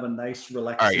leave and have a nice,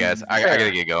 relaxing. All right, guys, I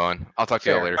gotta get going. I'll talk to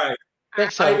you all Fair. later. Right.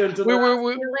 next Right time? into We the-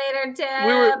 were See you later,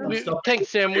 Tim. we Stop.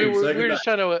 thanks, Tim. We Say were goodbye. just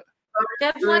trying to. Good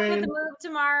luck with the Dream. move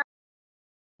tomorrow.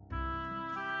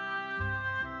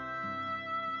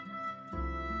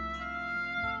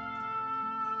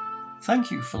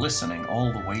 Thank you for listening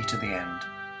all the way to the end.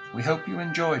 We hope you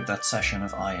enjoyed that session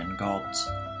of Iron Gods.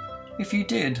 If you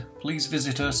did, please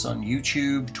visit us on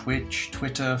YouTube, Twitch,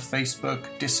 Twitter,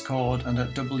 Facebook, Discord, and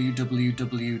at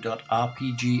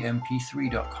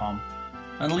www.rpgmp3.com,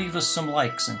 and leave us some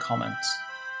likes and comments.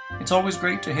 It's always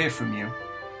great to hear from you.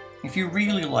 If you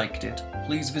really liked it,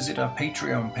 please visit our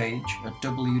Patreon page at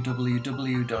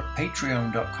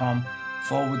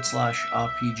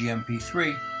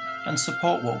www.patreon.com/rpgmp3 and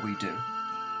support what we do.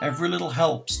 Every little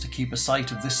helps to keep a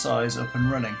site of this size up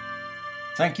and running.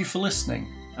 Thank you for listening,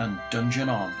 and Dungeon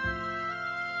on.